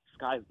that,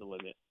 sky's the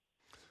limit.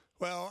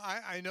 Well,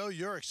 I know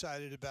you're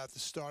excited about the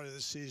start of the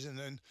season,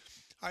 and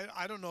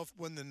I don't know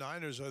when the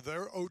Niners, are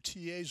their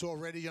OTAs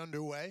already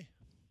underway?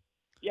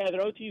 Yeah, their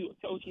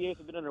OTAs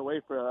have been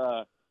underway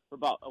for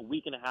about a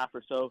week and a half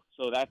or so,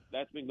 so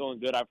that's been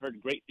going good. I've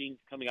heard great things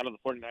coming out of the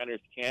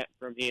 49ers camp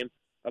from him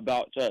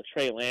about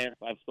Trey Lance.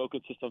 I've spoken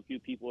to some few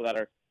people that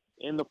are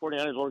in the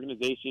 49ers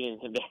organization,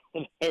 and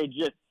they're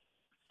just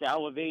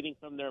salivating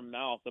from their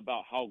mouth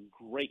about how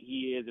great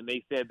he is, and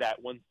they said that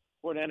when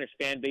 49ers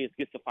fan base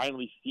gets to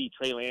finally see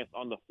Trey Lance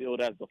on the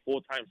field as the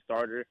full-time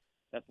starter,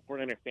 that the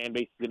 49ers fan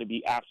base is going to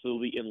be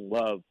absolutely in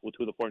love with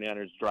who the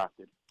 49ers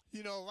drafted.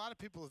 You know, a lot of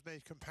people have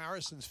made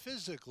comparisons,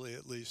 physically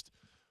at least,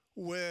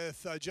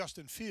 with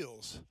Justin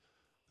Fields,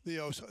 the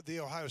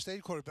Ohio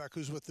State quarterback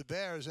who's with the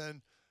Bears,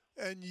 and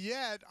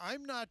yet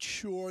I'm not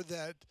sure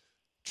that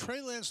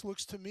Trey Lance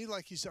looks to me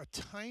like he's a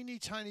tiny,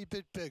 tiny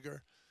bit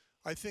bigger.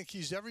 I think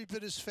he's every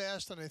bit as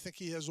fast, and I think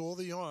he has all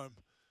the arm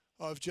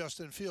of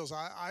Justin Fields.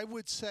 I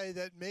would say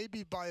that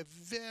maybe by a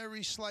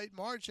very slight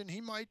margin,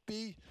 he might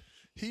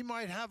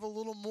have a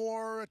little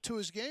more to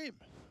his game.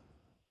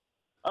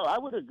 Oh, I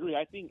would agree.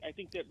 I think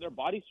that their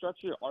body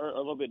structure are a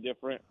little bit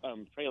different.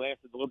 Trey Lance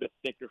is a little bit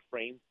thicker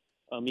frame.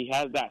 He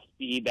has that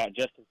speed that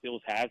Justin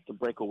Fields has to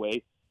break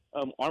away.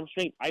 Arm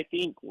strength, I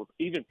think,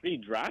 even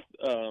pre-draft,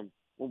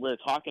 when we're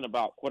talking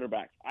about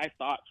quarterbacks, I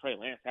thought Trey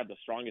Lance had the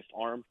strongest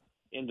arm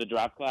in the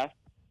draft class.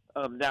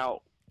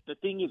 Now, the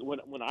thing is,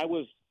 when I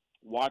was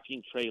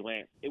watching Trey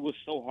Lance, it was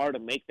so hard to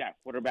make that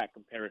quarterback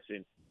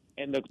comparison.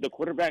 And the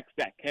quarterbacks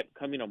that kept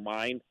coming to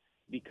mind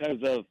because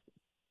of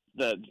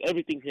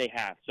everything they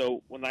have.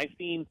 So when I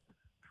seen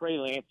Trey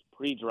Lance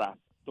pre-draft,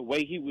 the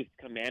way he was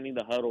commanding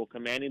the huddle,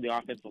 commanding the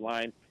offensive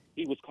line,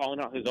 he was calling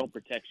out his own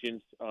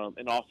protections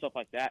and all stuff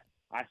like that.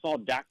 I saw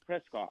Dak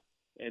Prescott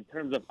in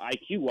terms of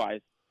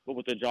IQ-wise, but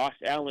with the Josh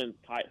Allen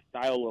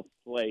style of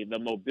play, the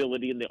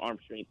mobility and the arm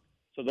strength.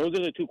 So those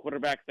are the two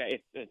quarterbacks that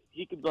if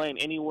he could land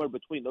anywhere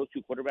between those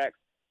two quarterbacks,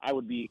 I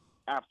would be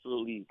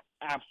absolutely,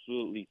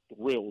 absolutely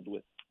thrilled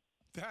with.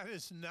 That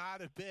is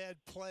not a bad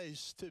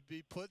place to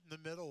be put in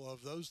the middle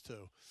of those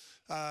two.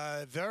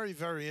 Very,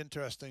 very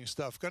interesting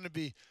stuff.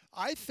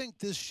 I think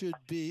this should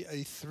be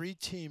a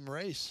 3-team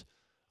race.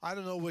 I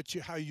don't know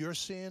how you're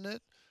seeing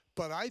it,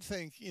 but I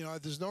think,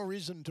 there's no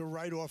reason to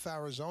write off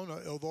Arizona,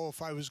 although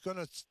if I was going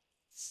to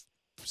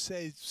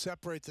say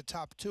separate the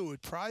top two,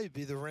 it'd probably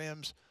be the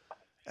Rams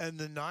and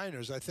the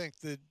Niners. I think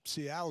that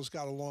Seattle's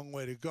got a long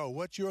way to go.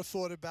 What's your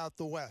thought about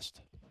the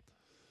West?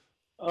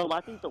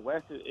 I think the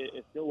West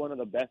is still one of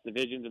the best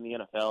divisions in the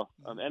NFL.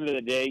 End of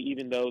the day,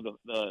 even though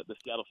the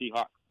Seattle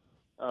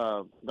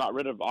Seahawks got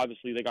rid of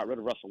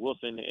Russell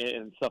Wilson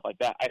and stuff like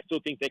that, I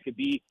still think they could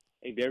be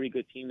a very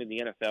good team in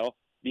the NFL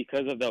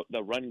because of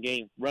the run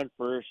game, run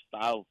first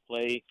style of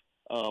play,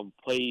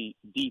 play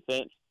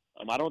defense.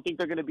 I don't think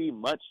they're going to be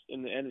much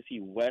in the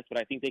NFC West, but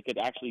I think they could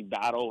actually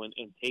battle and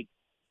take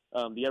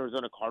the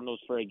Arizona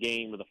Cardinals for a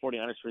game or the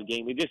 49ers for a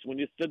game. When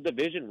it's the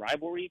division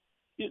rivalry,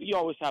 you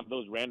always have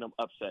those random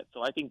upsets.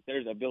 So I think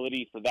there's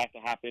ability for that to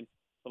happen.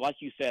 But like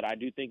you said, I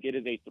do think it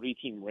is a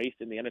 3-team race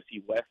in the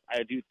NFC West.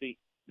 I do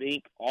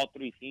think all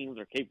 3 teams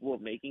are capable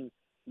of making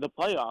the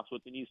playoffs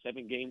with the new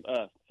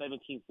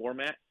 7-team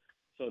format.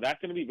 So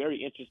that's going to be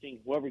very interesting.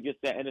 Whoever gets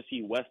that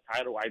NFC West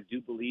title, I do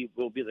believe,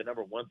 will be the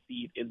number 1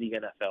 seed in the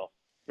NFL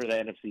for the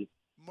NFC.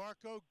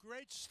 Marco,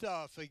 great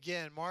stuff.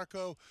 Again,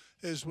 Marco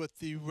is with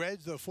the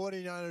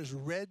 49ers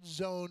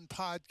RedZone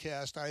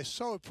podcast. I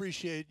so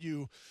appreciate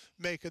you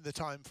making the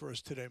time for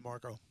us today,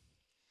 Marco.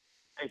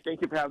 Hey,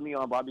 thank you for having me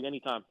on, Bobby.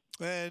 Anytime.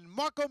 And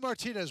Marco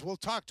Martinez, we'll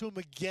talk to him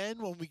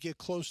again when we get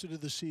closer to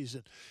the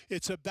season.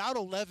 It's about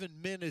 11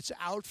 minutes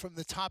out from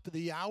the top of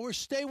the hour.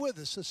 Stay with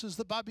us. This is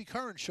the Bobby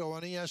Curran Show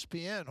on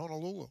ESPN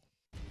Honolulu.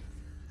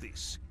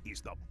 This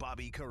is the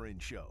Bobby Curran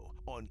Show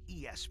on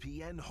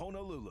ESPN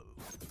Honolulu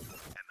and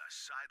the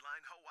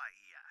Sideline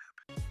Hawaii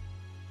app.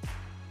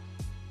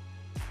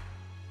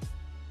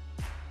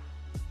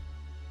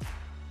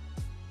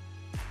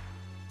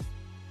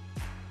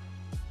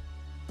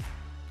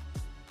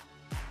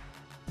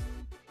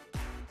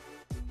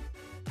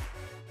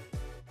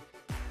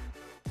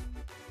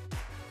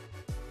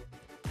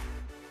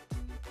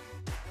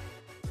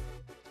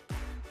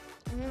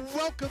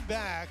 Welcome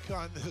back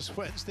on this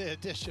Wednesday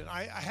edition.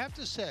 I have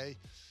to say,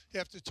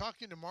 after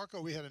talking to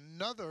Marco, we had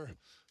another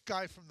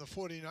guy from the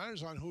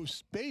 49ers on who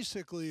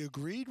basically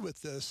agreed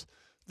with this,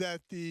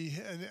 that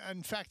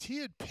in fact, he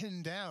had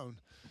pinned down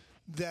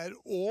that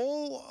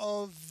all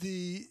of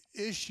the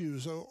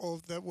issues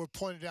that were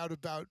pointed out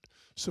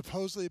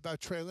supposedly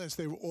about Trey Lance,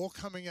 they were all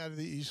coming out of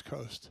the East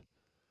Coast.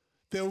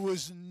 There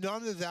was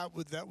none of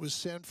that was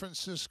San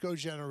Francisco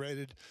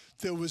generated.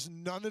 There was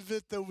none of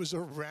it that was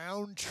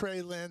around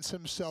Trey Lance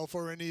himself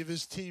or any of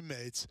his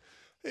teammates.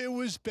 It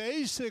was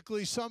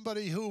basically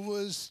somebody who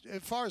was,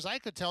 as far as I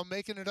could tell,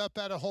 making it up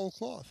out of whole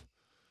cloth.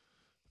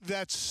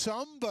 That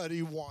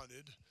somebody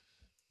wanted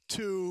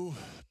to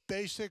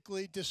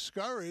basically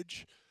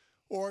discourage,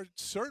 or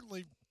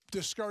certainly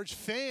discourage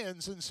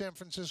fans in San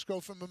Francisco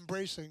from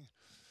embracing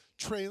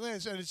Trey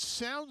Lance. And it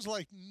sounds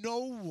like no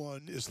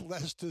one is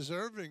less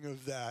deserving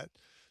of that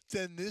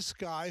than this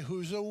guy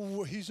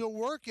he's a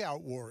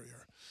workout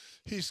warrior.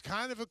 He's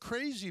kind of a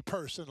crazy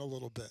person a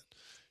little bit.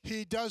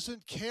 He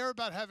doesn't care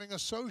about having a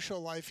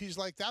social life. He's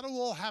like,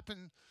 that'll all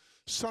happen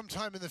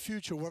sometime in the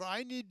future. What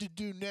I need to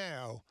do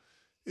now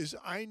is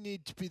I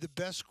need to be the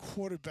best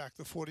quarterback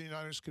the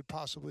 49ers could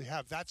possibly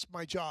have. That's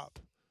my job.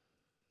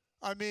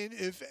 I mean,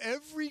 if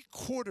every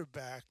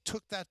quarterback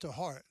took that to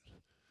heart,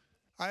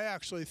 I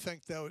actually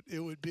think that it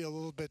would be a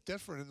little bit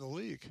different in the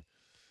league,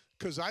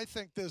 because I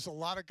think there's a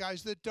lot of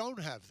guys that don't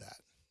have that.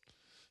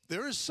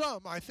 There is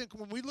some. I think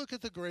when we look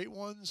at the great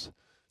ones,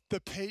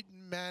 the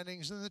Peyton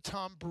Mannings and the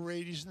Tom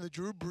Brady's and the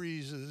Drew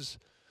Breeses,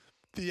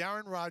 the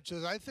Aaron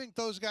Rodgers, I think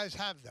those guys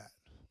have that.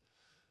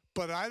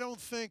 But I don't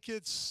think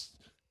it's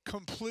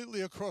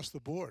completely across the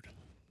board.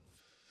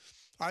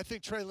 I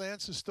think Trey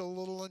Lance is still a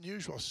little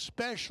unusual,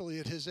 especially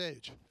at his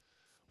age.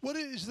 What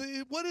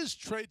is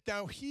Trey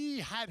now? He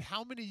had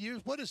how many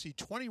years? What is he?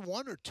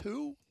 21 or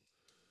 2?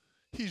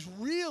 He's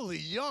really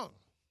young.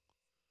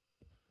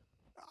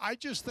 I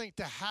just think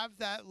to have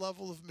that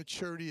level of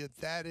maturity at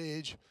that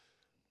age,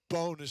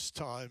 bonus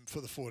time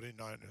for the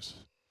 49ers.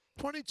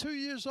 22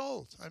 years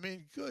old. I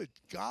mean, good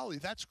golly,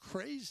 that's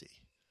crazy.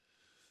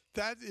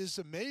 That is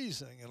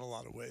amazing in a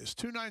lot of ways.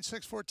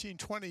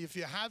 296-1420. If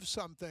you have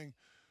something,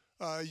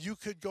 you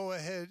could go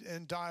ahead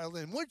and dial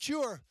in. What's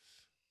your,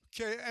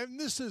 okay, and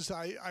this is,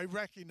 I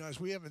recognize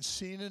we haven't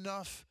seen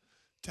enough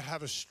to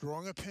have a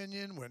strong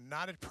opinion. We're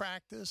not at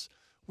practice.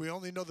 We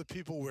only know the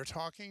people we're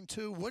talking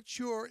to. What's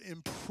your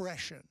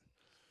impression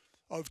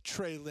of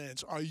Trey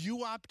Lance? Are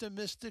you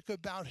optimistic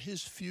about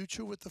his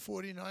future with the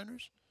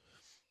 49ers?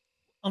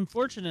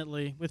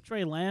 Unfortunately, with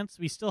Trey Lance,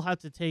 we still have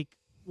to take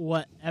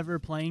whatever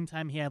playing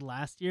time he had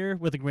last year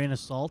with a grain of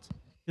salt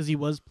because he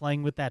was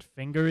playing with that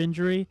finger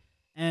injury.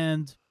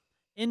 And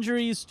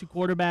injuries to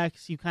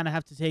quarterbacks, you kind of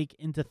have to take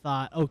into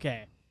thought,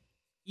 okay,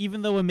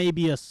 even though it may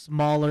be a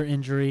smaller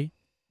injury,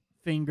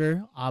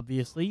 finger,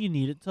 obviously, you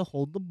need it to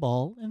hold the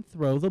ball and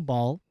throw the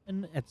ball,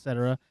 and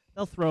etc.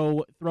 They'll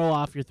throw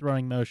off your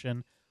throwing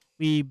motion.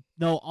 We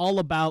know all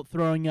about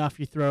throwing off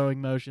your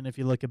throwing motion if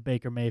you look at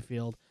Baker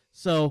Mayfield.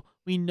 So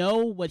we know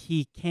what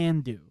he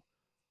can do.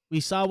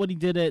 We saw what he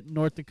did at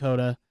North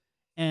Dakota,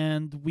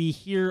 and we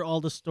hear all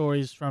the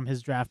stories from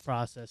his draft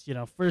process. You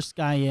know, first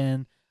guy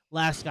in,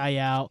 last guy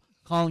out,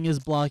 calling his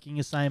blocking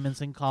assignments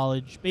in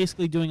college,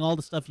 basically doing all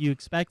the stuff you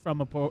expect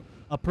from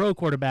a pro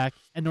quarterback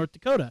at North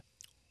Dakota.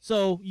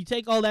 So you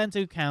take all that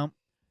into account.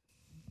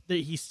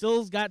 He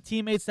still's got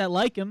teammates that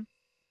like him.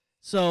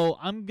 So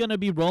I'm going to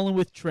be rolling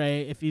with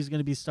Trey if he's going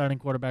to be starting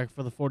quarterback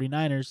for the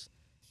 49ers.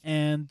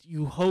 And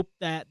you hope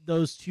that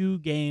those 2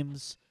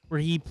 games where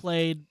he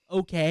played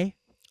okay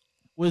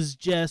was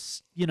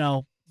just,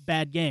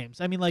 bad games.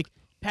 I mean, like,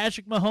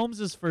 Patrick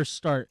Mahomes' first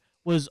start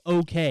was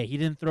okay. He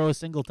didn't throw a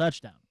single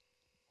touchdown.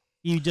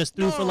 He just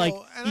threw for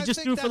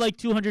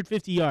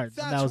 250 yards,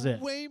 and that was it.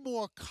 That's way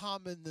more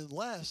common than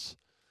less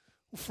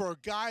for a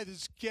guy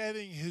that's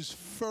getting his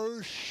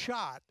first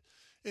shot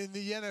in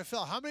the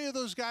NFL. How many of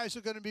those guys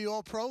are going to be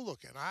all pro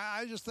looking?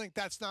 I just think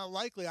that's not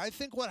likely. I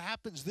think what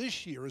happens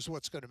this year is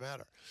what's going to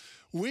matter.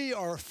 We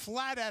are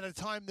flat out of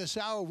time this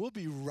hour. We'll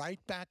be right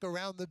back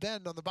around the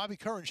bend on the Bobby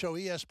Curran Show,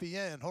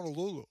 ESPN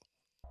Honolulu.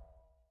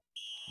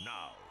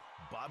 Now,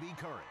 Bobby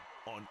Curran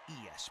on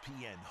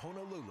ESPN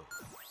Honolulu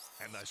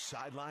and the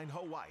Sideline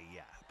Hawaii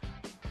app.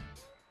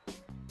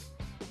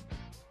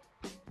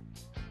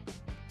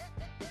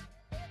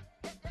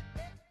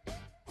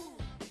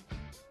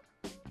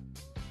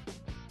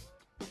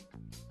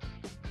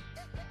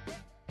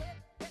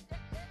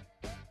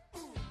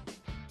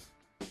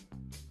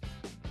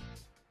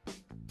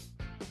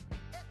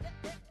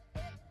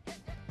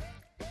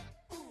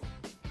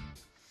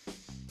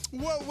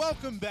 Well,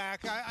 welcome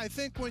back. I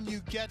think when you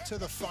get to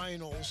the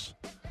finals,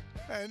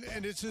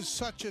 and it's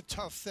such a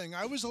tough thing,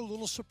 I was a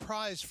little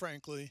surprised,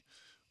 frankly,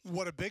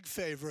 what a big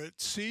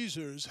favorite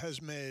Caesars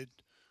has made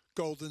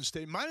Golden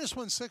State. Minus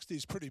 160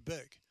 is pretty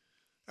big.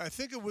 I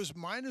think it was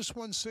minus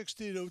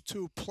 160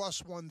 to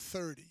plus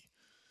 130.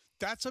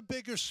 That's a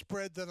bigger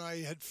spread than I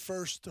had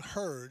first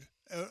heard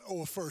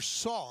or first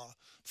saw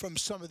from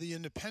some of the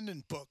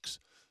independent books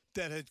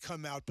that had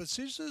come out. But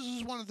Caesars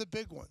is one of the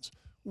big ones.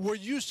 Were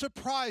you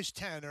surprised,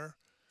 Tanner,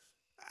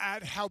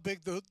 at how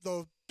big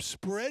the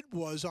spread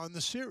was on the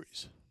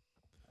series?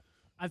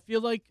 I feel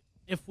like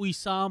if we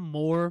saw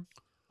more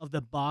of the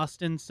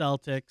Boston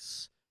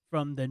Celtics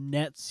from the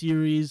Nets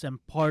series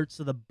and parts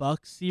of the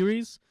Bucks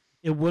series,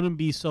 it wouldn't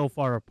be so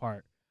far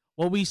apart.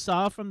 What we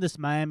saw from this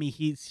Miami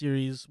Heat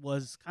series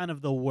was kind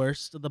of the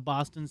worst of the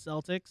Boston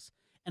Celtics,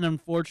 and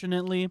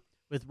unfortunately,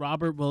 with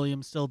Robert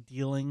Williams still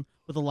dealing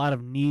with a lot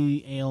of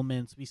knee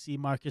ailments. We see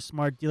Marcus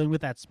Smart dealing with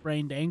that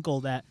sprained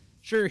ankle that,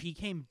 sure, he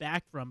came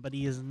back from, but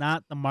he is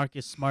not the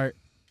Marcus Smart,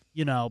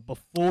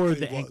 before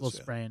the ankle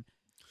sprain.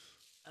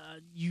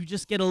 You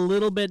just get a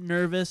little bit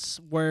nervous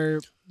where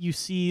you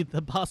see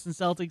the Boston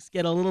Celtics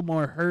get a little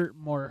more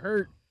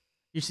hurt.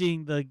 You're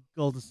seeing the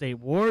Golden State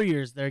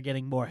Warriors, they're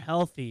getting more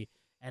healthy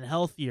and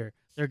healthier.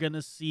 They're going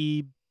to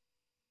see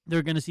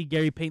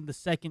Gary Payton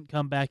II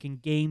come back in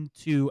game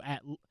 2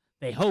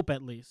 they hope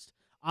at least.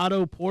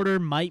 Otto Porter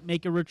might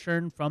make a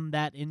return from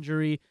that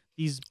injury.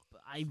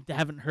 I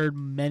haven't heard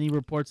many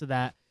reports of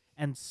that.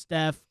 And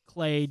Steph,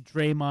 Clay,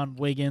 Draymond,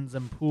 Wiggins,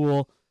 and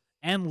Poole,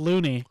 and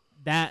Looney,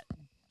 that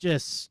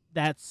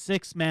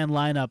 6-man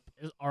lineup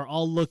are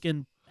all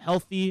looking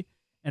healthy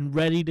and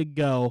ready to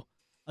go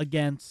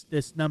against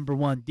this number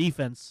 1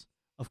 defense,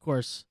 of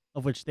course,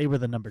 of which they were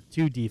the number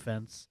 2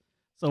 defense.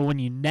 So when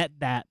you net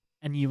that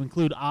and you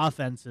include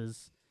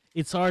offenses,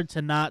 it's hard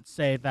to not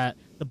say that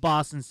the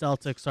Boston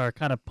Celtics are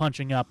kind of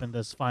punching up in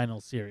this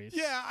final series.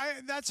 Yeah,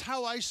 that's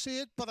how I see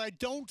it, but I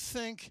don't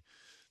think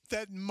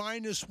that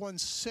minus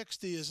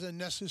 160 is a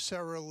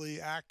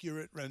necessarily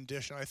accurate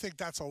rendition. I think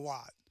that's a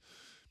lot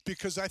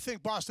because I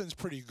think Boston's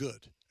pretty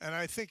good. And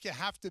I think you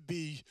have to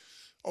be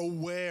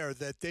aware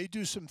that they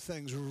do some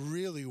things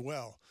really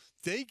well.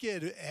 They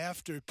get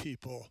after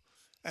people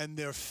and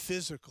they're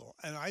physical.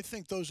 And I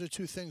think those are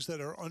two things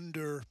that are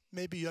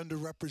maybe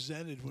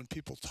underrepresented when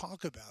people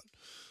talk about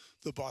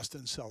the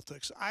Boston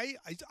Celtics. I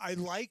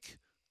like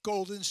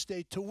Golden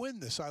State to win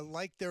this. I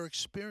like their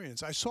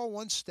experience. I saw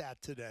one stat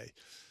today.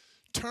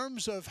 In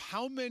terms of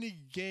how many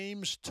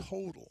games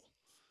total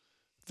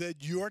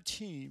that your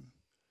team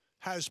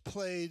has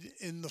played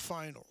in the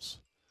finals,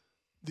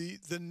 the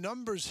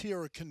numbers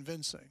here are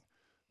convincing.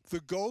 The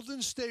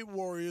Golden State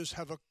Warriors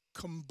have a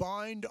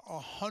combined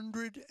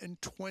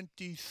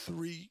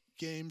 123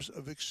 games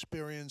of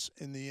experience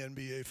in the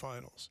NBA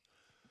Finals.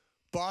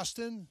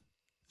 Boston,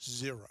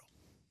 0.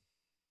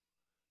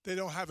 They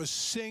don't have a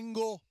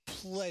single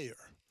player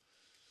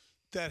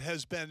that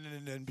has been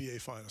in an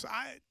NBA Finals.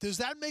 Does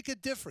that make a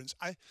difference?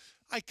 I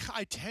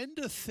tend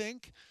to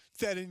think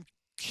that in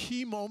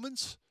key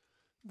moments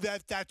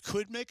that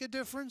could make a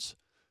difference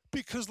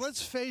because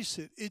let's face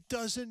it, it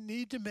doesn't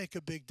need to make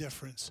a big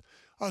difference.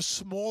 A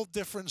small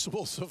difference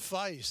will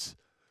suffice.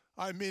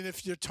 I mean,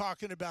 if you're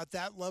talking about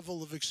that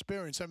level of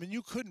experience, I mean,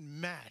 you couldn't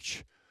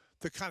match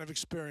the kind of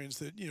experience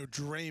that,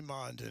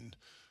 Draymond and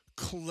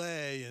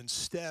Clay and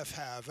Steph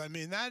have. I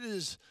mean, that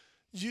is,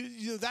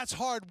 that's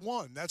hard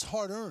won. That's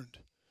hard earned.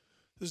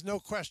 There's no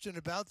question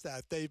about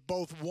that. They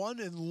both won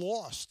and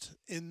lost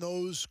in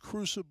those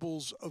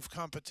crucibles of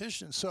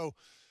competition. So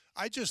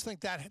I just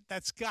think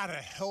that's got to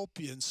help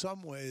you in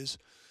some ways.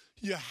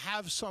 You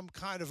have some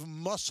kind of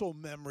muscle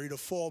memory to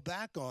fall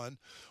back on,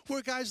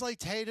 where guys like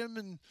Tatum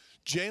and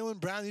Jaylen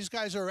Brown, these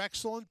guys are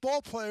excellent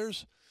ball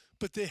players,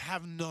 but they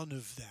have none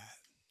of that.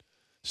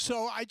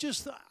 So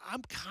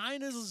I'm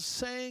kind of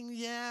saying,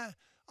 yeah,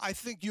 I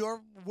think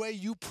your way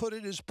you put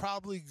it is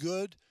probably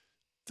good.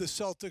 The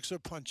Celtics are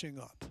punching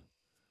up.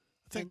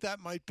 I think that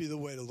might be the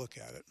way to look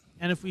at it.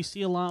 And if we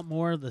see a lot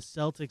more of the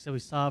Celtics that we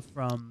saw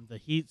from the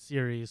Heat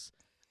series,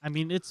 I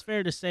mean, it's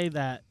fair to say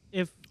that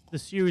if the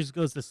series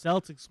goes the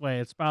Celtics' way,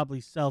 it's probably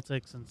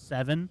Celtics in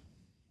 7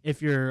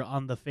 if you're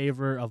on the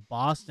favor of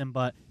Boston.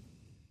 But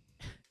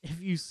if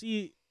you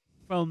see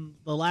from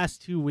the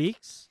last 2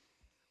 weeks,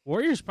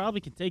 Warriors probably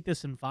can take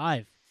this in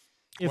 5.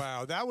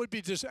 Wow, that would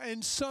be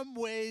in some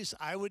ways,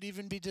 I would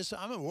even be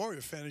I'm a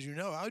Warrior fan, as you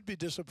know. I would be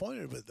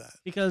disappointed with that.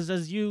 Because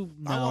as you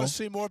know, I want to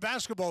see more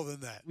basketball than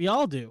that. We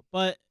all do.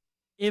 But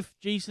if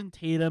Jason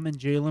Tatum and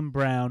Jaylen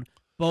Brown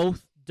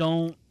both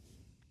don't,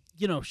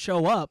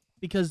 show up,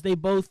 because they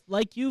both,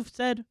 like you've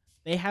said,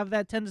 they have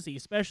that tendency,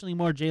 especially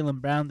more Jaylen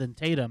Brown than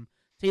Tatum.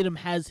 Tatum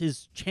has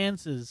his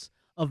chances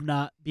of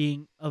not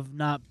being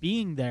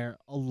there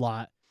a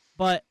lot,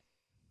 but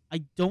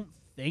I don't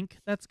think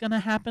that's gonna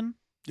happen.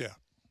 Yeah,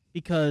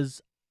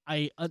 because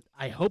I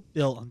hope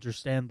they'll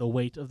understand the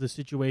weight of the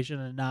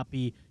situation and not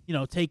be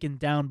taken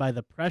down by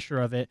the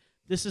pressure of it.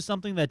 This is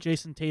something that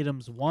Jason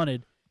Tatum's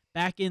wanted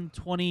back in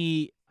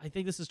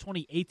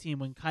 2018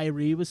 when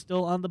Kyrie was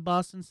still on the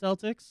Boston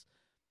Celtics.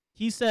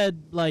 He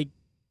said,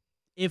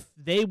 if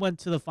they went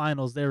to the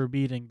finals, they were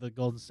beating the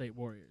Golden State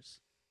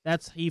Warriors.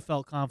 He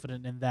felt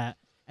confident in that.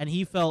 And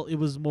he felt it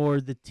was more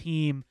the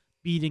team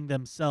beating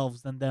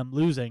themselves than them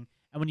losing.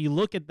 And when you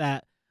look at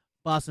that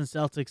Boston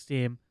Celtics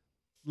team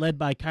led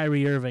by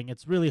Kyrie Irving,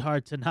 it's really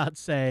hard to not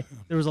say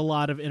there was a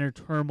lot of inner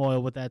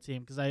turmoil with that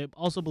team, because I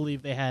also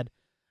believe they had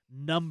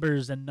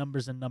numbers and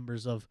numbers and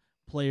numbers of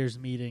players'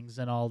 meetings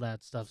and all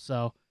that stuff.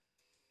 So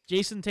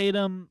Jason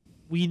Tatum,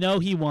 we know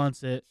he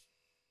wants it.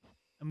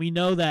 And we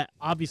know that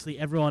obviously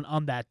everyone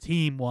on that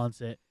team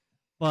wants it,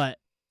 but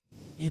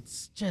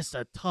it's just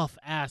a tough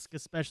ask,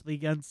 especially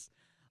against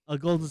a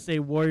Golden State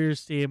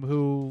Warriors team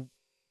who,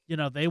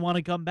 they want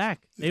to come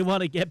back. They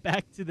want to get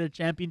back to their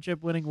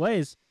championship winning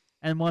ways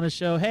and want to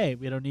show, hey,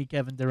 we don't need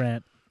Kevin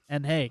Durant.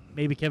 And hey,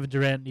 maybe Kevin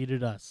Durant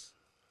needed us.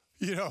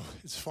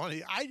 It's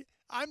funny. I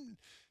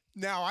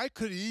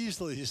could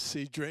easily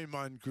see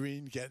Draymond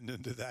Green getting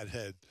into that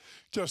head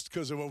just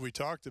because of what we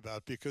talked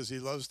about, because he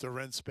loves to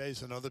rent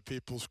space in other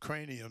people's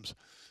craniums.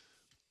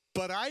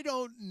 But I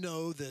don't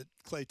know that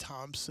Klay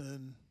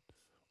Thompson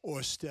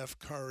or Steph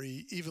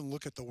Curry even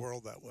look at the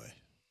world that way.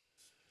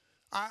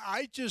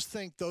 I just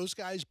think those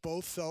guys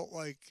both felt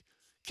like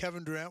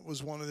Kevin Durant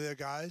was one of their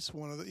guys.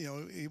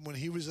 When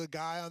he was a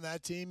guy on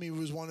that team, he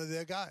was one of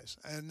their guys.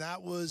 And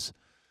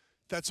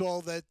that's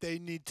all that they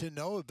need to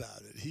know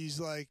about it.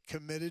 He's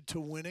committed to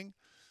winning.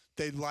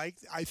 I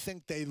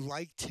think they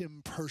liked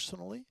him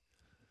personally.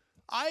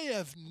 I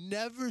have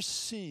never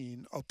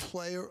seen a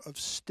player of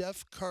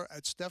Steph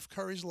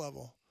Curry's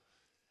level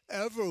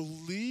ever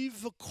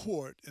leave the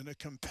court in a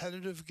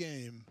competitive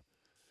game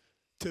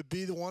to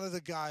be one of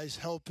the guys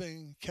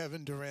helping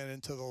Kevin Durant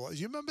into the loss.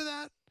 You remember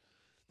that?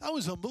 That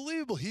was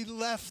unbelievable. He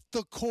left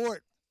the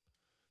court.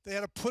 They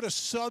had to put a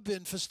sub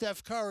in for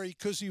Steph Curry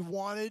because he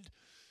wanted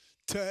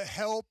to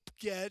help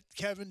get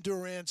Kevin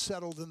Durant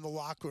settled in the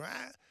locker room.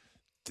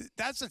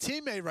 That's a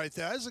teammate right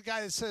there. That's a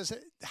guy that says,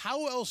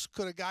 how else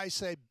could a guy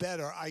say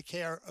better, I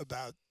care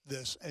about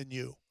this and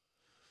you?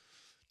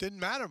 Didn't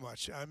matter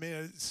much. I mean,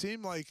 it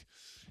seemed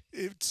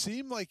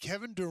like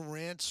Kevin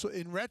Durant,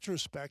 in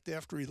retrospect,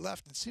 after he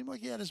left, it seemed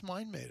like he had his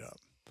mind made up.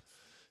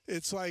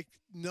 It's like,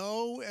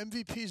 no,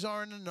 MVPs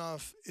aren't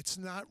enough. It's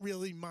not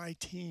really my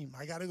team.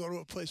 I got to go to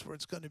a place where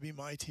it's going to be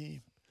my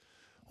team.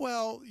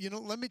 Well,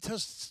 let me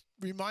just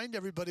remind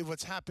everybody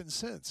what's happened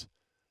since.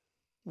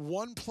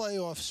 One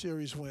playoff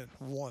series win,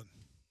 one,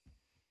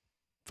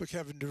 for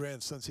Kevin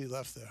Durant since he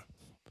left there.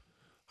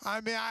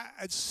 I mean,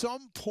 at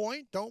some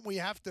point, don't we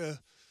have to,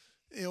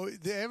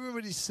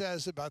 everybody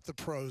says about the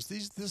pros,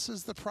 this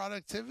is the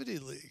productivity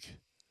league.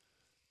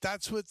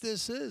 That's what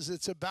this is.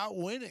 It's about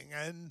winning,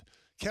 and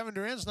Kevin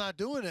Durant's not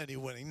doing any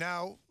winning.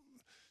 Now,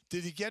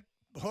 did he get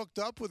hooked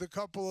up with a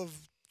couple of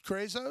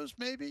crazos,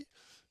 maybe?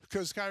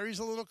 Because Kyrie's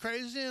a little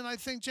crazy, and I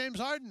think James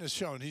Harden has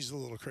shown he's a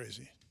little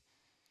crazy.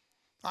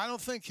 I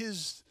don't think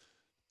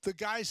the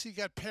guys he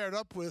got paired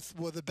up with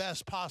were the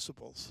best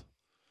possibles.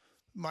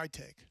 My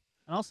take.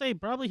 And I'll say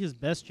probably his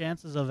best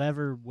chances of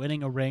ever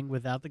winning a ring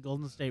without the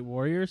Golden State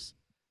Warriors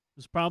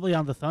was probably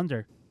on the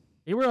Thunder.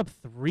 They were up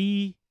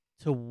 3-1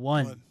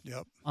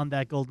 Yep. on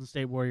that Golden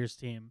State Warriors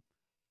team.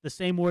 The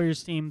same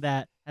Warriors team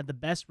that had the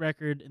best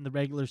record in the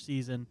regular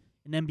season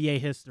in NBA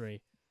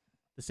history.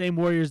 The same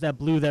Warriors that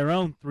blew their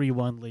own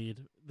 3-1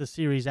 lead the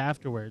series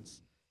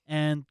afterwards.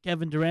 And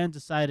Kevin Durant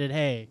decided,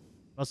 hey,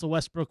 Russell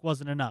Westbrook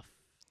wasn't enough,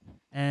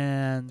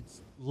 and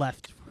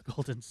left for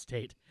Golden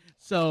State.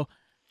 So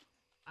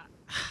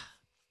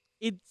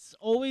it's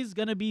always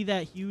going to be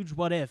that huge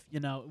what if.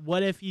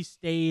 What if he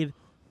stayed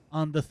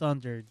on the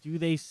Thunder? Do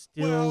they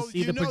still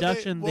see the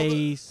production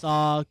they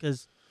saw?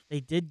 Because they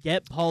did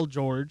get Paul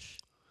George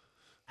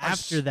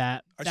after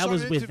that. That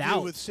was without. I saw an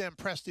interview with Sam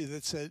Presti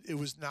that said it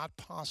was not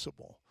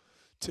possible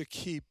to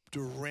keep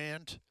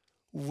Durant,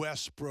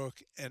 Westbrook,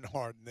 and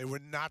Harden. They were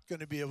not going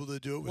to be able to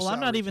do it with I'm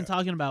not even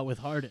talking about with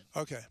Harden.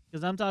 Okay.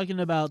 Because I'm talking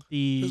about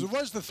because it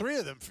was the three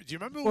of them. Do you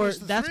remember?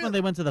 That's when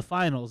they went to the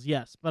finals,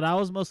 yes. But I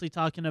was mostly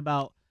talking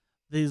about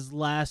his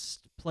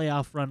last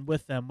playoff run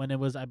with them when it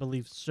was, I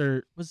believe,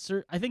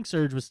 I think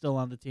Serge was still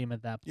on the team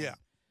at that point. Yeah.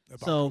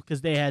 So, because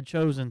they had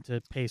chosen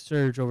to pay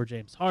Serge over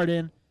James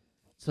Harden.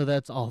 So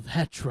that's all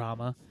that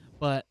drama.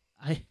 But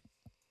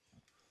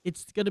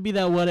it's going to be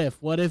that what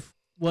if. What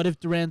if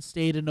Durant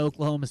stayed in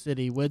Oklahoma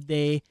City? Would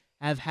they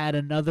have had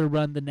another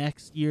run the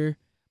next year?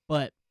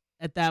 But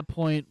at that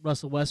point,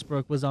 Russell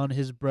Westbrook was on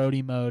his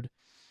Brody mode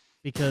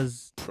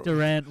because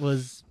Durant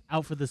was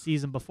out for the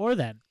season before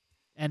then.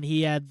 And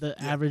he had the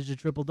average of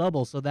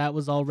triple-double. So that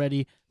was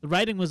already – the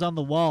writing was on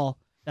the wall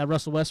that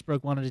Russell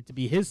Westbrook wanted it to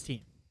be his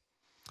team.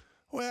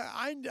 Well,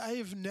 I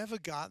have never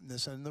gotten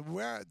this. And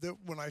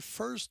when I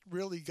first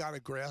really got a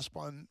grasp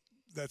on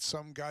that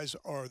some guys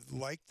are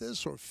like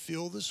this or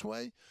feel this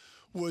way –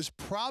 was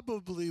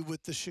probably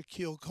with the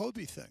Shaquille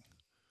Kobe thing.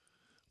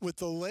 With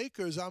the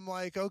Lakers, I'm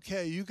like,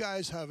 okay, you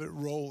guys have it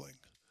rolling.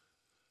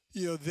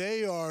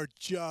 They are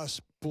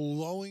just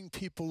blowing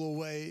people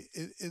away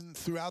in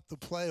throughout the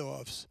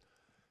playoffs.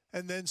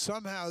 And then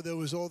somehow there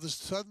was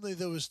suddenly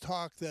there was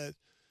talk that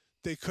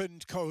they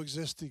couldn't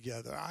coexist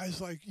together. I was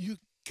like,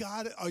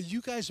 are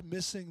you guys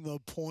missing the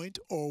point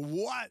or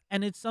what?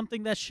 And it's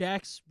something that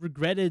Shaq's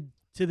regretted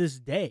to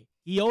this day.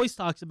 He always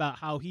talks about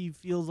how he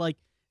feels like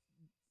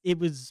it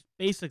was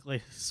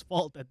basically his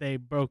fault that they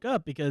broke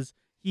up because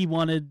he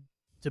wanted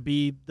to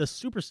be the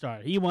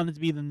superstar. He wanted to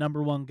be the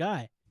number one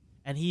guy.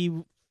 And he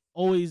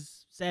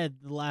always said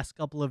the last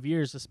couple of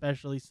years,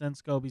 especially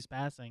since Kobe's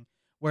passing,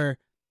 where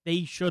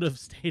they should have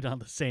stayed on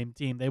the same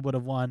team. They would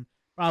have won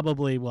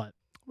probably,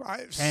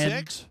 10,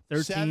 6,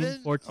 13,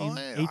 7, 14,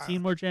 18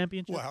 more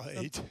championships? Well,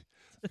 8.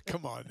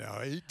 Come on now,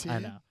 18. I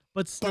know.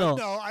 But still,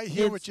 no, I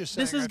hear what you're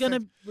saying. This is going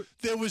to.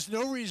 There was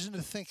no reason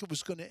to think it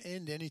was going to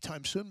end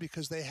anytime soon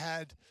because they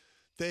had,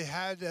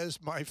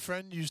 as my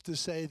friend used to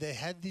say, they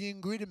had the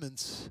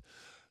ingredients.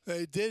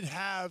 They did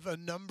have a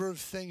number of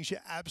things you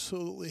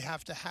absolutely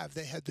have to have.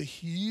 They had the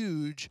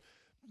huge,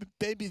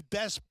 maybe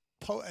best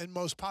and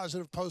most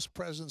positive post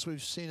presence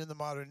we've seen in the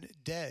modern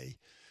day,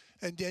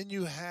 and then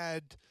you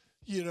had,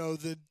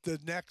 the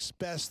next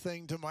best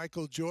thing to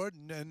Michael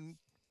Jordan and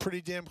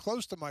pretty damn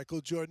close to Michael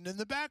Jordan in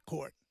the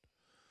backcourt.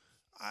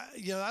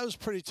 That was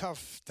pretty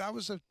tough. That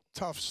was a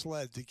tough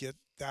sled to get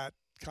that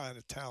kind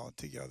of talent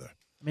together.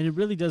 I mean, it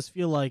really does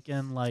feel like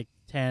in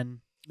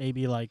 10,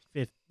 maybe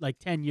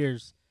 10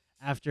 years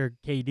after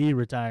KD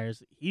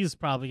retires, he's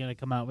probably going to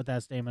come out with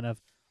that statement of,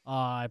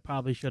 I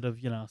probably should have,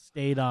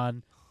 stayed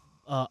on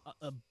a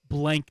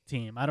blank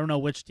team. I don't know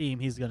which team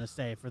he's going to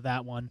say for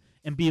that one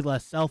and be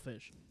less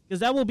selfish.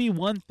 Because that will be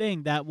one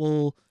thing that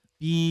will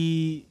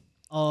be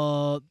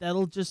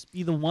that'll just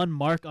be the one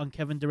mark on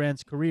Kevin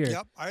Durant's career.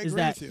 Yep, I agree is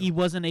that with you. he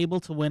wasn't able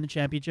to win a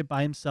championship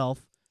by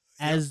himself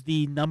as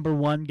the number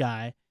one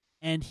guy,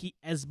 and he,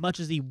 as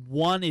much as he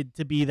wanted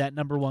to be that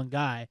number one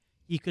guy,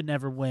 he could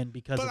never win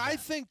because of that. But I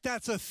think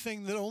that's a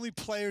thing that only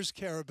players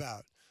care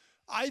about.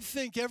 I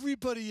think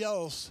everybody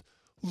else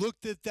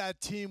looked at that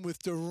team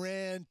with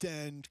Durant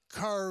and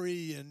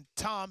Curry and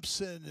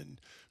Thompson and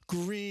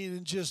Green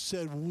and just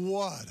said,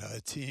 what a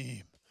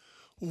team.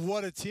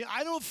 What a team.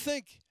 I don't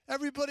think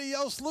everybody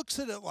else looks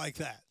at it like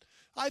that.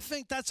 I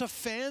think that's a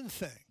fan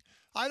thing.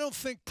 I don't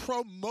think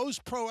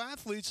most pro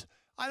athletes,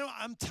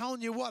 I'm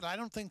telling you what, I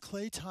don't think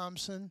Klay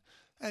Thompson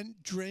and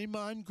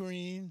Draymond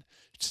Green,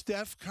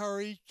 Steph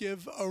Curry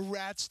give a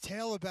rat's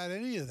tail about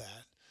any of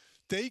that.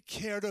 They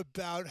cared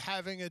about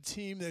having a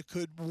team that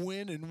could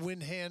win and win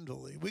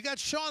handily. We got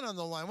Sean on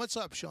the line. What's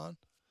up, Sean?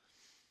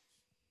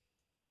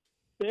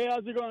 Hey,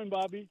 how's it going,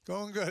 Bobby?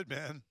 Going good,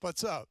 man.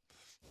 What's up?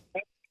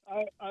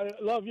 I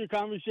love your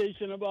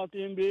conversation about the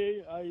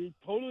NBA. I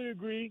totally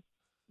agree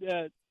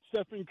that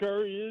Stephen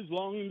Curry is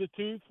long in the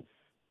tooth.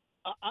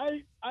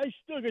 I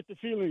still get the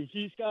feeling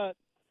he's got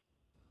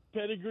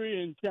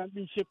pedigree and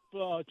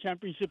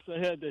championships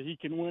ahead that he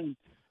can win,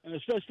 and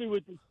especially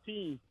with his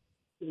team.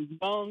 They're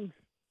young.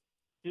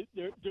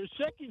 Their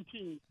second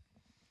team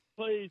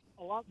plays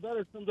a lot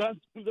better sometimes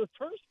than their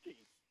first team.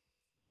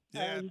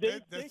 Yeah, and they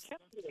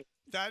kept it.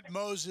 That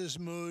Moses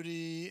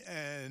Moody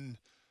and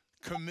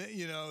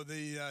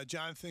the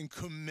Jonathan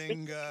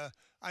Kuminga.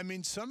 I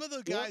mean, some of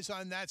the guys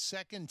on that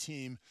second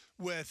team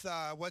with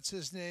what's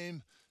his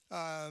name,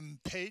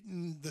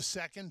 Peyton the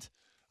second.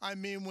 I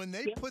mean, when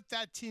they put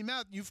that team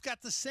out, you've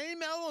got the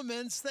same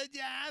elements that you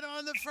had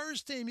on the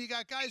first team. You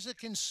got guys that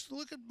can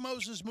look at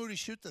Moses Moody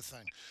shoot the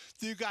thing.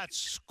 You got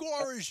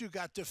scorers, you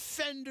got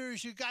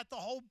defenders, you got the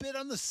whole bit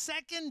on the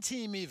second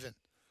team even.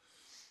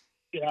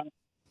 Yeah,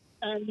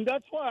 and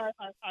that's why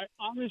I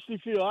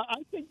honestly feel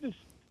I think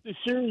the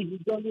series is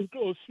going to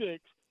go 6.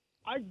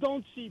 I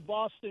don't see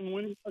Boston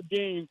winning a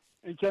game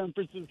in San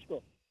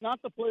Francisco,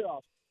 not the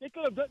playoffs. They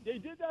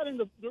did that in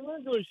the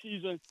regular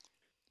season,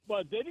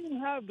 but they didn't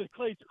have the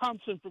Klay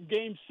Thompson from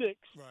Game 6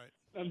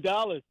 in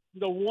Dallas.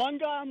 The one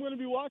guy I'm going to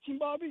be watching,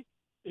 Bobby,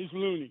 is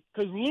Looney,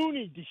 because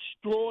Looney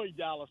destroyed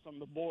Dallas on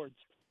the boards.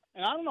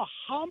 And I don't know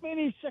how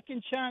many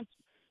second chance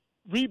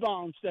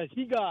rebounds that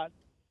he got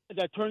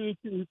that turned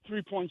into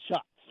 3-point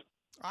shots.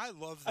 I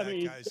love that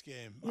guy's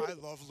game. I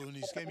love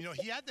Looney's game.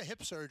 He had the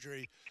hip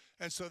surgery,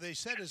 and so they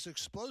said his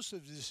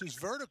explosiveness, his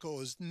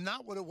vertical is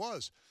not what it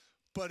was.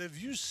 But have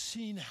you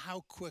seen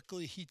how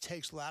quickly he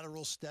takes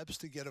lateral steps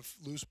to get a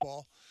loose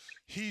ball?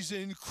 He's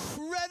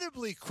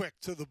incredibly quick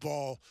to the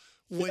ball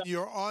when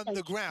you're on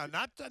the ground.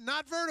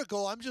 Not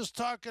vertical. I'm just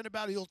talking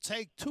about he'll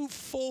take 2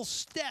 full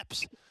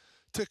steps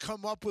to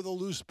come up with a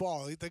loose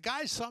ball. The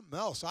guy's something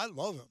else. I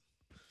love him.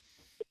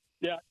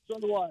 Yeah, so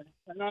do I.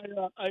 And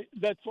I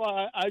that's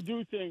why I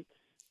do think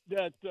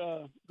that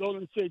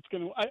Golden State's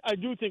going to – I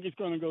do think it's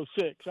going to go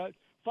 6.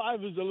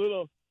 5 is a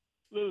little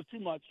too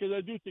much because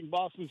I do think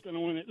Boston's going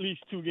to win at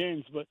least 2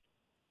 games, but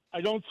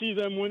I don't see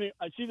them winning.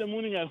 I see them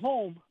winning at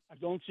home. I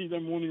don't see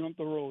them winning on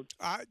the road.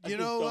 You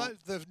know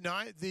what?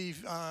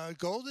 The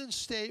Golden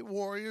State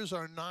Warriors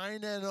are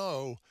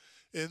 9-0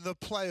 in the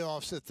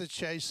playoffs at the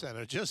Chase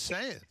Center. Just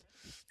saying.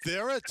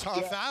 They're a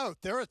tough out.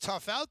 They're a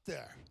tough out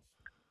there.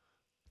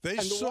 The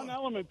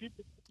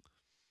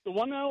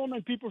one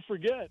element people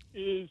forget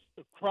is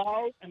the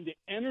crowd and the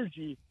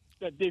energy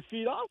that they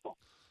feed off of.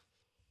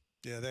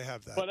 Yeah, they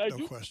have that. But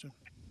no question.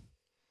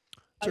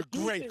 It's a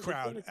great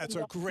crowd. That's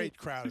a great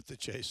crowd at the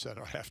Chase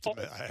Center. I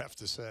have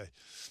to say.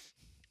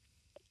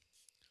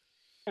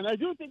 And I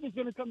do think it's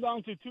going to come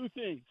down to 2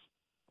 things: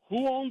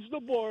 who owns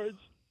the boards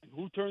and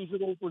who turns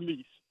it over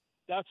lease.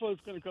 That's what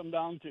it's going to come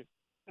down to.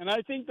 And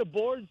I think the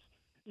boards.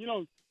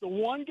 The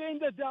one game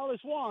that Dallas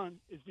won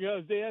is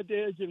because they had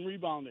the edge in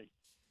rebounding.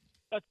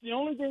 That's the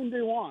only game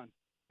they won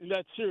in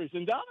that series.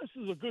 And Dallas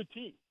is a good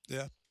team.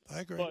 Yeah,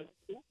 I agree. But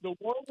the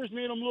Warriors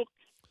made them look,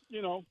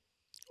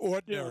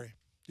 ordinary.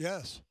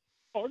 Yes.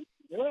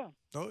 Yeah.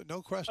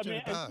 No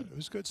question about it. It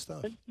was good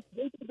stuff. And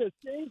they did the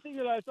same thing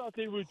that I thought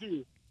they would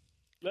do.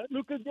 Let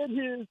Luka get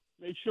his,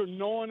 make sure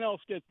no one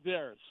else gets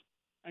theirs,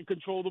 and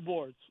control the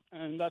boards.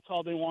 And that's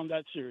how they won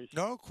that series.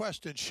 No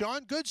question.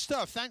 Sean, good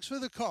stuff. Thanks for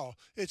the call.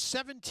 It's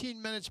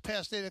 17 minutes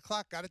past 8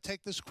 o'clock. Got to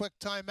take this quick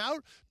time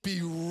out. Be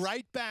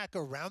right back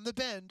around the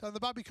bend on the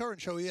Bobby Curran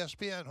Show,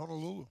 ESPN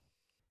Honolulu.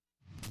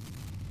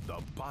 The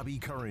Bobby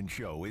Curran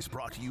Show is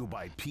brought to you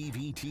by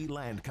PVT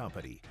Land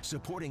Company,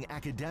 supporting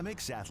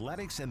academics,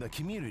 athletics, and the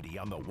community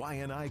on the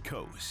Waianae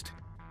Coast.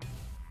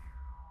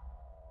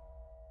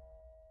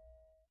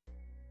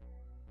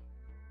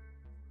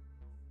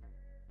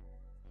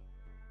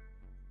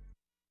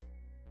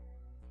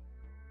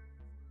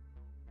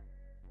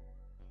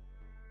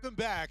 Welcome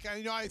back.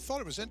 I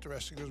thought it was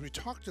interesting because we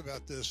talked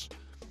about this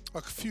a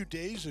few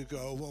days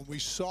ago when we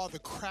saw the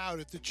crowd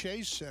at the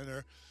Chase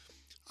Center.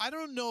 I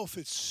don't know if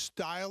it's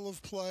style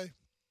of play,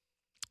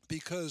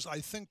 because I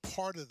think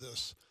part of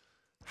this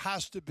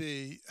has to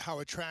be how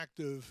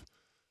attractive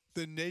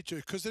the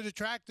nature, because it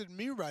attracted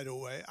me right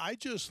away. I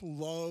just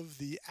love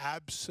the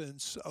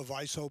absence of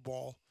iso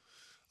ball.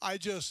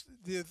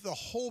 The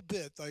whole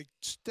bit,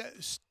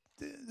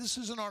 this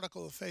is an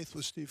article of faith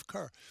with Steve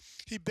Kerr.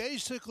 He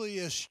basically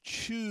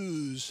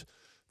eschews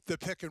the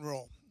pick and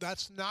roll.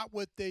 That's not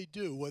what they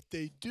do. What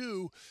they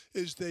do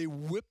is they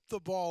whip the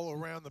ball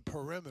around the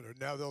perimeter.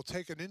 Now they'll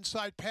take an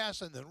inside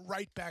pass and then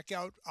right back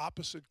out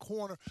opposite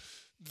corner.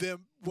 Then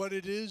what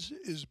it is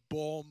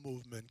ball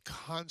movement,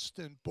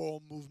 constant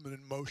ball movement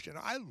and motion.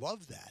 I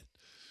love that.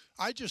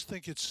 I just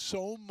think it's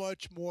so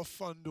much more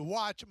fun to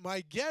watch.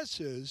 My guess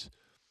is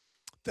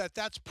that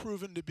that's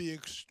proven to be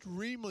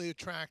extremely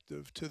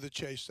attractive to the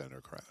Chase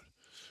Center crowd.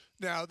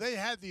 Now, they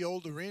had the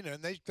old arena,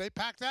 and they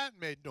packed that and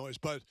made noise,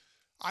 but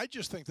I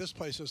just think this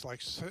place is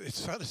like, it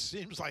sort of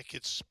seems like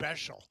it's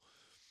special.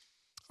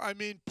 I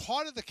mean,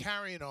 part of the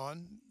carrying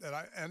on,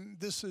 and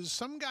this is,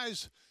 some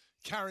guys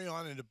carry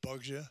on and it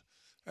bugs you,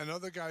 and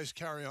other guys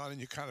carry on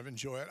and you kind of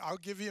enjoy it. I'll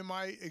give you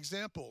my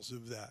examples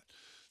of that.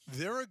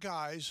 There are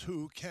guys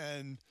who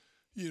can,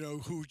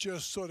 who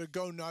just sort of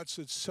go nuts.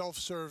 It's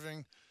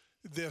self-serving.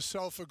 They're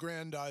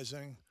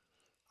self-aggrandizing.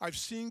 I've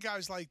seen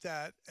guys like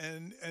that,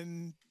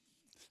 and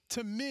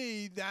to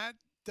me, that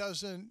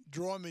doesn't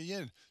draw me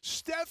in.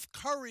 Steph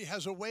Curry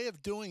has a way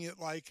of doing it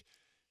like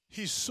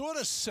he's sort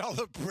of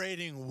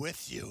celebrating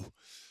with you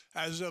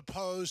as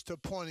opposed to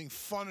pointing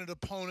fun at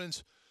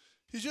opponents.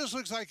 He just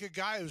looks like a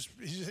guy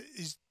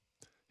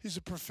he's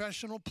a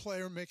professional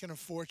player making a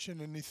fortune,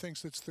 and he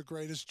thinks it's the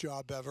greatest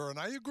job ever, and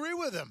I agree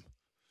with him.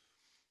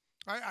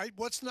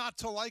 What's not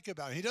to like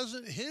about him? He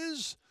doesn't,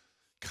 his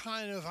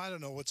kind of, I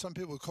don't know, what some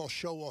people would call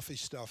show-offy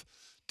stuff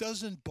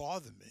doesn't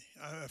bother me.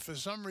 For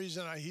some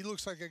reason, he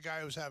looks like a guy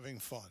who's having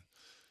fun.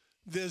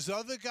 There's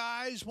other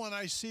guys, when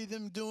I see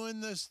them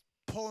doing this,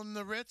 pulling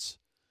the Ritz,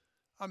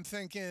 I'm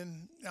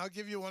thinking, I'll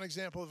give you one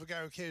example of a guy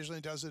who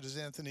occasionally does it, is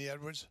Anthony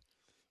Edwards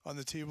on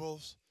the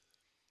T-Wolves.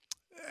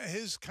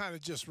 His kind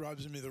of just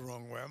rubs me the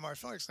wrong way. I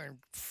feel like saying,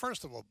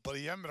 first of all,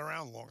 buddy, you haven't been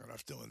around long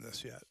enough doing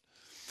this yet.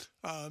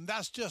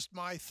 That's just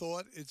my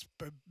thought.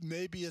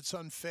 Maybe it's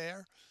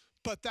unfair,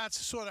 but that's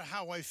sort of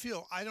how I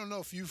feel. I don't know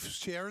if you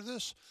share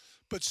this,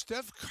 but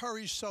Steph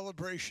Curry's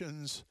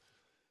celebrations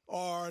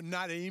are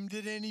not aimed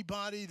at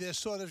anybody. They're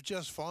sort of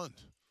just fun.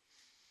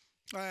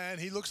 And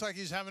he looks like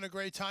he's having a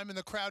great time, and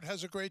the crowd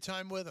has a great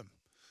time with him.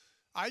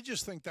 I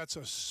just think that's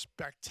a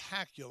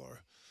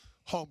spectacular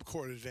home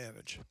court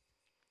advantage.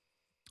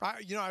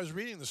 I was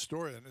reading the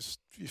story, and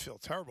you feel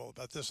terrible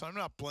about this. I'm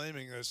not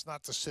blaming it. It's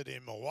not the city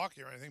of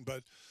Milwaukee or anything,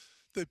 but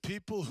the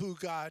people who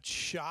got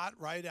shot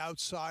right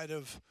outside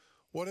of,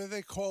 what do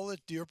they call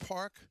it, Deer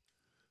Park?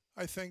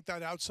 I think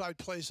that outside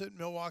place at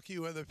Milwaukee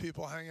where the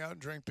people hang out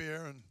and drink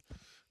beer, and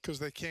because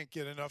they can't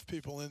get enough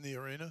people in the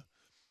arena.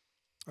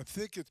 I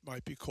think it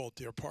might be called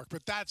Deer Park,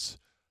 but that's,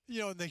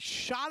 and they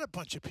shot a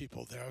bunch of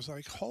people there. I was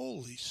like,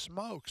 holy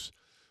smokes.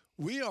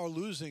 We are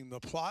losing the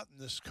plot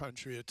in this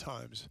country at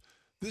times.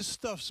 This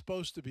stuff's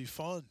supposed to be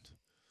fun.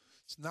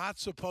 It's not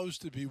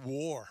supposed to be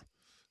war,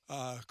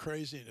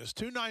 craziness.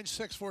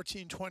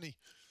 296-1420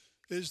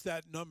 is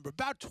that number.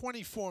 About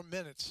 24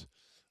 minutes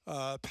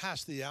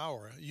past the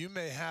hour. You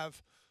may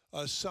have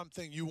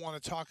something you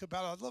want to talk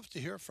about. I'd love to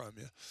hear from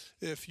you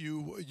if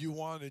you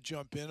want to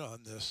jump in on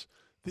this.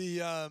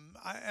 I'm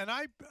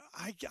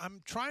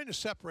trying to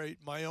separate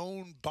my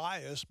own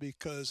bias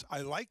because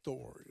I like the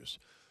Warriors,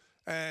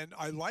 and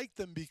I like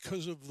them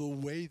because of the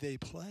way they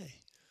play.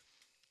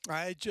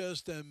 I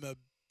just am a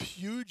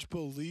huge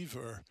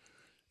believer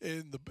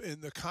in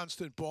the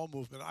constant ball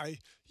movement.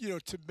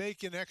 To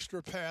make an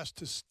extra pass,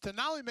 to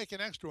not only make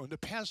an extra one, to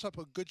pass up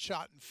a good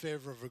shot in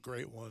favor of a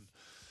great one.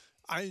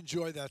 I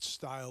enjoy that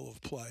style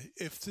of play.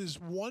 If there's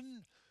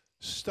one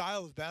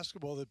style of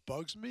basketball that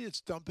bugs me, it's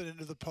dump it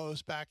into the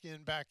post, back in,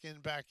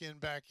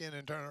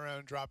 and turn around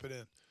and drop it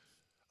in.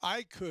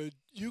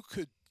 You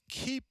could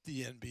keep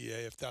the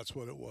NBA if that's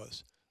what it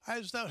was.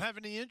 I just don't have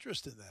any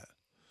interest in that.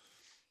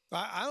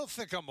 I don't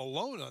think I'm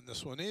alone on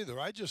this one either.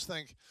 I just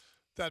think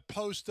that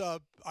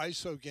post-up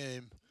ISO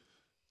game,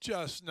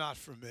 just not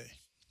for me.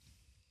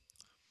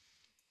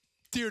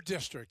 Deer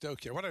District.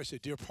 Okay, what did I say?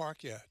 Deer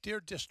Park? Yeah, Deer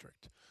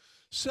District.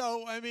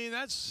 So,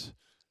 that's,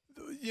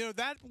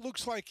 that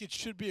looks like it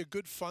should be a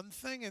good fun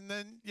thing, and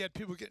then you had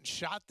people getting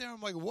shot there.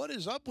 I'm like, what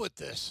is up with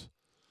this?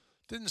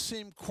 Didn't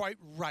seem quite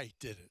right,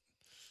 did it?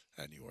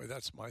 Anyway,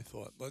 that's my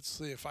thought. Let's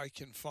see if I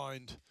can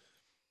find,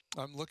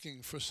 I'm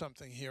looking for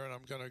something here, and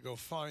I'm going to go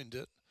find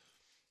it.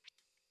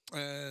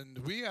 And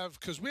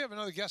because we have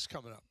another guest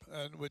coming up,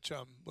 and which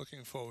I'm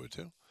looking forward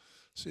to.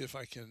 See if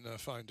I can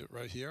find it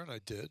right here, and I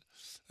did.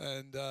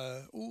 And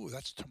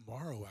that's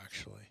tomorrow,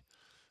 actually.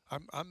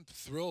 I'm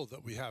thrilled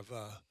that we have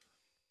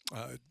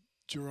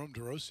Jerome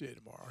DeRosier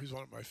tomorrow. He's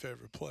one of my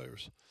favorite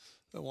players.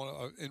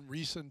 In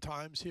recent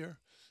times here,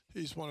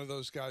 he's one of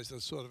those guys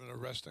that's sort of an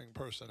arresting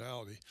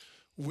personality.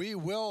 We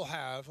will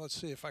have. Let's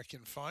see if I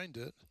can find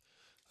it.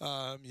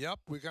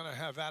 We're going to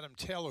have Adam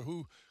Taylor,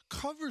 who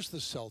covers the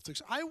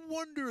Celtics. I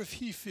wonder if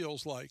he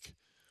feels like,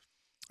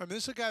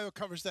 this is a guy who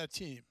covers that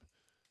team,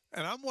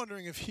 and I'm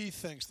wondering if he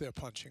thinks they're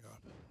punching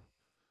up,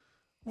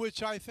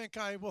 which I think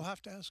I will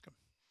have to ask him.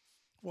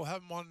 We'll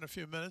have him on in a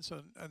few minutes,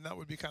 and that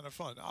would be kind of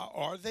fun.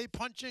 Are they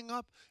punching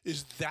up?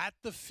 Is that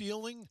the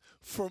feeling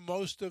for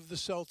most of the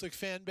Celtic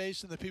fan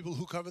base and the people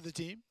who cover the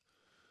team?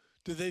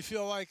 Do they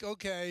feel like,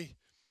 okay,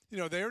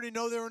 they already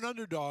know they're an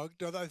underdog.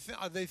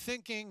 Are they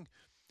thinking,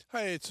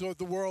 hey, it's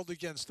the world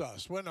against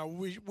us? We're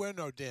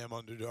no damn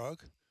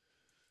underdog.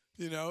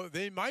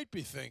 They might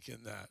be thinking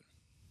that.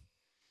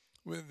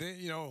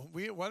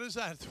 What is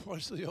that?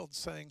 What's the old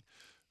saying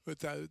with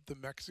the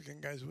Mexican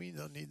guys? We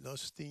don't need no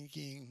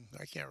stinking.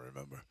 I can't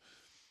remember.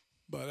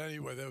 But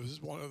anyway, that was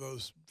one of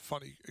those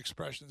funny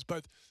expressions.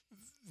 But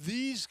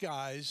these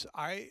guys,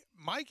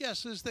 my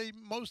guess is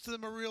most of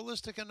them are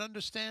realistic and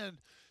understand.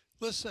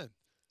 Listen,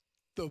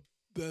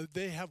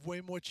 they have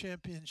way more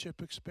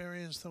championship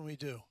experience than we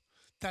do.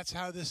 That's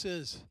how this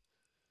is.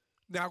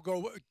 Now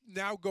go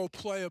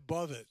play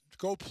above it.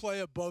 Go play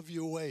above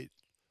your weight.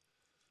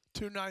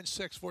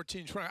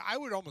 296-1420. I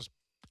would almost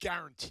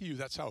guarantee you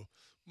that's how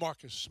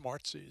Marcus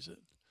Smart sees it,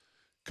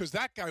 because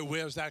that guy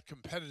wears that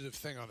competitive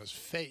thing on his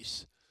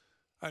face.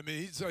 I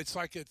mean, it's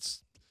like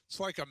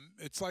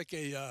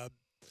a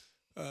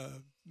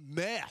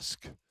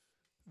mask,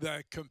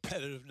 that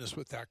competitiveness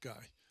with that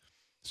guy.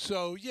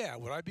 So yeah,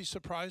 would I be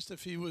surprised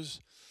if he was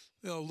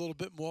a little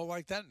bit more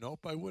like that?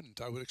 Nope, I wouldn't.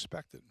 I would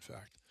expect it, in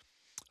fact.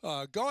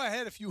 Go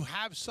ahead if you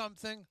have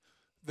something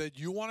that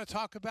you want to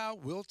talk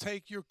about. We'll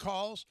take your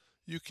calls.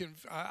 You can,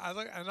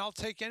 and I'll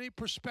take any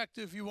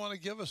perspective you want to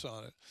give us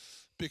on it,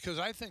 because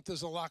I think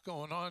there's a lot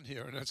going on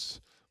here, and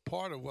it's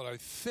part of what I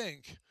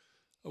think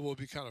will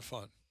be kind of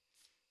fun.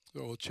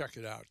 So we'll check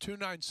it out.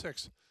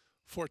 296-1420.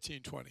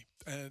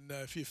 And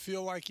if you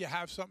feel like you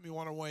have something you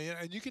want to weigh in,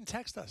 and you can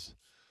text us.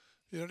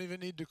 You don't even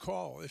need to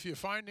call. If you're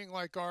finding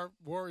like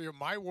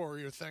my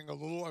Warrior thing a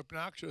little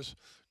obnoxious,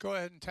 go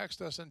ahead and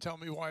text us and tell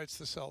me why it's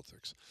the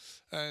Celtics.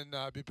 And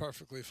I'd be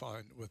perfectly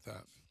fine with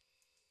that.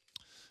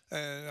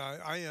 And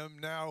I am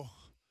now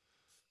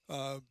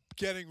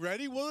getting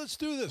ready. Well, let's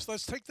do this.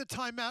 Let's take the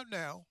time out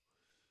now,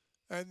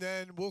 and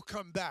then we'll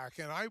come back.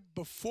 And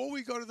before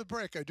we go to the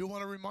break, I do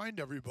want to remind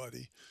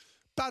everybody,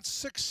 about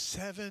 6,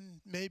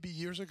 7, maybe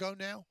years ago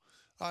now,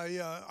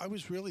 I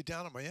was really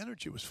down on my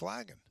energy. It was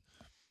flagging.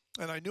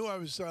 And I knew I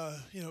was,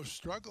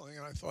 struggling.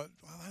 And I thought,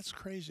 well, that's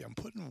crazy. I'm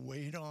putting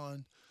weight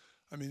on.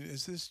 I mean,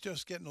 is this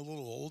just getting a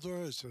little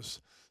older? Is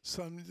just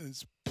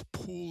something's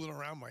pooling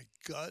around my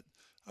gut?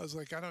 I was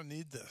like, I don't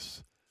need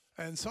this.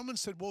 And someone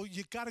said, well,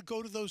 you got to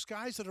go to those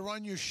guys that are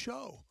on your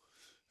show.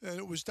 And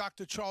it was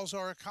Dr. Charles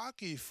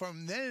Arakaki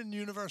from then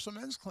Universal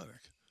Men's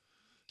Clinic.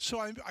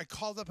 So I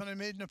called up and I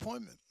made an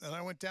appointment. And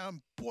I went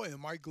down. Boy,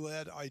 am I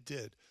glad I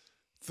did.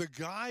 The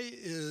guy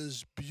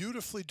is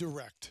beautifully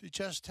direct. He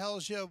just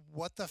tells you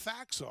what the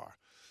facts are.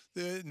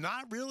 They're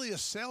not really a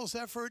sales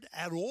effort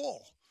at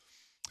all.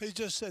 He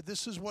just said,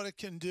 this is what it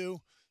can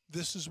do.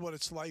 This is what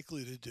it's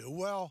likely to do.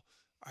 Well,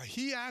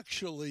 he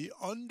actually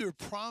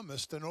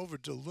under-promised and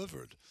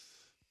over-delivered,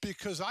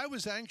 because I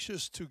was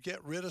anxious to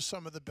get rid of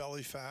some of the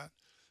belly fat.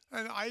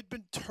 And I'd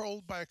been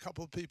told by a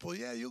couple of people,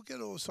 yeah, you'll get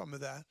some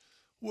of that.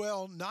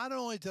 Well, not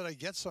only did I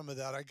get some of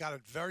that, I got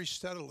it very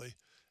steadily.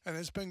 And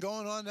it's been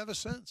going on ever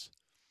since.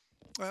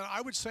 And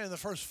I would say in the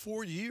first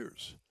 4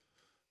 years,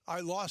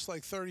 I lost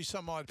like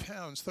 30-some-odd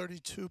pounds,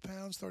 32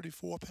 pounds,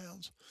 34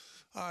 pounds.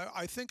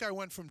 I think I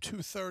went from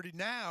 230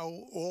 now,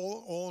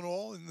 all in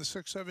all, in the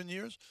 6, 7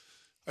 years.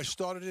 I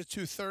started at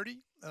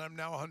 230, and I'm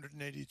now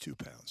 182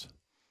 pounds.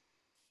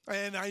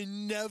 And I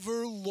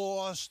never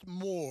lost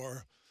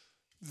more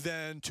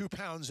than 2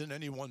 pounds in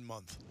any 1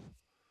 month.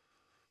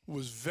 It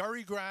was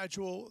very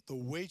gradual. The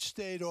weight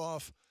stayed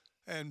off.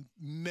 And,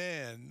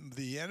 man,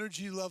 the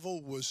energy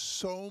level was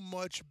so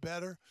much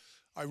better.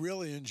 I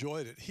really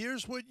enjoyed it.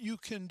 Here's what you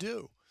can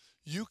do.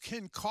 You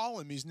can call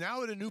him. He's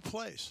now at a new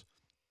place.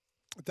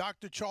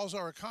 Dr. Charles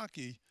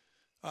Arakaki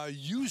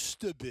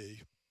used to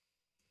be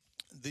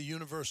the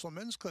Universal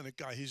Men's Clinic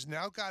guy. He's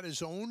now got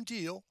his own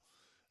deal,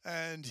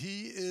 and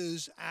he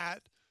is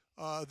at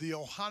the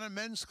Ohana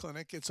Men's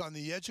Clinic. It's on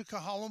the edge of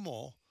Kahala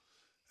Mall.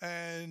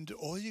 And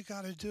all you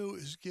got to do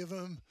is give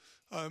him,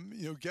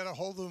 get a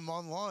hold of him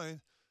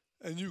online.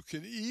 And you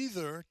can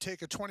either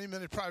take a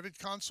 20-minute private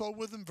consult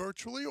with him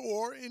virtually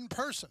or in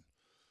person.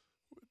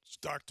 It's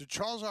Dr.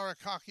 Charles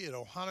Arakaki at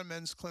Ohana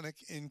Men's Clinic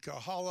in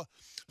Kahala.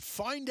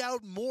 Find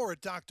out more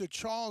at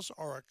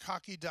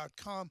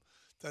drcharlesarakaki.com.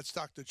 That's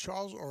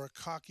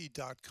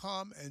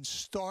drcharlesarakaki.com, and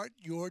start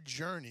your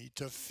journey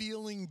to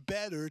feeling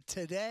better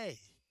today.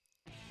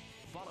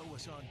 Follow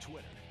us on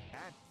Twitter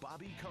at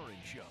Bobby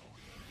Curran Show.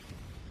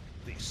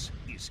 This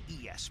is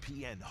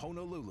ESPN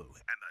Honolulu and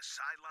the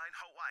Sideline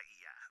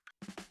Hawaii app.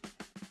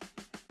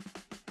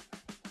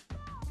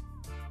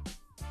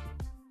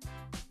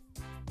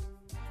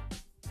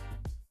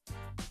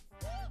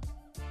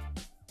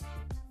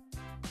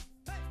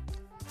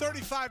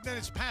 35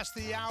 minutes past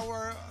the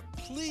hour.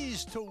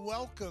 Pleased to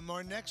welcome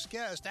our next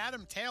guest,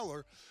 Adam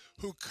Taylor,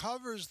 who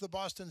covers the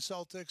Boston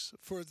Celtics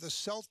for the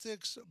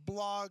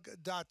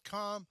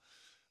CelticsBlog.com.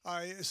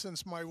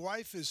 Since my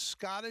wife is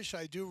Scottish,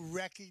 I do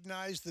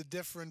recognize the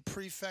different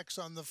prefix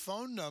on the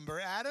phone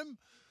number. Adam,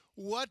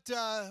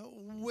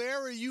 where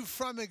are you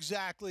from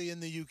exactly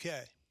in the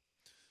UK?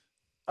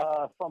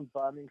 From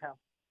Birmingham.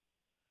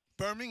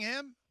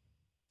 Birmingham?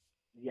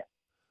 Yeah.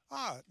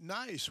 Ah,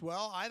 nice.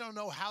 Well, I don't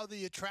know how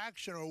the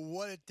attraction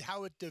or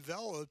how it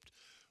developed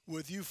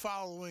with you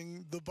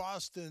following the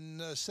Boston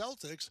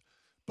Celtics,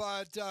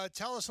 but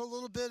tell us a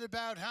little bit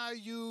about how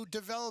you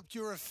developed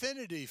your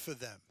affinity for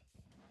them.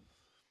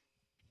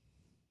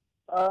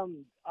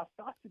 I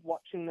started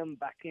watching them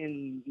back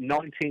in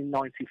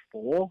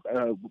 1994.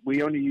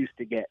 We only used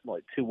to get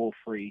like 2 or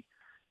 3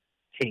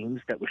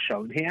 teams that were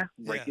shown here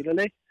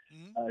regularly.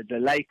 Mm-hmm. The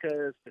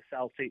Lakers, the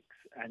Celtics,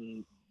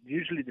 and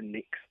usually the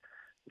Knicks.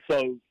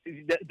 So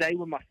they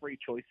were my 3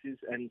 choices,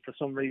 and for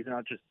some reason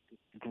I just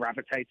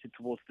gravitated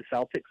towards the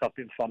Celtics. I've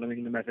been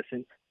following them ever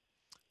since.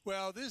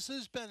 Well, this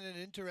has been an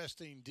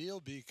interesting deal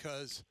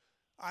because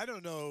I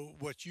don't know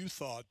what you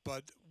thought,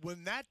 but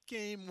when that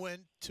game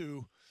went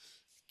to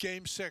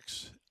Game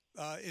 6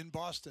 in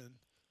Boston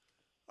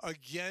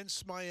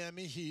against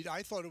Miami Heat,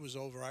 I thought it was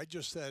over. I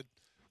just said,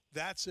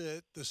 that's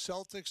it. The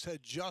Celtics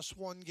had just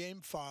won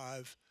Game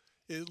 5.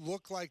 It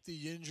looked like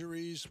the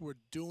injuries were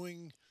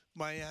doing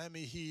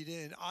Miami Heat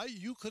in.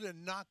 You could have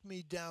knocked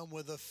me down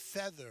with a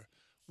feather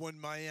when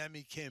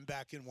Miami came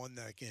back and won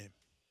that game.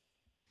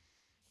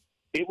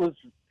 It was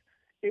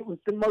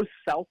the most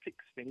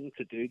Celtics thing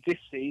to do this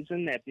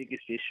season. Their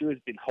biggest issue has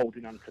been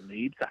holding on to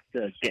leads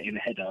after getting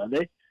ahead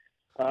early.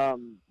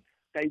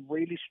 They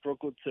really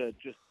struggled to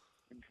just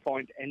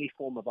find any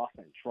form of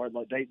offense, right?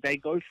 Like they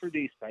go through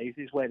these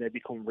phases where they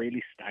become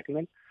really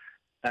stagnant,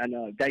 and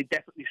they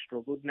definitely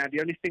struggled. Now,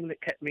 the only thing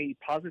that kept me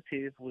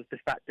positive was the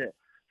fact that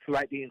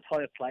throughout the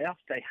entire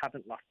playoffs, they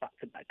haven't lost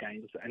back-to-back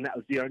games, and that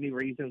was the only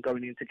reason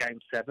going into Game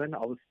 7,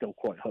 I was still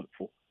quite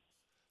hopeful.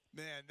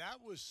 Man, that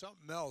was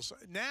something else.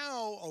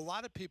 Now, a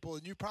lot of people,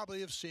 and you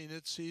probably have seen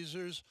it,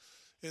 Caesars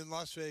in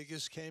Las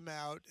Vegas came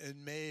out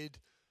and made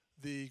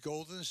the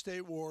Golden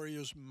State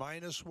Warriors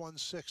minus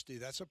 160.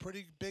 That's a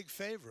pretty big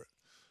favorite,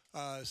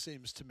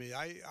 seems to me.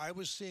 I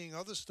was seeing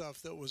other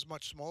stuff that was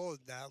much smaller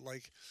than that,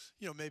 like,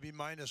 maybe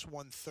minus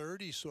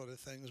 130 sort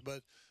of things.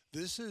 But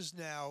this is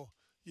now,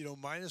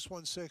 minus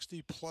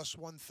 160 plus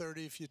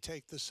 130 if you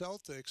take the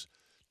Celtics.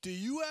 Do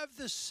you have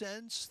the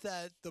sense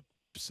that the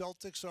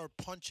Celtics are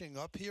punching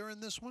up here in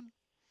this one?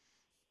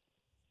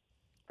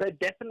 They're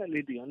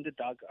definitely the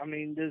underdog. I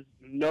mean, there's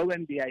no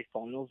NBA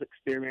Finals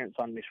experience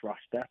on this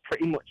roster,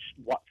 pretty much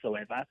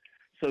whatsoever.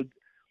 So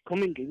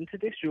coming into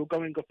this, you're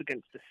going up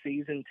against a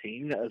seasoned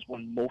team that has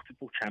won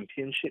multiple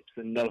championships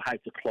and know how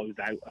to close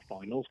out a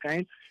Finals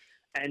game.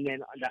 And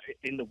then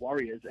in the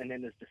Warriors, and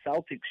then as the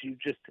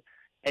Celtics,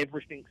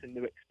 everything's a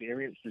new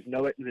experience. There's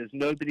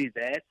nobody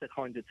there to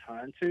kind of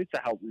turn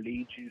to help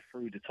lead you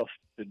through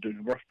the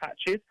rough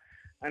patches.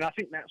 And I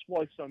think that's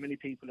why so many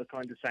people are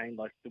kind of saying,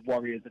 like, the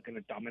Warriors are going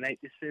to dominate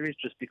this series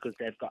just because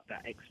they've got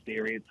that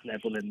experience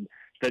level and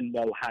the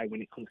know-how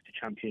when it comes to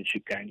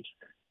championship games.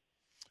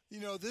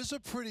 There's a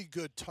pretty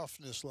good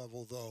toughness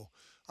level, though.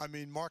 I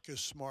mean, Marcus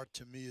Smart,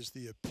 to me, is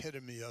the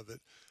epitome of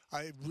it.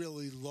 I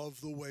really love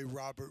the way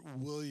Robert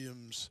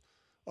Williams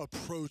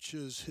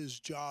approaches his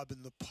job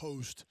in the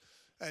post.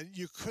 And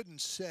you couldn't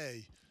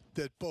say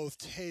that both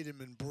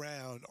Tatum and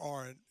Brown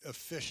aren't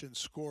efficient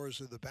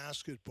scorers of the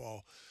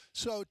basketball.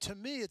 So to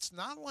me, it's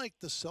not like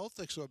the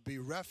Celtics are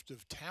bereft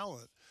of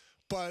talent,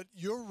 but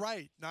you're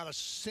right. Not a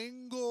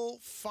single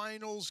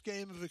finals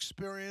game of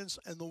experience,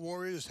 and the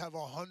Warriors have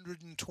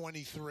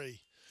 123.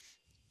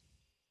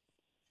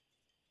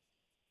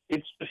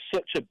 It's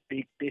such a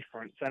big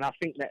difference, and I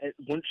think that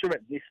once you're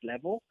at this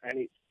level, and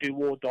it's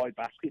do-or-die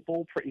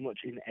basketball pretty much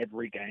in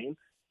every game,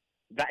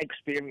 that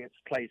experience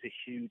plays a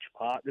huge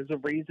part. There's a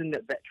reason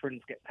that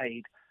veterans get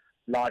paid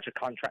larger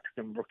contracts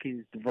than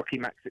rookies. The rookie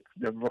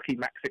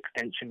max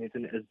extension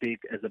isn't as big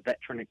as a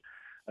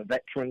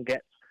veteran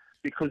gets,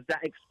 because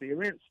that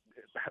experience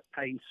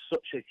plays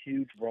such a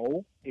huge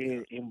role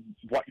in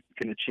what you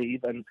can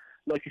achieve. And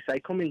like you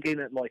say, coming in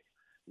at like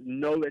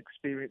no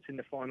experience in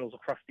the finals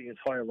across the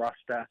entire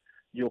roster.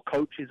 Your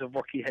coach is a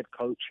rookie head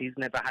coach. He's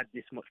never had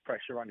this much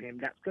pressure on him.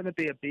 That's going to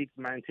be a big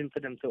mountain for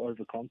them to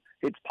overcome.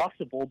 It's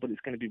possible, but it's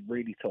going to be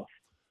really tough.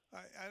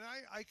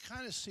 I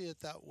kind of see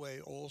it that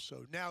way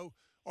also. Now,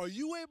 are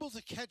you able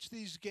to catch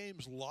these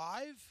games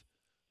live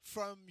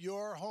from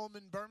your home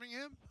in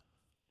Birmingham?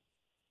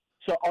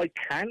 So I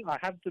can. I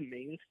have the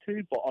means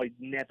to, but I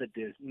never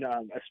do.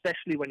 No,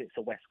 especially when it's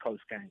a West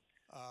Coast game.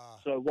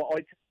 So what I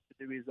tend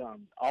to do is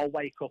I'll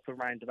wake up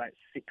around about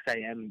 6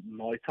 a.m.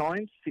 my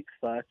time,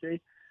 6:30.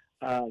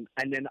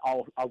 And then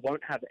I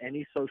won't have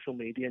any social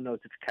media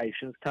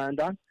notifications turned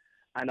on,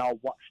 and I'll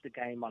watch the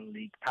game on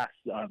League Pass.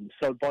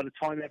 So by the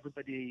time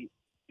everybody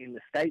in the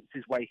States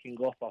is waking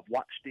up, I've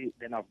watched it,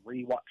 then I've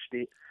rewatched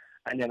it,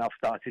 and then I've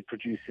started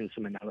producing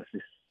some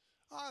analysis.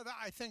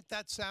 I think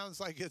that sounds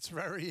like it's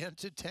very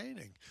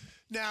entertaining.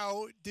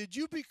 Now, did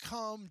you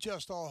become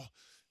just a...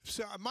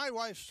 So my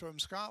wife's from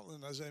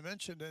Scotland, as I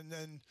mentioned, and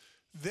then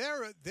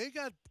they're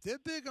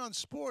big on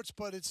sports,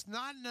 but it's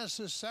not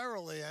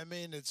necessarily. I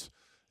mean,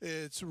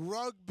 it's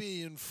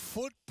rugby and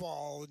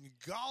football and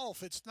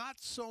golf. It's not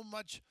so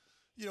much,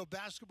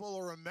 basketball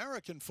or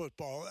American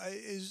football.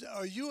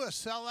 Are you a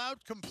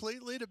sellout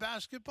completely to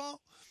basketball?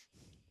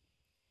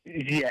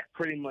 Yeah,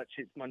 pretty much.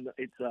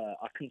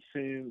 I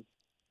consume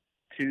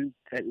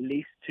at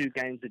least 2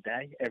 games a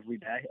day, every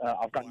day.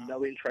 I've got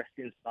no interest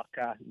in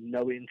soccer,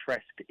 no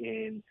interest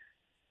in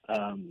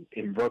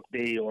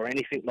rugby or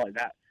anything like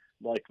that.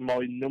 Like,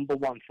 my number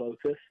one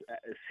focus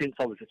since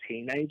I was a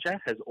teenager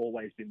has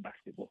always been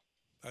basketball.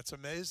 That's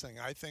amazing.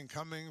 I think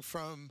coming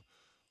from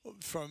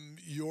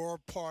your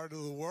part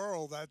of the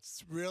world,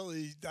 that's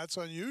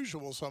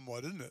unusual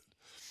somewhat, isn't it?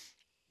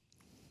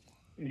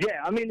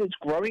 Yeah, I mean, it's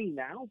growing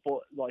now,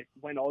 but like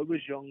when I was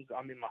young,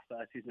 I'm in my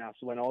 30s now,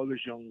 so when I was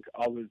young,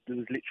 there was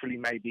literally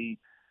maybe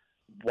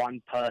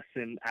one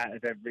person out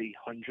of every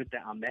 100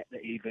 that I met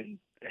that even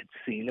had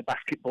seen a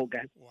basketball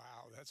game.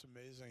 Wow, that's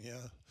amazing.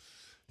 Yeah.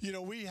 You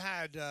know,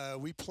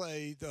 we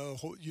play, the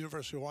whole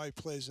University of Hawaii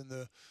plays in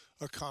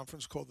a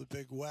conference called the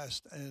Big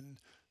West, and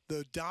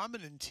the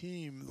dominant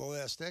team the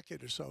last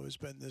decade or so has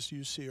been this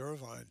UC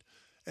Irvine,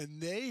 and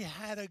they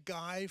had a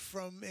guy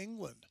from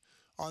England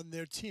on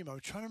their team. I'm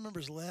trying to remember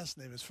his last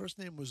name. His first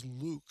name was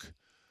Luke,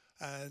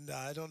 and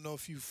I don't know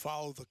if you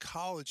follow the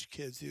college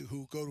kids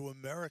who go to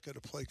America to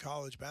play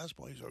college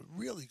basketball. He's a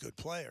really good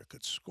player,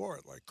 could score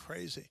it like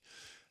crazy.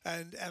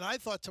 And I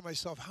thought to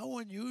myself, how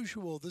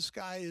unusual. This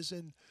guy is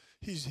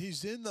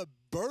he's in the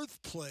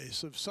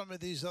birthplace of some of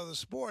these other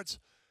sports,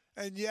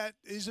 and yet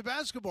he's a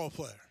basketball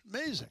player.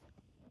 Amazing.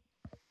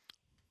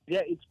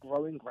 Yeah, it's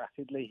growing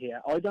rapidly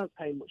here. I don't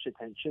pay much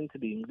attention to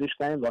the English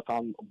game. Like,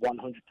 I'm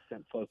 100%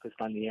 focused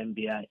on the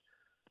NBA,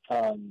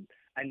 and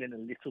then a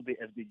little bit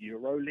of the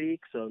Euro League,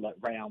 so like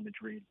Real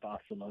Madrid,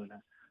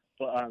 Barcelona.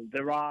 But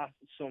there are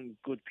some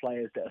good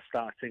players that are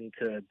starting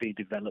to be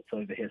developed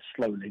over here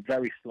slowly,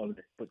 very slowly,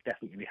 but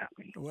definitely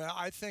happening. Well,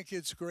 I think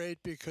it's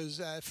great because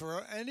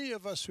for any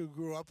of us who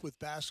grew up with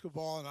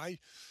basketball, and I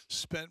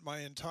spent my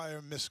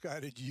entire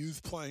misguided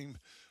youth playing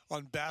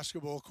on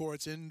basketball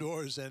courts,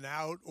 indoors and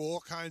out, all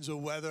kinds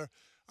of weather.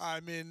 I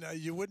mean,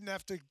 you wouldn't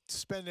have to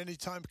spend any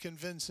time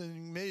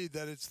convincing me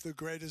that it's the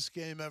greatest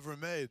game ever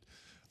made.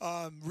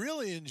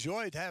 Really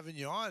enjoyed having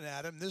you on,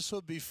 Adam. This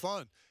will be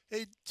fun.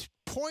 Hey,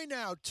 point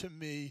out to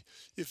me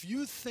if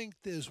you think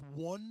there's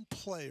one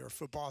player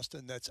for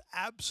Boston that's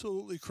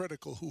absolutely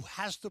critical, who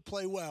has to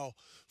play well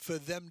for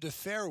them to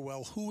fare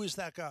well. Who is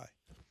that guy?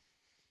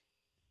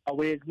 Are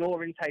we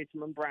ignoring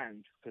Tatum and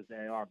Brand because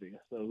they're obvious?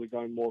 So we're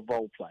going more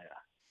role player.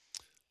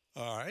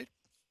 All right,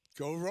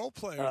 go role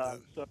player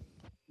then. So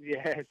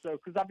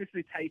because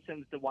obviously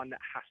Tatum's the one that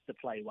has to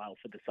play well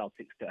for the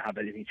Celtics to have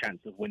any chance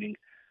of winning.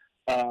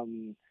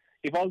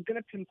 If I was going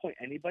to pinpoint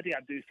anybody, I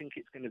do think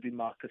it's going to be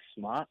Marcus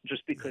Smart,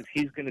 just because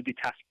he's going to be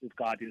tasked with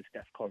guarding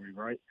Steph Curry,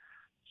 right?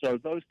 So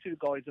those two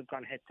guys have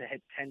gone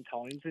head-to-head 10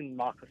 times in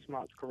Marcus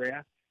Smart's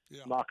career.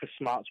 Yeah. Marcus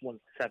Smart's won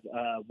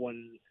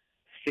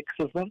 6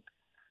 of them.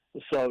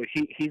 So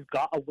he's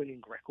got a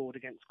winning record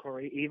against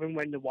Curry, even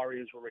when the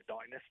Warriors were a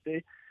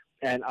dynasty.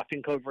 And I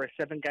think over a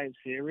 7-game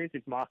series,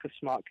 if Marcus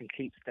Smart can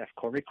keep Steph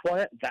Curry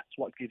quiet, that's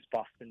what gives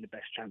Boston the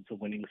best chance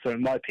of winning. So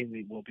in my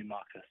opinion, it will be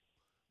Marcus.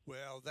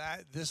 Well,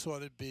 this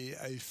ought to be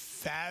a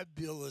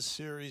fabulous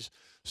series.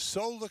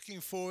 So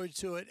looking forward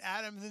to it.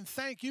 Adam, then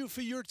thank you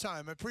for your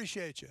time. I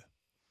appreciate you.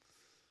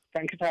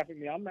 Thank you for having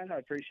me on, man. I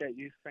appreciate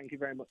you. Thank you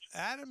very much.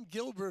 Adam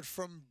Gilbert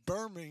from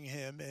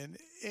Birmingham in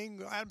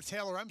England. Adam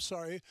Taylor, I'm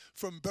sorry,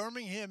 from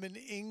Birmingham in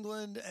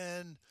England,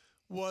 and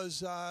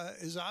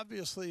is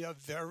obviously a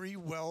very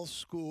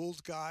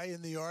well-schooled guy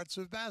in the arts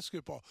of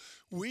basketball.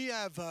 We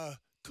have a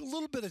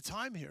little bit of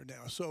time here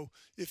now, so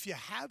if you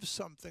have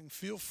something,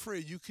 feel free.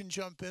 You can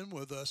jump in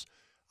with us.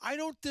 I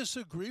don't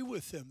disagree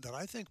with him that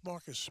I think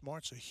Marcus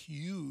Smart's a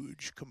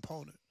huge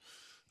component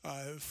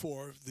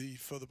for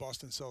the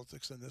Boston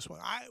Celtics in this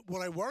one.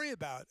 What I worry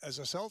about as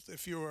a Celtic,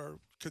 if you're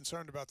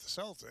concerned about the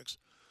Celtics,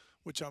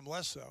 which I'm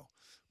less so,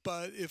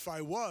 but if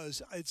I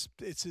was,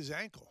 it's his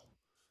ankle,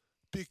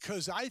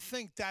 because I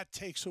think that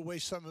takes away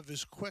some of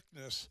his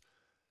quickness.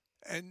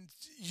 And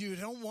you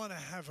don't want to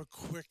have a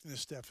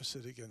quickness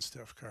deficit against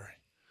Steph Curry.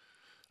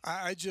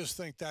 I just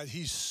think that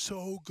he's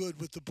so good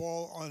with the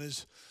ball on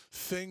his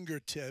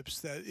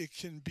fingertips that it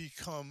can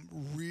become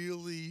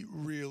really,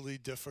 really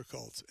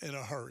difficult in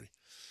a hurry.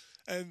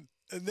 And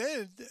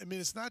then, I mean,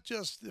 it's not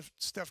just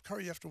Steph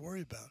Curry you have to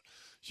worry about.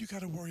 You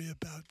got to worry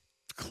about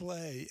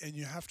Clay, and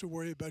you have to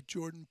worry about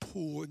Jordan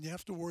Poole, and you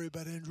have to worry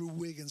about Andrew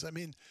Wiggins. I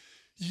mean,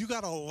 you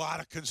got a lot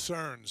of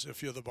concerns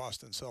if you're the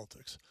Boston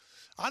Celtics.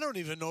 I don't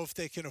even know if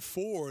they can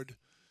afford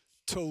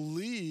to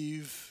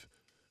leave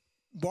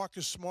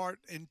Marcus Smart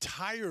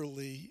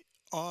entirely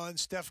on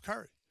Steph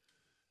Curry.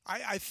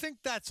 I think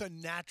that's a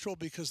natural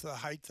because of the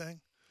height thing,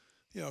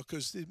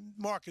 because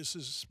Marcus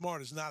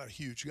Smart is not a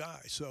huge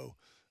guy, so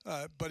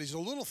but he's a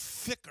little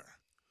thicker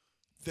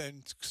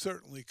than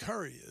certainly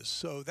Curry is.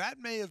 So that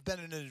may have been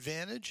an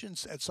advantage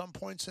at some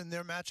points in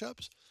their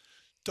matchups.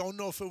 Don't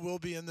know if it will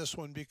be in this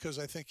one because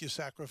I think you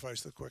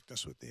sacrifice the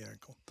quickness with the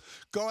ankle.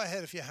 Go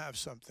ahead if you have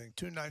something.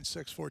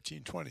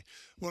 296-1420.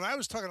 When I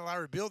was talking to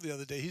Larry Beal the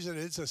other day, he said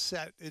it's a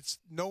set.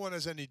 No one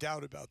has any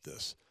doubt about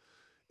this.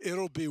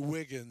 It'll be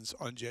Wiggins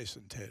on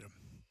Jason Tatum.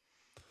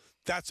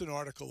 That's an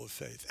article of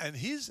faith. And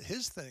his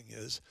thing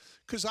is,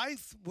 because I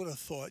would have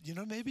thought,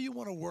 maybe you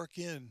want to work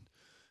in,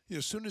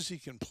 as soon as he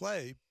can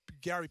play,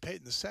 Gary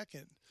Payton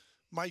II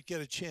might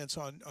get a chance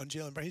on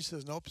Jalen Brown. He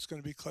says, nope, it's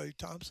going to be Klay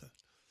Thompson.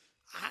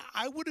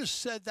 I would have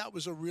said that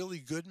was a really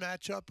good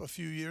matchup a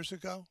few years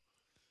ago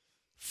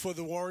for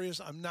the Warriors.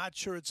 I'm not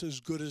sure it's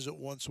as good as it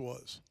once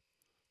was.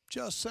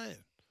 Just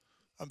saying.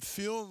 I'm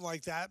feeling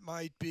like that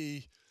might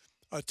be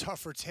a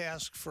tougher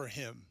task for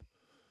him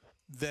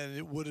than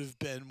it would have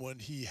been when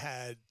he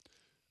had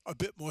a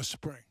bit more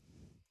spring.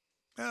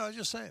 I was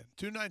just saying.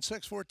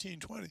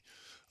 296-1420.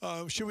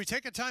 Should we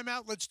take a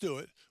timeout? Let's do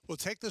it. We'll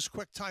take this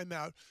quick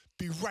timeout.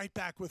 Be right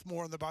back with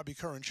more on the Bobby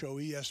Curran Show,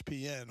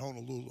 ESPN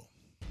Honolulu.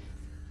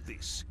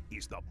 This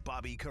is the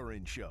Bobby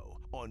Curran Show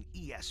on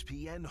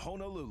ESPN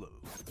Honolulu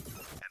and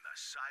the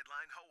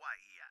Sideline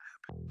Hawaii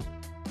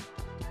app.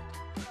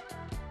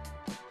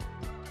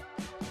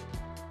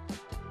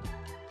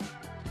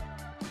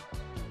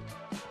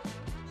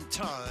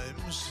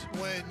 Times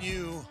when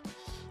you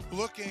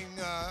looking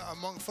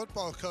among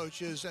football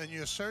coaches and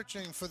you're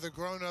searching for the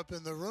grown-up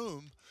in the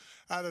room,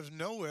 out of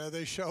nowhere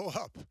they show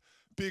up.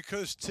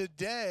 Because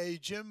today,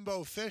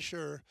 Jimbo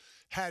Fisher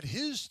had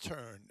his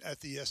turn at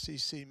the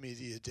SEC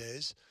Media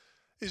Days.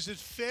 Is it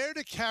fair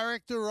to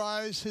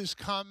characterize his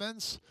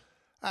comments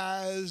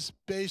as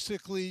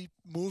basically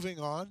moving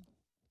on?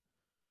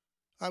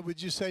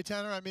 Would you say,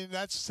 Tanner? I mean,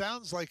 that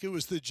sounds like it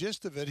was the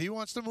gist of it. He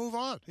wants to move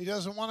on. He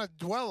doesn't want to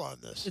dwell on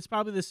this. It's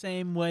probably the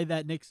same way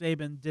that Nick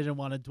Saban didn't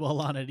want to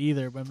dwell on it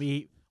either when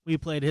we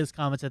played his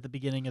comments at the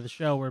beginning of the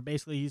show, where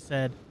basically he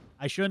said,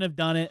 I shouldn't have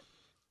done it.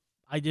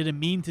 I didn't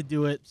mean to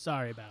do it.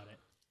 Sorry about it.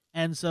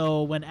 And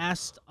so when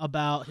asked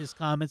about his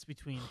comments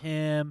between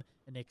him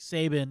and Nick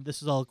Saban,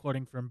 this is all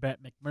according from Brett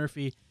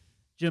McMurphy,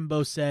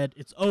 Jimbo said,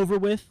 it's over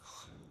with.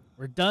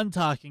 We're done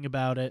talking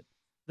about it.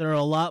 There are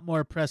a lot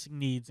more pressing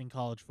needs in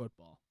college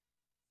football.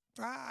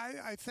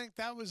 I think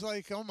that was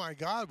like, oh, my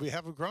God, we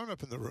have a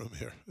grown-up in the room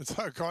here. It's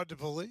hard to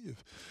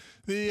believe.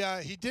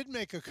 He did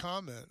make a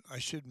comment. I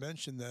should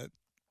mention that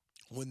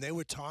when they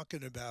were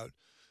talking about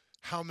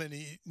how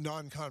many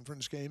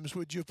non-conference games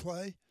would you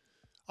play,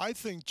 I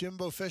think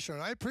Jimbo Fisher,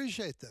 and I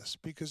appreciate this,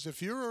 because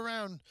if you're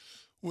around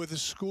with a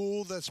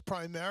school that's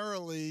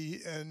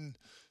primarily a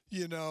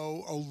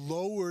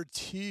lower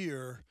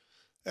tier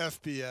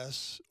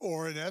FBS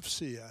or an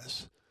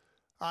FCS,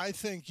 I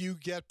think you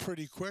get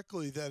pretty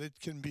quickly that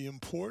it can be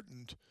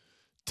important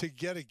to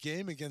get a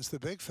game against the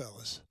big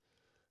fellas.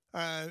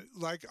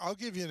 I'll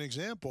give you an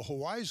example.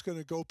 Hawaii's going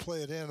to go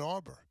play at Ann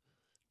Arbor.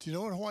 Do you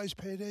know what Hawaii's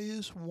payday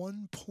is?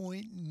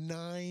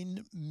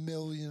 $1.9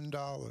 million.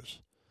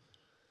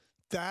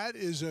 That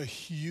is a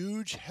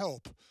huge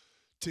help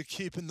to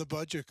keeping the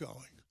budget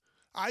going.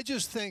 I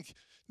just think,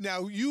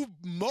 now you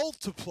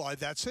multiply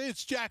that. Say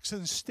it's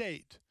Jackson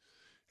State,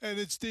 and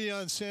it's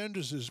Deion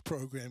Sanders'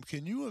 program.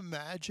 Can you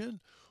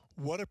imagine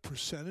what a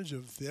percentage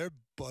of their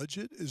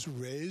budget is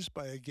raised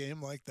by a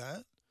game like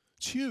that?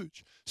 It's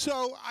huge.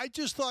 So I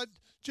just thought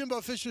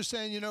Jimbo Fisher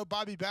saying,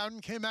 Bobby Bowden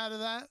came out of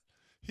that.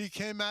 He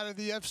came out of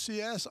the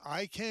FCS.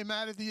 I came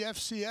out of the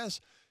FCS.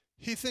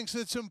 He thinks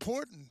it's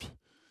important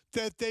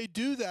that they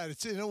do that.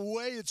 It's in a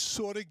way, it's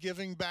sort of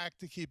giving back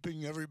to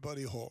keeping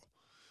everybody whole.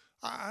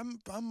 I'm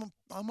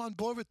on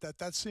board with that.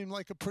 That seemed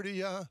like a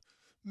pretty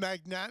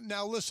magnet.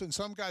 Now, listen,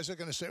 some guys are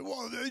going to say,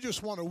 well, they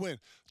just want to win.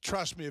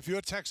 Trust me, if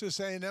you're Texas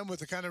A&M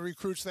with the kind of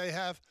recruits they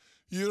have,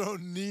 you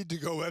don't need to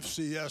go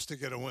FCS to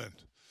get a win.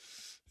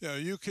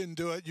 You can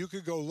do it. You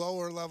could go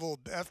lower level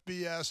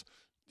FBS.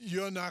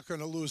 You're not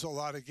going to lose a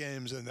lot of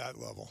games in that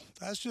level.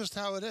 That's just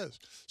how it is.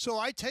 So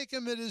I take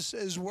him at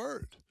his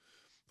word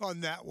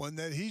on that one,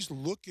 that he's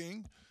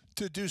looking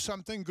to do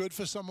something good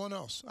for someone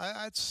else.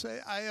 I'd say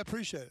I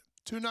appreciate it.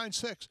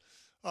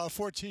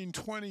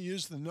 296-1420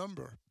 is the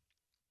number.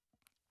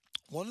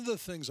 One of the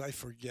things I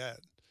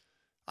forget,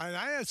 and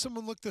I had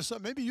someone look this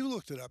up. Maybe you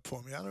looked it up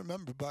for me. I don't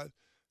remember. But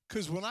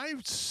because when I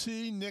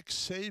see Nick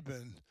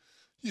Saban,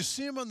 you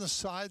see him on the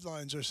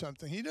sidelines or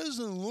something, he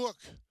doesn't look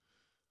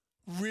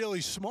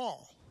really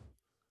small.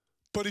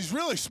 But he's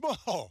really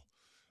small.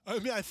 I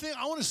mean, I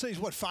want to say he's,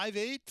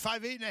 5'8",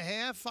 5'8 and a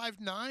half,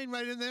 5'9",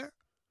 right in there?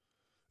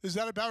 Is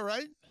that about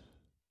right?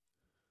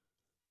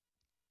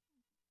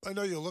 I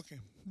know you're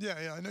looking.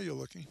 Yeah, I know you're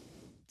looking.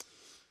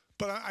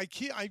 But I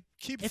keep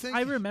thinking.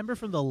 I remember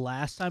from the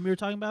last time we were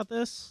talking about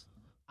this,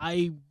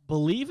 I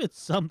believe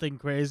it's something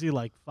crazy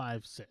like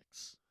 5'6".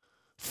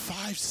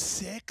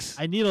 5'6"?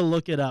 I need to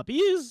look it up. He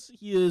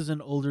is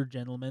an older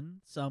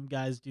gentleman. Some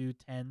guys do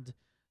tend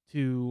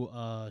to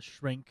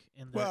shrink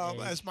in their age.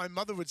 As my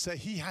mother would say,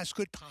 he has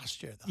good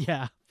posture, though.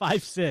 Yeah,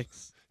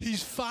 5'6".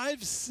 He's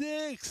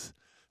 5'6".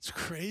 It's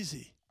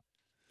crazy.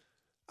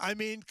 I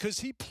mean,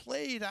 because he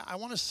played, I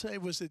want to say,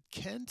 was it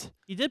Kent?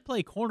 He did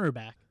play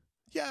cornerback.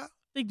 Yeah.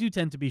 They do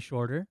tend to be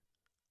shorter.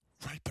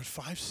 Right, but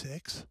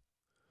 5'6"?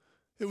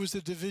 It was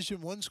a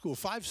Division I school.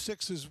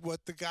 5'6" is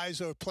what the guys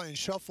are playing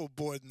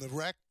shuffleboard in the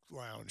rec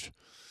lounge.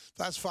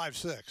 That's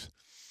 5'6".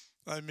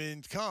 I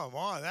mean, come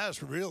on,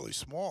 that's really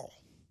small.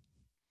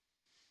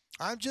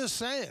 I'm just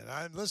saying.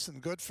 Listen,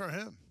 good for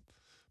him.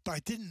 but I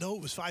didn't know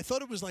it was 5. I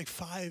thought it was like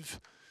 5'7.5",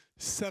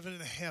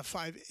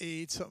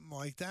 5'8", something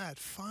like that.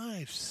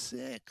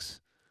 5'6".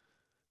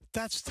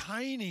 That's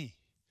tiny.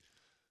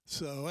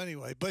 So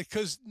anyway,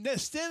 because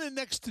standing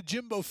next to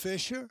Jimbo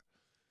Fisher,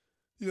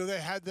 they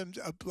had them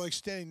like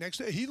standing next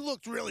to. He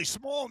looked really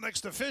small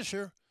next to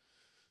Fisher.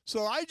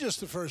 So I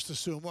just at first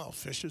assumed, well,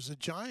 Fisher's a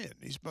giant.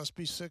 He must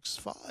be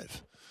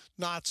 6'5".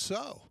 Not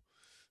so.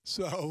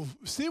 So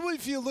see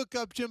if you look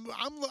up Jimbo.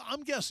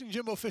 I'm guessing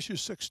Jimbo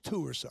Fisher's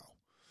 6'2" or so,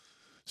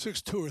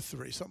 6'2" or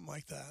 3", something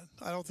like that.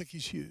 I don't think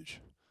he's huge.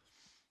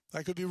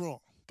 I could be wrong,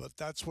 but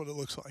that's what it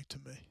looks like to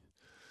me.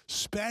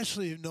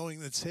 Especially knowing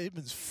that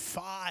Saban's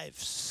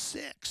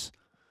 5'6".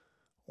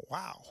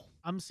 Wow.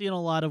 I'm seeing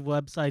a lot of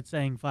websites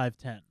saying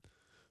 5'10".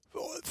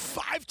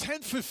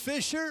 5'10" for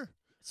Fisher?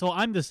 So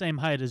I'm the same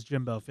height as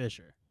Jimbo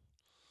Fisher.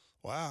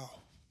 Wow.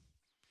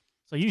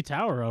 So you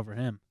tower over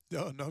him.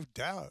 No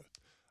doubt.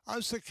 I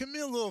was like, come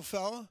here, little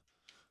fella.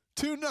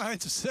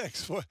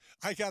 296.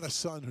 I got a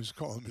son who's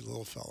calling me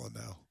little fella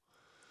now,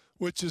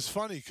 which is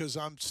funny because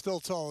I'm still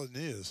taller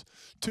than he is.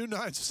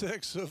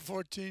 296,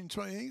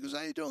 1420. He goes,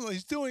 how you doing?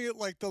 He's doing it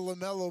like the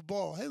LaMelo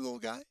Ball. Hey, little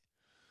guy.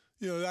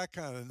 That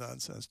kind of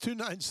nonsense.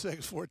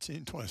 296,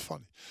 1420.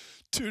 Funny.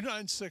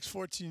 296,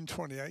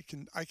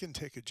 1420. I can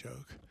take a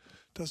joke.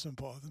 Doesn't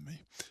bother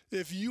me.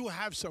 If you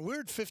have some,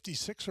 we're at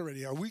 56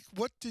 already.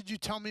 What did you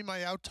tell me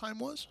my out time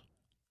was?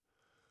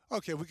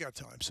 Okay, we got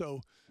time.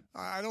 So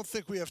I don't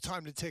think we have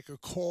time to take a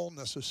call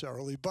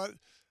necessarily, but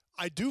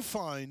I do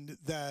find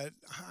that,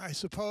 I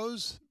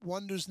suppose,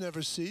 wonders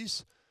never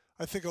cease.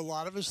 I think a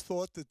lot of us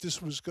thought that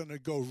this was going to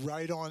go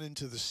right on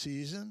into the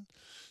season.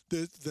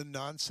 The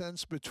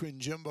nonsense between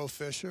Jimbo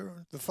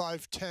Fisher, the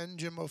 5'10"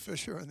 Jimbo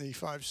Fisher, and the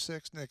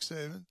 5'6" Nick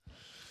Saban.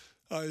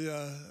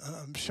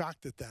 I'm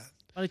shocked at that.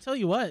 But I tell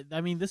you what,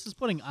 I mean, this is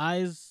putting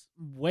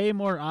way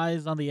more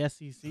eyes on the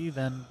SEC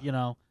than,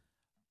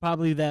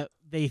 probably that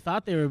they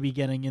thought they would be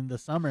getting in the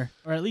summer,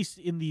 or at least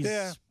in these.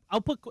 Yeah. I'll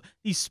put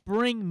these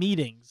spring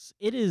meetings.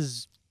 It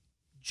is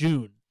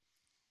June.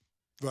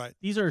 Right.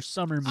 These are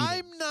summer meetings.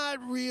 I'm not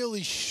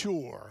really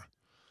sure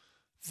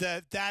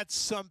that that's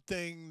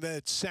something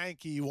that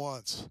Sankey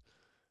wants.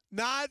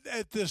 Not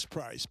at this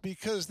price,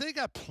 because they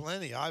got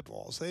plenty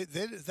eyeballs. They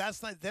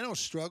don't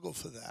struggle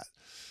for that.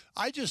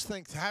 I just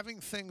think having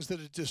things that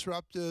are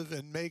disruptive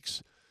and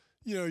makes,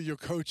 your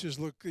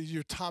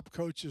top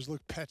coaches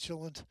look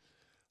petulant.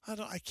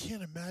 I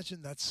can't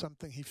imagine that's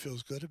something he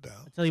feels good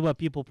about. I tell you what,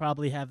 people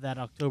probably have that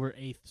October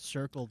 8th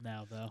circled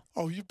now, though.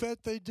 Oh, you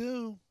bet they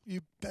do.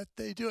 You bet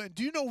they do. And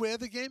do you know where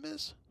the game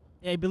is?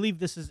 Yeah, I believe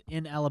this is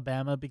in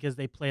Alabama because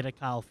they played at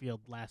Kyle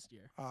Field last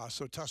year.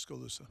 So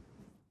Tuscaloosa,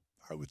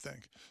 I would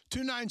think.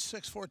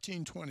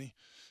 296-1420.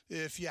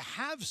 If you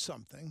have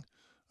something,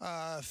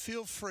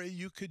 feel free.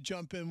 You could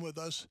jump in with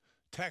us.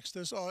 Text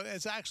us. Oh,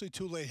 it's actually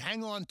too late.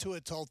 Hang on to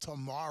it till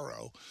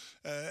tomorrow.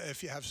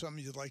 If you have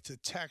something you'd like to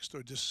text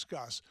or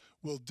discuss,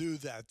 we'll do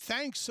that.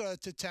 Thanks to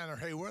Tanner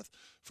Hayworth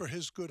for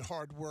his good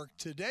hard work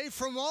today.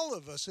 From all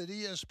of us at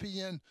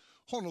ESPN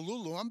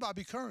Honolulu, I'm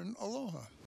Bobby Curran. Aloha.